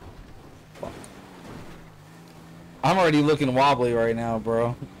is. Fuck. I'm already looking wobbly right now,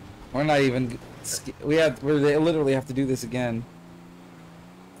 bro. We're not even. We literally have to do this again.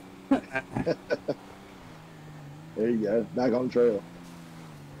 There you go. Back on the trail.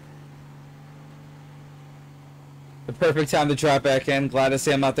 The perfect time to drop back in. Glad to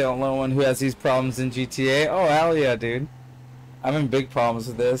say I'm not the only one who has these problems in GTA. Oh, hell yeah, dude. I'm in big problems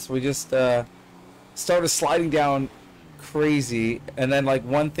with this. We just started sliding down crazy, and then like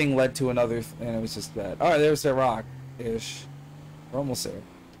one thing led to another, and it was just bad. All right, there's the rock-ish. We're almost there.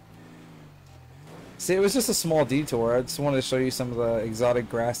 See, it was just a small detour. I just wanted to show you some of the exotic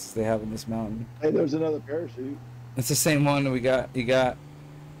grasses they have in this mountain. Hey, there's another parachute. It's the same one we got. You got.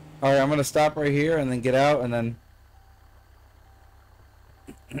 All right, I'm gonna stop right here and then get out, and then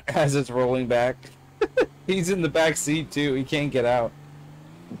as it's rolling back, he's in the back seat too. He can't get out.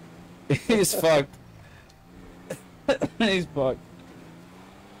 He's fucked. He's fucked.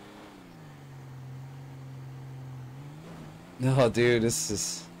 No, dude, this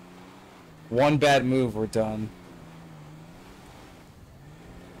is one bad move. We're done.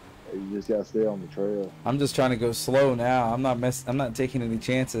 Hey, you just gotta stay on the trail. I'm just trying to go slow now. I'm not taking any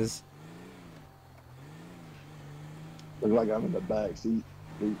chances. Look like I'm in the back seat,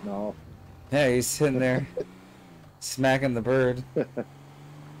 beating off. Yeah, he's sitting there, smacking the bird.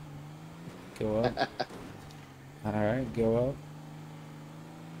 Go up. All right, go up.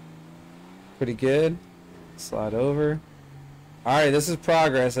 Pretty good. Slide over. All right, this is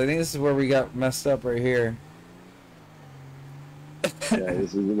progress. I think this is where we got messed up right here. Yeah,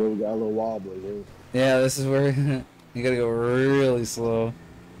 this is where we got a little wobbly here. Yeah, this is where you gotta go really slow.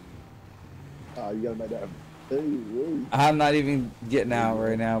 You gotta make that. Hey, whoa. I'm not even getting out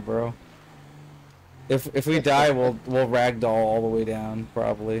right now, bro. If we die, we'll ragdoll all the way down,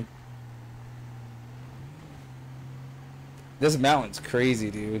 probably. This mountain's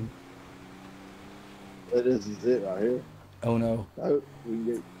crazy, dude. This is it right here. Oh no. No, we can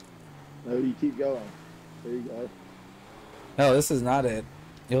get. No, you keep going. There you go. No, this is not it.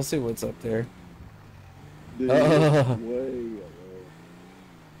 You'll see what's up there. Dude, Oh. way away.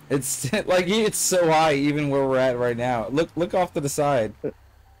 It's like it's so high, even where we're at right now. Look off to the side.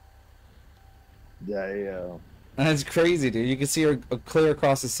 Damn. And it's crazy, dude. You can see her clear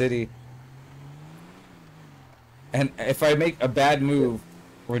across the city. And if I make a bad move,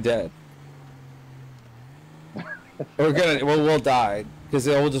 we're dead. We'll die because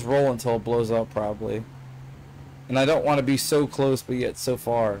it will just roll until it blows up, probably. And I don't want to be so close, but yet so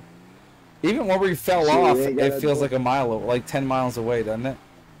far. Even when we fell So off, you ain't it gotta feels do- like a mile, like 10 miles away, doesn't it?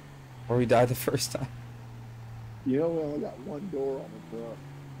 Where we died the first time. You know, we only got one door on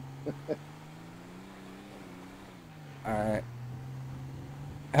the truck. All right.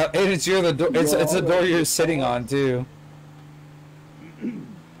 And it's the door. It's the door you're sitting on too. You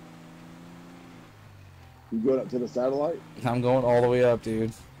going up to the satellite? I'm going all the way up,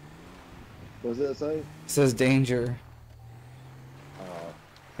 dude. What does it say? It says danger.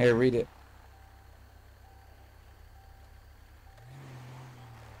 Here, read it.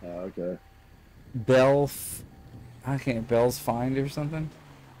 Okay. I can't. Bell's find or something.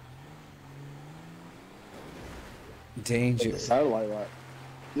 Danger. There's a satellite right.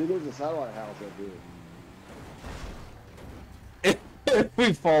 Dude, there's a satellite house up here.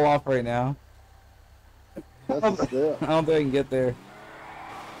 We fall off right now. That's the step. I don't think I can get there.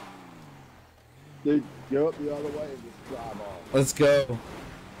 Dude, go up the other way and just drive off. Let's go.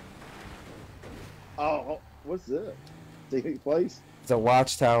 Oh, what's this? Taking place? It's a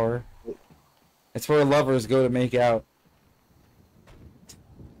watchtower. It's where lovers go to make out.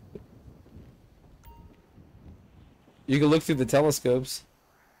 You can look through the telescopes.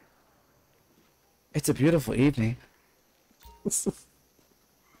 It's a beautiful evening.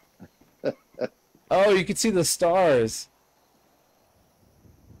 Oh, you can see the stars.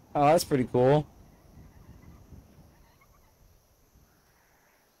 Oh, that's pretty cool.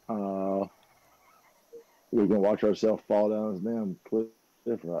 We can watch ourselves fall down this damn cliff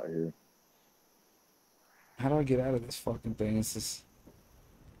right here. How do I get out of this fucking thing? It's just...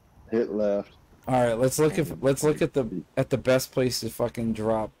 Hit left. All right, let's look at the best place to fucking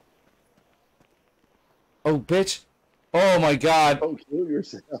drop. Oh, bitch! Oh my god. Don't kill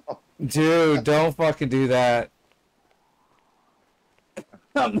yourself. Dude, don't fucking do that.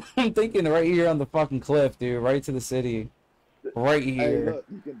 I'm thinking right here on the fucking cliff, dude. Right to the city. Right Hey, here. look,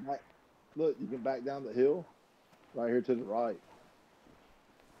 you can back. Look, you can back down the hill, right here to the right.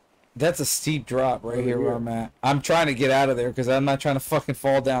 That's a steep drop right Over here where here. I'm at. I'm trying to get out of there because I'm not trying to fucking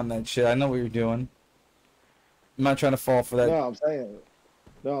fall down that shit. I know what you're doing. I'm not trying to fall for that. No,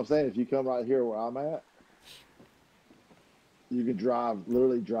 I'm saying if you come right here where I'm at, you can drive,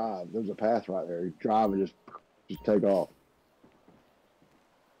 literally drive. There's a path right there. You drive and just take off.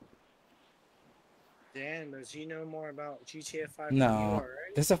 Dan, does he know more about GTA 5 than you No. are,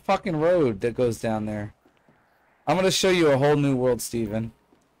 right? There's a fucking road that goes down there. I'm gonna show you a whole new world, Steven.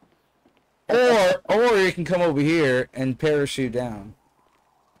 Or you can come over here and parachute down.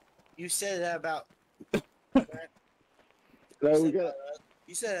 You said that about. So we got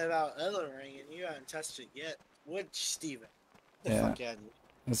You said that about Elden Ring, and you haven't touched it yet. Which Steven? The Yeah. fuck out of you.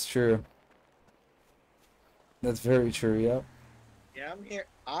 That's true. That's very true, yep. Yeah, I'm here.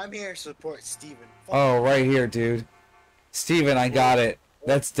 I'm here to support Steven. Fuck Oh, right here, dude. Steven, I got it.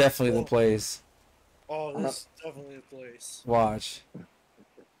 That's definitely the place. Oh, this is definitely the place. Watch.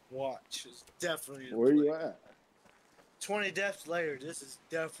 Watch. It's definitely the where place. you at? 20 deaths later, this is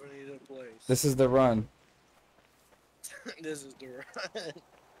definitely the place. This is the run. This is the run. At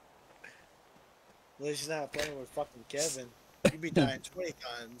least you're not playing with fucking Kevin. You'd be dying 20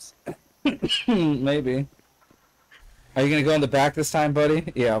 times. Maybe. Are you gonna go in the back this time,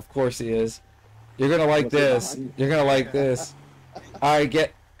 buddy? Yeah, of course he is. You're gonna like What's it this. behind You're gonna like this. All right,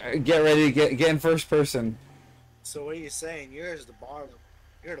 get ready to get in first person. So what are you saying? You're the bottom.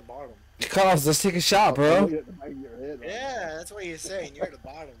 You're the bottom. Carlos, let's take a shot, Oh, bro. you hit the back of your head right Yeah, that's what you're saying. You're the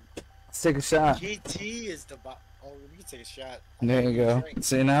bottom. Let's take a shot. GT is the bottom. Oh, we can take a shot. There you go. Drink.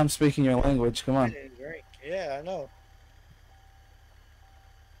 See, now I'm speaking your language. Come I on. didn't drink. Yeah, I know.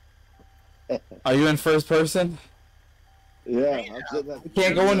 Are you in first person? Yeah, I'm sitting at I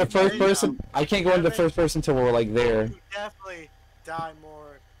can't go into first person. I can't go into first person till we're like there. You definitely die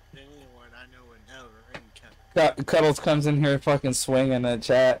more than anyone I know in Elden Ring, Kevin. Cuddles comes in here fucking swinging the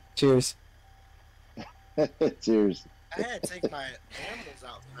chat. Cheers. Cheers. I had to take my animals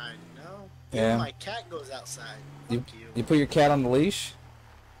outside, you know? Yeah. Even my cat goes outside. Fuck you. You put your cat on the leash?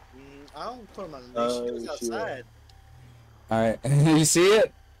 I don't put him on the leash. He goes Oh, outside. All right. You see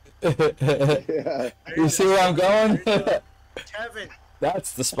it? Yeah. You see where I'm going? Kevin,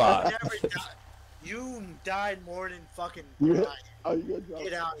 That's the you spot. never died. You died more than fucking You- Brian. Oh, you gonna drop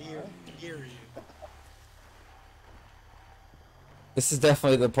Get out here. Hear you. This is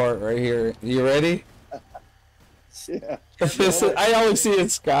definitely the part right here. You ready? Yeah. I only see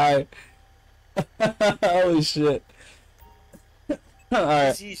it sky. Holy shit.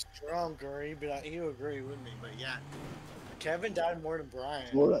 Alright. He's strong, Gary, but he'll agree with me. But yeah, Kevin died more than Brian.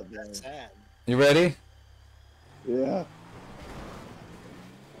 Slow that That's down. sad. You ready? Yeah.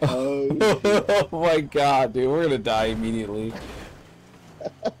 Oh, Oh my god, dude. We're gonna die immediately.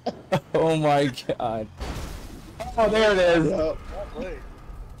 Oh my god. Oh, there it is. yeah.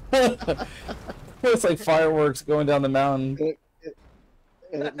 Wait. It's like fireworks going down the mountain.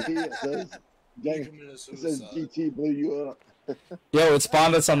 And it says, He Gang, committed it says suicide. GT blew you up. Yo, it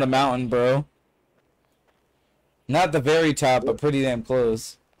spawned us on the mountain, bro. Not the very top, but pretty damn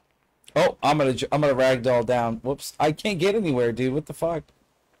close. Oh, I'm gonna ragdoll down. Whoops, I can't get anywhere, dude. What the fuck?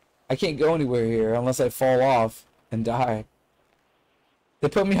 I can't go anywhere here unless I fall off and die. They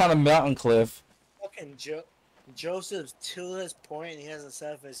put me on a mountain cliff. Fucking Joseph's to this point, and he hasn't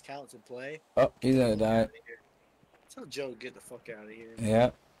set up his count to play. Oh, he's gonna die. Tell Joe to get the fuck out of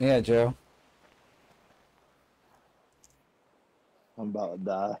here. Yeah, Joe. I'm about to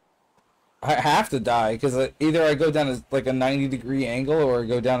die. I have to die because either I go down like a 90-degree angle or I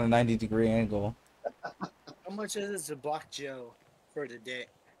go down a 90-degree angle. How much is it to block Joe for the day?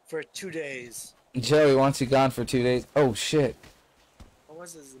 For 2 days. Joey wants you gone for 2 days. Oh shit! How much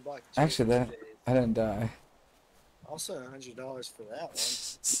is it to block Joe Actually, for 2 that days? I didn't die. Also $100 for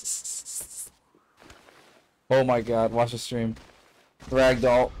that one. Oh my god! Watch the stream.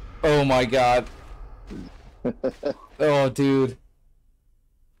 Ragdoll. Oh my god. Oh dude.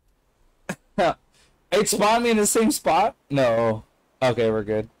 It spawned me in the same spot? No. Okay, we're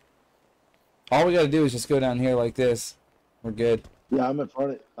good. All we gotta do is just go down here like this. We're good. Yeah, I'm in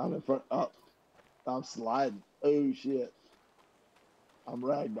front. Oh, I'm sliding. Oh shit. I'm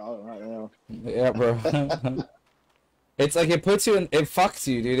ragdolling right now. Yeah, bro. It's like it puts you in. It fucks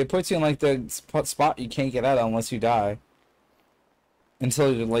you, dude. It puts you in like the spot you can't get out of unless you die.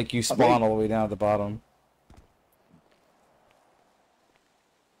 Until like you spawn all the way down at the bottom.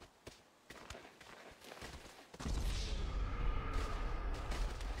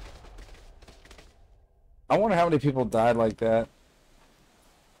 I wonder how many people died like that.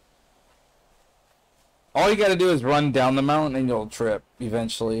 All you gotta do is run down the mountain and you'll trip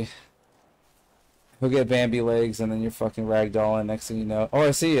eventually. He'll get Bambi legs and then you're fucking ragdolling. Next thing you know. Oh,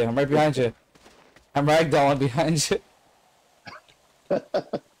 I see you. I'm right behind you. I'm ragdolling behind you. I'm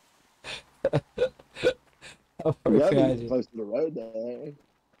You right gotta behind be you. close to the road there.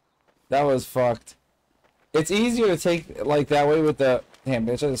 That was fucked. It's easier to take like that way with the... Damn,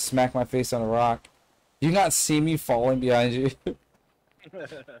 bitch, I just smacked my face on a rock. You not see me falling behind you?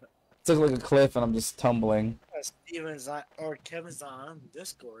 It's like a cliff and I'm just tumbling. Steven's on, or Kevin's on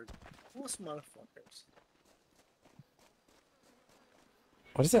Discord. Those motherfuckers.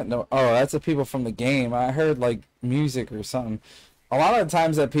 What is that? No, oh, that's the people from the game. I heard like music or something. A lot of the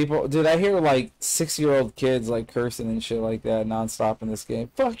times that people, dude, I hear like 6-year-old kids like cursing and shit like that nonstop in this game.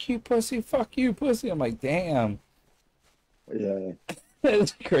 Fuck you, pussy. Fuck you, pussy. I'm like, damn. Yeah.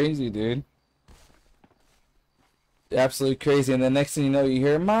 It's crazy, dude. Absolutely crazy. And the next thing you know, you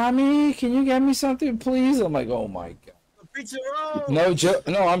hear, "Mommy, can you get me something, please?" I'm like, oh my god. Pizza roll. No joke.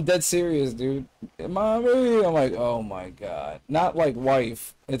 No, I'm dead serious, dude. "Mommy," I'm like, oh my god. Not like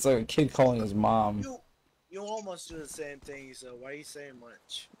wife. It's like a kid calling his mom. You almost do the same thing, so why are you saying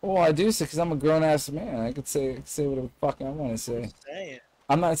much? Well, I do say because I'm a grown ass man. I could say whatever the fuck I want to say. Saying.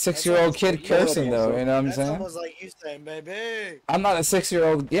 I'm not a 6-year-old kid cursing though. You know what I'm That's saying? almost like you saying, baby. I'm not a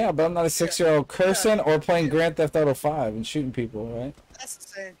 6-year-old. Yeah, but I'm not a 6-year-old cursing or playing Grand Theft Auto 5 and shooting people, right? That's the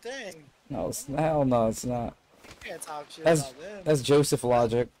same thing. No, it's hell no, it's not. You can't talk shit That's about them. that's Joseph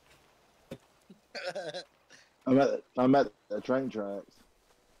logic. I'm at the train tracks.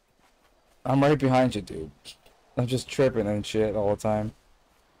 I'm right behind you, dude. I'm just tripping and shit all the time.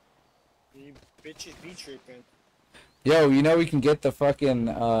 You bitches be tripping. Yo, you know we can get the fucking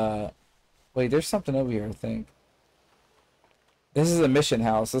wait, there's something over here, I think. This is a mission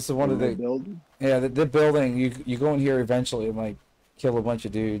house. This is one of the building. yeah, the building. You go in here eventually and like kill a bunch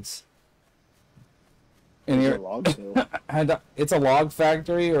of dudes. And There's a you're log mill. and it's a log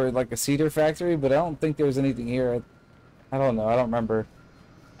factory or like a cedar factory, but I don't think there's anything here. I don't know. I don't remember.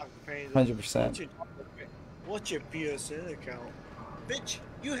 100%. What's your PSN account? Bitch,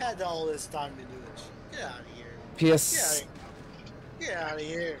 you had all this time to do this. Get out of here. PS. Get out of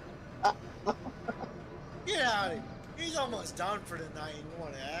here. Get out of here. He's almost done for the night and you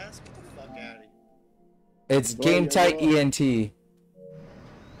want to ask? Get the fuck out of here. It's Game Tight ENT.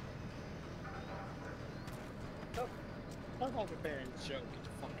 I'm not preparing the show. Get the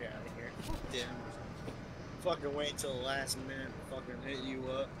fuck out of here. Fuck them. Fucking wait till the last minute to fucking hit you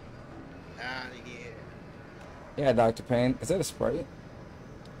up. Out of here. Yeah, Dr. Payne. Is that a Sprite?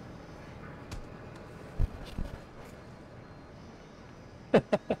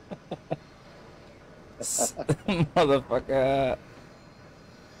 Motherfucker.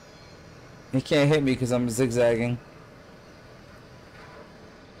 He can't hit me because I'm zigzagging.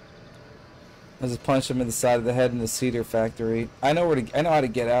 I just punched him in the side of the head in the cedar factory. I know I know how to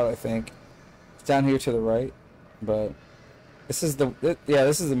get out, I think. It's down here to the right. But this is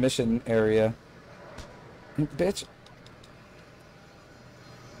this is the mission area. Bitch.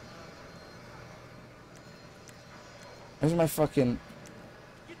 Where's my fucking...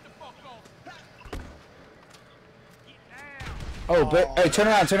 Oh, but hey, turn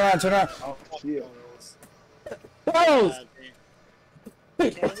around. Oh shit. Whoa!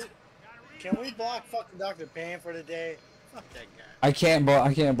 Can we block fucking Dr. Payne for the day? Fuck that guy. I can't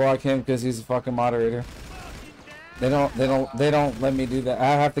block him because he's a fucking moderator. They don't let me do that. I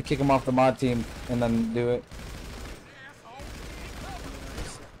have to kick him off the mod team and then do it.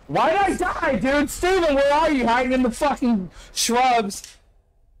 Why did I die, dude? Steven, where are you? Hiding in the fucking shrubs.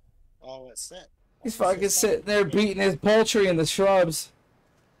 Oh, it's set. He's fucking sitting there beating his poultry in the shrubs.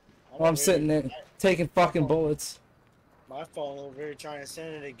 While I'm sitting there taking fucking bullets. My phone over here trying to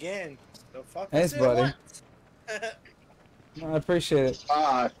send it again. The fuck Thanks, buddy. I appreciate it.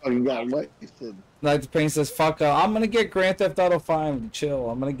 I fucking got wasted. Like the Payne says, fuck I'm gonna get Grand Theft Auto 5. Chill.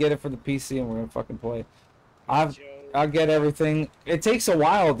 I'm gonna get it for the PC and we're gonna fucking play. I'll get everything. It takes a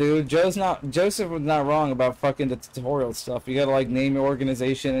while, dude. Joseph was not wrong about fucking the tutorial stuff. You gotta like name your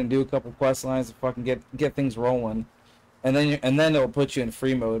organization and do a couple quest lines to fucking get things rolling, and then it'll put you in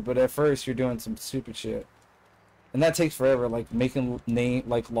free mode. But at first you're doing some stupid shit, and that takes forever. Like making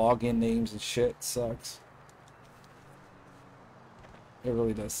login names and shit sucks. It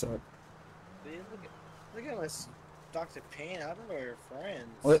really does suck. Dude, look at us, Dr. Payne. I don't know your friends.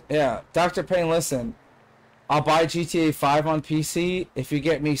 Well, yeah, Dr. Payne, listen. I'll buy GTA 5 on PC if you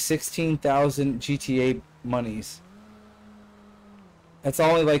get me 16,000 GTA monies. That's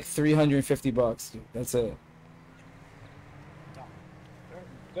only like $350, dude. That's it.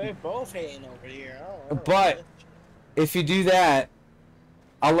 They're both hating over here. I don't know. But if you do that,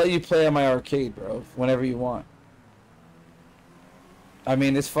 I'll let you play on my arcade, bro, whenever you want. I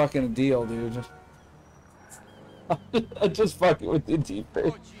mean, it's fucking a deal, dude. I'm just fucking with the deep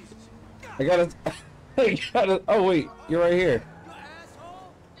face. I gotta. Oh wait, you're right here.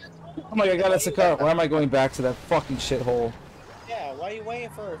 I'm like, I gotta suck up. Why am I going back to that fucking shithole? Yeah, why are you waiting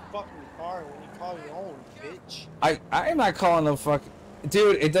for a fucking car when you call your own, bitch? I'm not calling no fuck.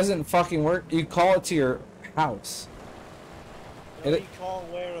 Dude, it doesn't fucking work. You call it to your house. What do you call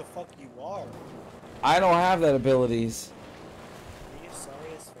where the fuck you are? I don't have that abilities. Are you sorry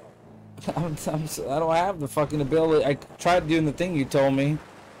as fuck? I don't have the fucking ability. I tried doing the thing you told me,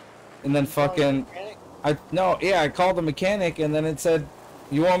 and then fucking. I called the mechanic, and then it said,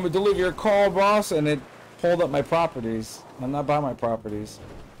 "You want me to deliver your call, boss?" And it pulled up my properties. I'm not by my properties.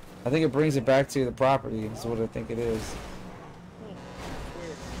 I think it brings it back to the property. Is what I think it is.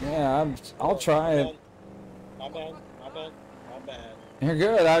 Yeah, I'll try it. My bad. You're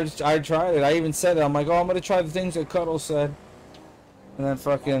good. I tried it. I even said it. I'm like, oh, I'm gonna try the things that Cuddle said. And then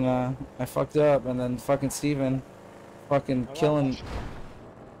fucking I fucked up. And then fucking Steven fucking killing.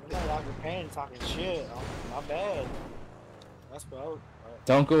 I'm not like your parents talking shit. My bad. That's what.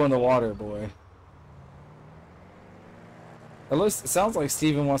 Don't go in the water, boy. At least it sounds like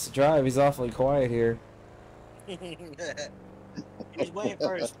Steven wants to drive. He's awfully quiet here. He's waiting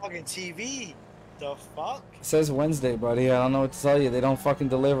for his fucking TV. The fuck? It says Wednesday, buddy. I don't know what to tell you. They don't fucking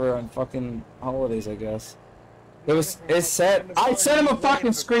deliver on fucking holidays, I guess. It said. I sent him a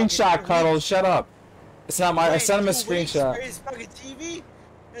fucking screenshot, Cuddle. Shut up. It's not my. I sent him a screenshot. For his fucking TV?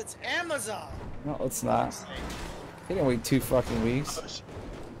 It's Amazon. No, it's not. He didn't wait 2 fucking weeks.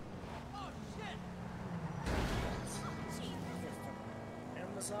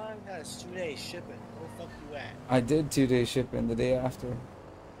 Amazon has 2-day shipping. Where the fuck you at? I did 2-day shipping the day after.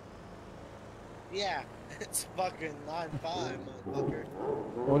 Yeah, it's fucking 9/5, motherfucker.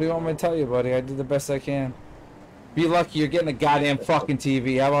 What do you want me to tell you, buddy? I did the best I can. Be lucky you're getting a goddamn fucking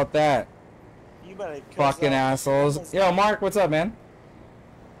TV. How about that? You better fucking assholes. Yo, Mark, what's up, man?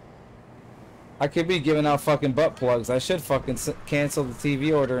 I could be giving out fucking butt plugs. I should fucking cancel the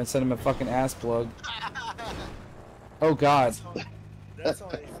TV order and send him a fucking ass plug. Oh, God. That's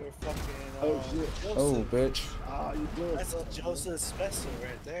only for fucking, Oh, shit. Joseph. Oh, bitch. Oh, you doing? That's a Joseph special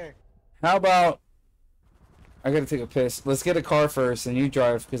right there. How about... I gotta take a piss. Let's get a car first and you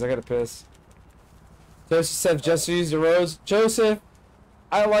drive, because I gotta piss. Joseph said just use the roads. Joseph,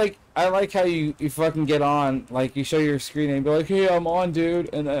 I like how you fucking get on. Like, you show your screen and be like, hey, I'm on,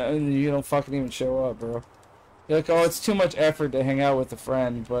 dude. And you don't fucking even show up, bro. You're like, oh, it's too much effort to hang out with a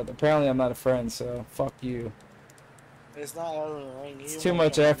friend. But apparently I'm not a friend, so fuck you. It's not Elden Ring. It's too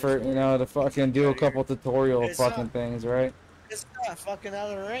much effort, you know, to fucking do a couple tutorial It's fucking not- things, right? It's not fucking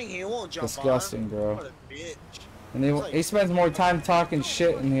Elden Ring. He won't jump Disgusting, on. bro. What a bitch. And he spends more time talking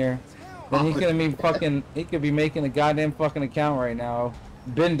shit in here than he could be fucking. He could be making a goddamn fucking account right now.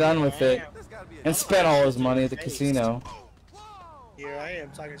 Been done with it, and spent all his money at the casino. Here I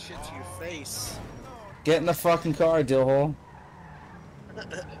am talking shit to your face. Get in the fucking car, dillhole.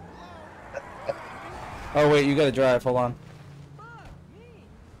 Oh wait, you gotta drive. Hold on.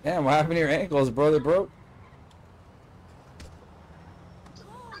 Damn, what happened to your ankles, bro? They broke.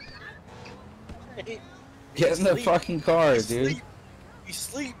 Get in the fucking car, dude. You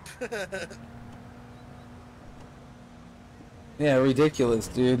sleep. Yeah, ridiculous,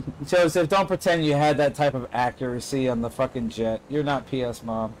 dude. Joseph, don't pretend you had that type of accuracy on the fucking jet. You're not PS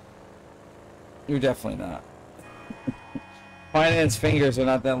Mom. You're definitely not. Finance fingers are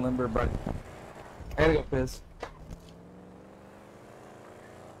not that limber, but I gotta go piss.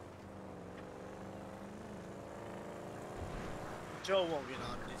 Joe won't get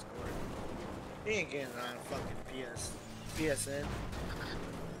on Discord. He ain't getting on fucking PSN.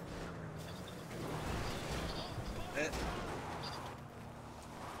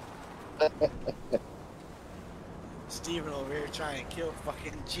 Steven over here trying to kill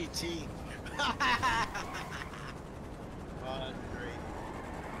fucking GT. Oh, that's great.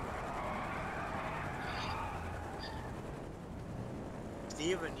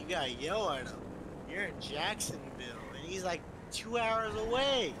 Steven, you gotta yell at him. You're in Jacksonville, and he's like 2 hours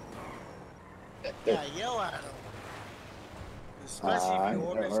away. You gotta yell at him. Especially if you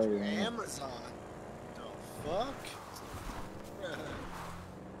order through Amazon. The fuck?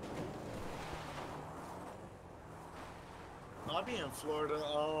 I'll be in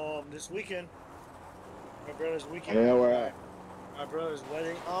Florida this weekend. My brother's weekend. Yeah, where at? My brother's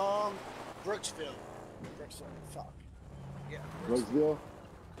wedding. Brooksville. Fuck. Yeah. Brooksville?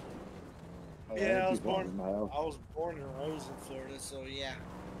 Oh, Yeah, I was keep on in my house. born and raised in Florida, so yeah.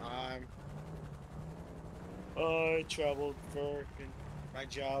 I traveled for my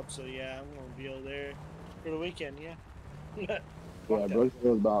job, so yeah, I'm gonna be over there for the weekend. Yeah. Yeah, Fuck that.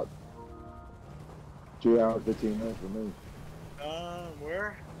 Brooksville's about 2 hours, 15 minutes for me.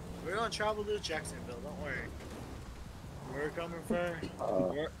 We're gonna travel to Jacksonville. Don't worry. We're coming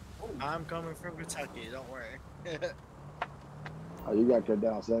from. I'm coming from Kentucky. Don't worry. Oh, you got to cut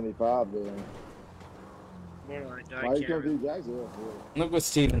down 75 then. We're like, Why you come through Jacksonville for? Look what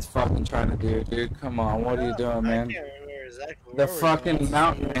Steven's fucking trying to do, dude. Come on, what are you doing, I man? can't remember exactly The where we're fucking going.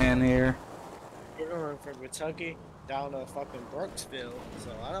 mountain man here. We're going from Kentucky down to fucking Brooksville,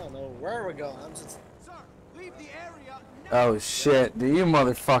 so I don't know where we're going. I'm just. Sir, leave the area now. Oh shit, do you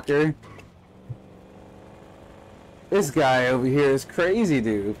motherfucker? This guy over here is crazy,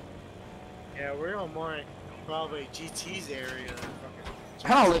 dude. Yeah, we're on more probably GT's area than fucking.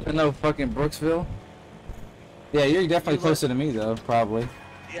 I don't live in no fucking Brooksville. Yeah, you're definitely You live- closer to me though, probably.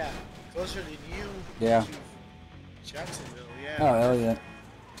 Yeah, closer than you. Yeah. To Jacksonville, yeah. Oh hell yeah.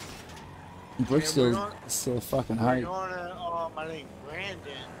 Brooksville's going- still fucking We're hype. going to, I think Brandon,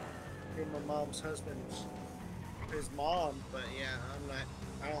 for my mom's husband's, his mom, but yeah,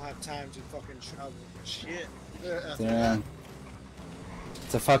 I don't have time to fucking travel for shit. Damn.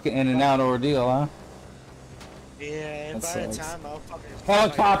 It's a fucking in and out ordeal, huh? Yeah, and That by the sucks. time I'll fucking.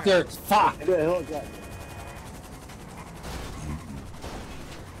 Helicopter! Fuck! Yeah, helicopter.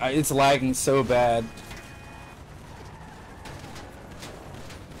 It's lagging so bad.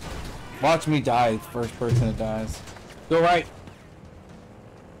 Watch me die, first person that dies. Go right.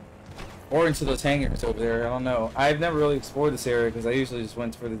 Or into those hangars over there. I don't know. I've never really explored this area because I usually just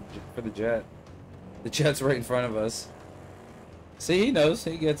went for the jet. The jet's right in front of us. See, he knows.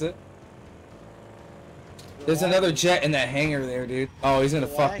 He gets it. There's another jet in that hangar there, dude. Oh, he's gonna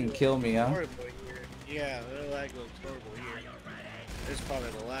fucking kill me, huh? Horrible here. Yeah, the lag looks horrible here. It's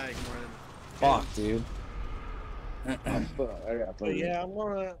probably the lag more than. Fuck, dude. I got But yeah, I'm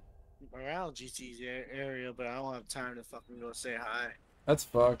gonna around GT's area, but I don't have time to fucking go say hi. That's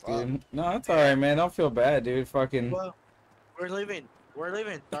fucked, dude. No, that's alright, man. Don't feel bad, dude. Fucking. Well, we're leaving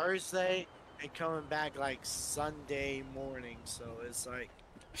Thursday and coming back like Sunday morning, so it's like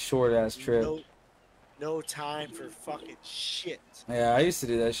Short ass trip. no time for fucking shit. Yeah, I used to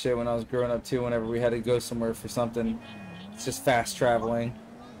do that shit when I was growing up too. Whenever we had to go somewhere for something, it's just fast traveling.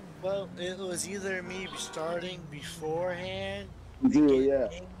 Well, it was either me starting beforehand, Yeah.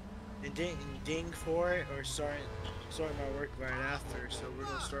 and ding for it, or starting my work right after. So we're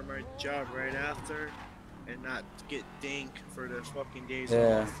gonna start my job right after, and not get dinged for the fucking days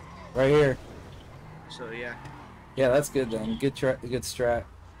Yeah, off. right here. So yeah. Yeah, that's good then. Good strat.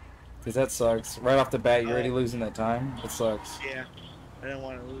 Cause that sucks. Right off the bat, you're already losing that time. It sucks. Yeah, I didn't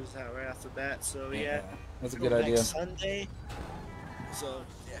want to lose that right off the bat. So yeah, That's a go good back idea. Sunday. So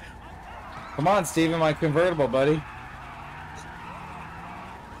yeah. Come on, Steven, my convertible, buddy.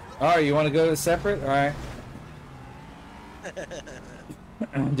 Alright, you want to go separate? Alright.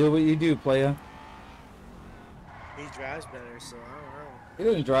 Do what you do, playa. He drives better, so I don't know. He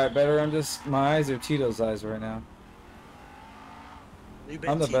doesn't drive better. My eyes are Tito's eyes right now. You've been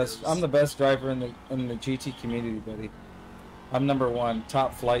I'm the Tito's. best. I'm the best driver in the GT community, buddy. I'm #1,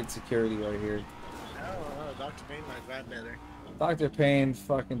 top flight security right here. I don't know. Dr. Payne might drive better. Dr. Payne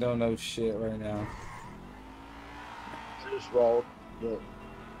fucking don't know shit right now. Just rolled. But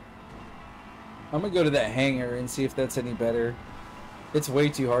I'm gonna go to that hangar and see if that's any better. It's way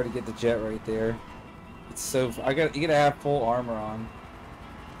too hard to get the jet right there. It's so you gotta have full armor on.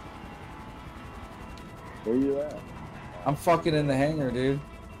 where you at? I'm fucking in the hangar, dude.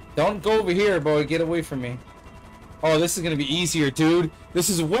 Don't go over here, boy. Get away from me. Oh, this is gonna be easier, dude. This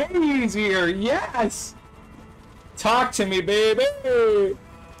is way easier. Yes. Talk to me, baby.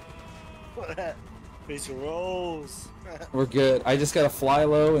 Face rolls. We're good. I just gotta fly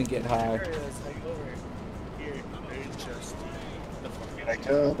low and get high. There it is, like over here. There's Justin. The fucking They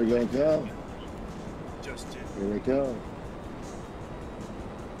come. They're gonna come. Justin. Here they come.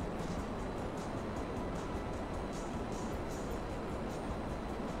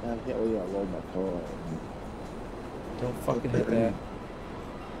 Man, I can't believe I rolled my car. Don't fucking hit that.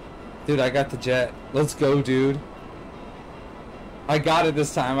 Dude, I got the jet. Let's go, dude. I got it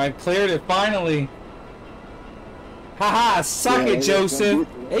this time. I cleared it finally. Haha, suck Yeah, it, Joseph.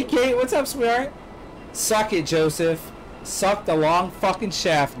 come Hey, Kate, what's up, sweetheart? Suck it, Joseph. Suck the long fucking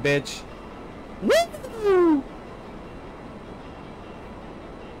shaft, bitch. Woo!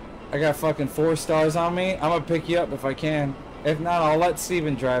 I got fucking 4 stars on me. I'm gonna pick you up if I can. If not, I'll let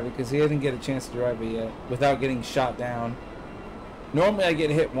Steven drive it because he didn't get a chance to drive it yet without getting shot down. Normally I get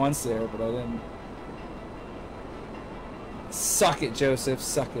hit once there, but I didn't. Suck it, Joseph.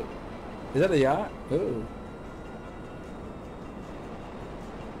 Suck it. Is that a yacht? Ooh.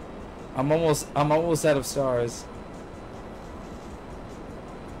 I'm almost out of stars.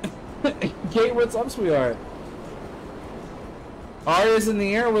 Kate, what's up, sweetheart? Arya's in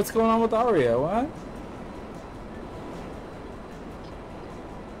the air. What's going on with Arya? What?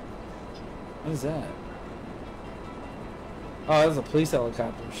 What is that? Oh, that was a police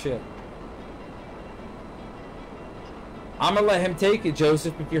helicopter. Shit. I'm gonna let him take it,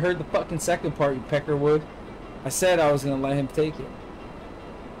 Joseph. If you heard the fucking second part, you peckerwood. I said I was gonna let him take it.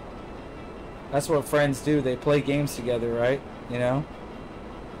 That's what friends do. They play games together, right? You know?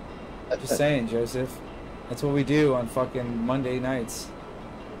 Just saying, Joseph. That's what we do on fucking Monday nights.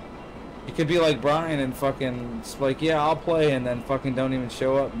 You could be like Brian and fucking just like, yeah, I'll play, and then fucking don't even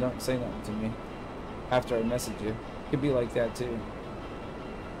show up and don't say nothing to me after I message you. Could be like that too.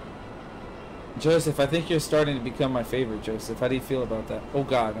 Joseph, I think you're starting to become my favorite, Joseph. How do you feel about that? Oh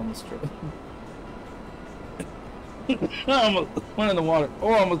God, I almost tripped. I almost went in the water.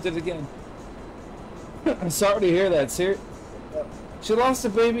 Oh, I almost did it again. I'm sorry to hear that, sir. She lost a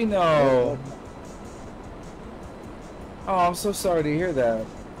baby? No. Oh, I'm so sorry to hear that.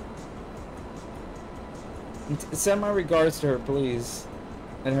 Send my regards to her, please.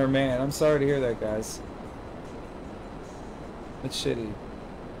 And her man. I'm sorry to hear that, guys. It's shitty.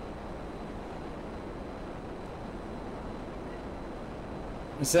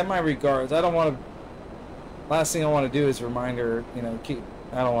 Send my regards. I don't want to... Last thing I want to do is remind her, you know,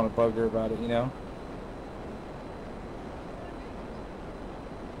 I don't want to bug her about it, you know?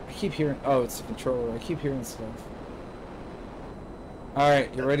 I keep hearing... Oh, it's the controller. I keep hearing stuff.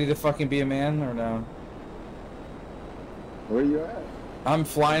 Alright, you ready to fucking be a man, or no? Where you at? I'm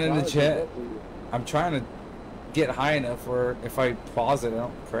flying in the jet. I'm trying to get high enough where if I pause it, I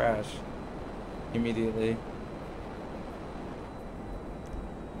don't crash immediately.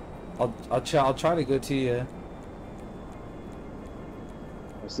 I'll try to go to you.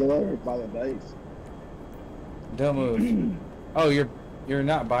 I'm still over by the base. Don't move. Oh, you're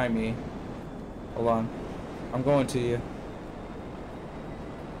not by me. Hold on. I'm going to you.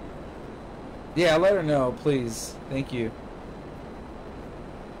 Yeah, let her know, please. Thank you.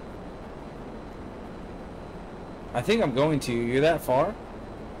 I think I'm going to you. You're that far?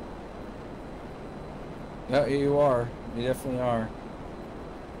 Yeah, you are. You definitely are.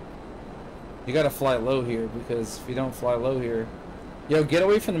 You gotta fly low here, because if you don't fly low here... Yo, get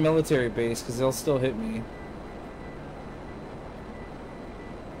away from the military base, because they'll still hit me.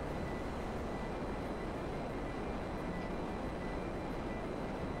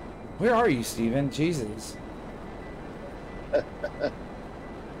 Where are you, Steven? Jesus. I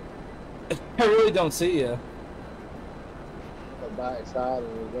really don't see you. The back side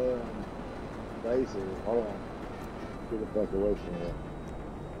of the bases. Hold on. Get the fuck away from it.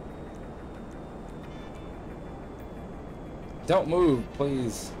 Don't move,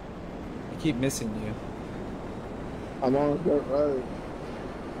 please. I keep missing you. I'm on a dirt road.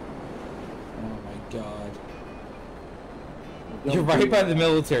 Oh my god. You're right by the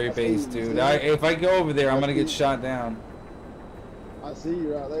military base, dude. If I go over there, I'm gonna get shot down. I see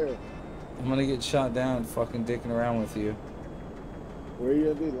you right there. I'm gonna get shot down fucking dicking around with you. Where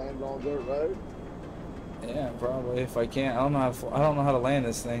you gonna be? Land on dirt road? Yeah, probably. If I can't, I don't know how to land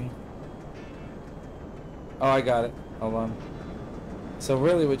this thing. Oh, I got it. Hold on. So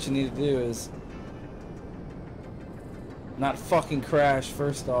really what you need to do is not fucking crash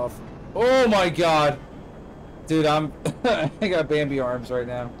first off. Oh my god. Dude, I got Bambi arms right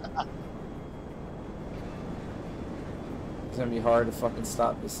now. It's gonna be hard to fucking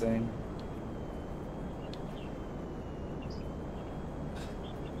stop this thing.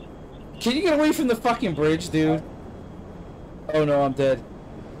 Can you get away from the fucking bridge, dude? Oh no, I'm dead.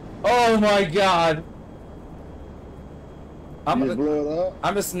 Oh my god. I'm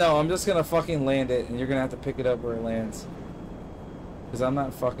just gonna fucking land it, and you're gonna have to pick it up where it lands. Cause I'm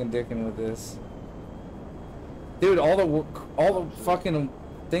not fucking dicking with this. Dude, all the fucking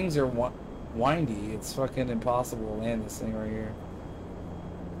things are windy. It's fucking impossible to land this thing right here.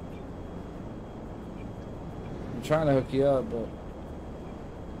 I'm trying to hook you up, but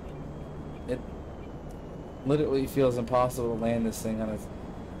it literally feels impossible to land this thing on a...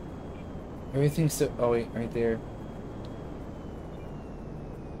 Everything's so... Oh wait, right there.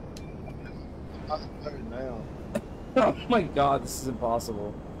 Now. Oh my god, this is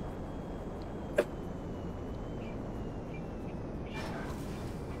impossible.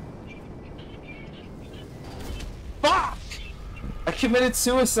 Fuck! I committed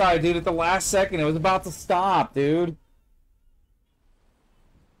suicide, dude, at the last second. It was about to stop, dude.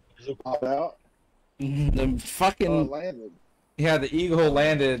 Does it pop out? The fucking... landed. Yeah, the Eagle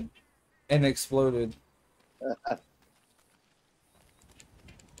landed and exploded.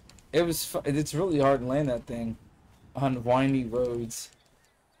 It's really hard to land that thing on windy roads.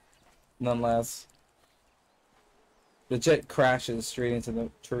 Nonetheless, the jet crashes straight into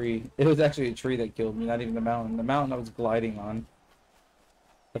the tree. It was actually a tree that killed me, not even the mountain. The mountain I was gliding on.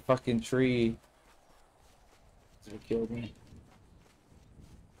 The fucking tree is what killed me.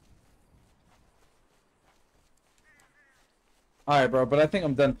 Alright, bro, but I think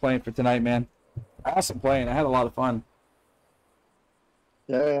I'm done playing for tonight, man. Awesome playing. I had a lot of fun.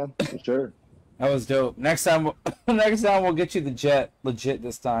 Yeah, for sure. That was dope. Next time, next time we'll get you the jet legit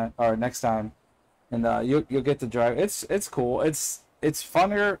this time, or next time, and you'll get to drive. It's cool. It's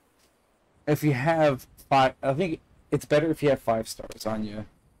funner if you have 5. I think it's better if you have 5 stars on you,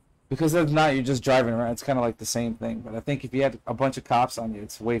 because if not, you're just driving around. It's kind of like the same thing. But I think if you had a bunch of cops on you,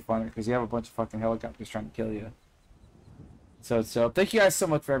 it's way funner because you have a bunch of fucking helicopters trying to kill you. So thank you guys so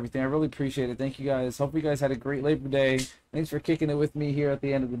much for everything. I really appreciate it. Thank you guys. Hope you guys had a great Labor Day. Thanks for kicking it with me here at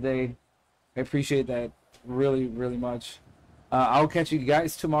the end of the day. I appreciate that really, really much. I'll catch you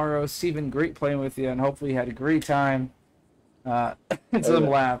guys tomorrow. Steven, great playing with you, and hopefully you had a great time. Some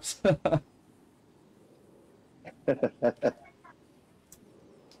laughs. All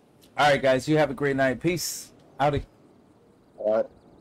right, guys. You have a great night. Peace. Howdy. All right.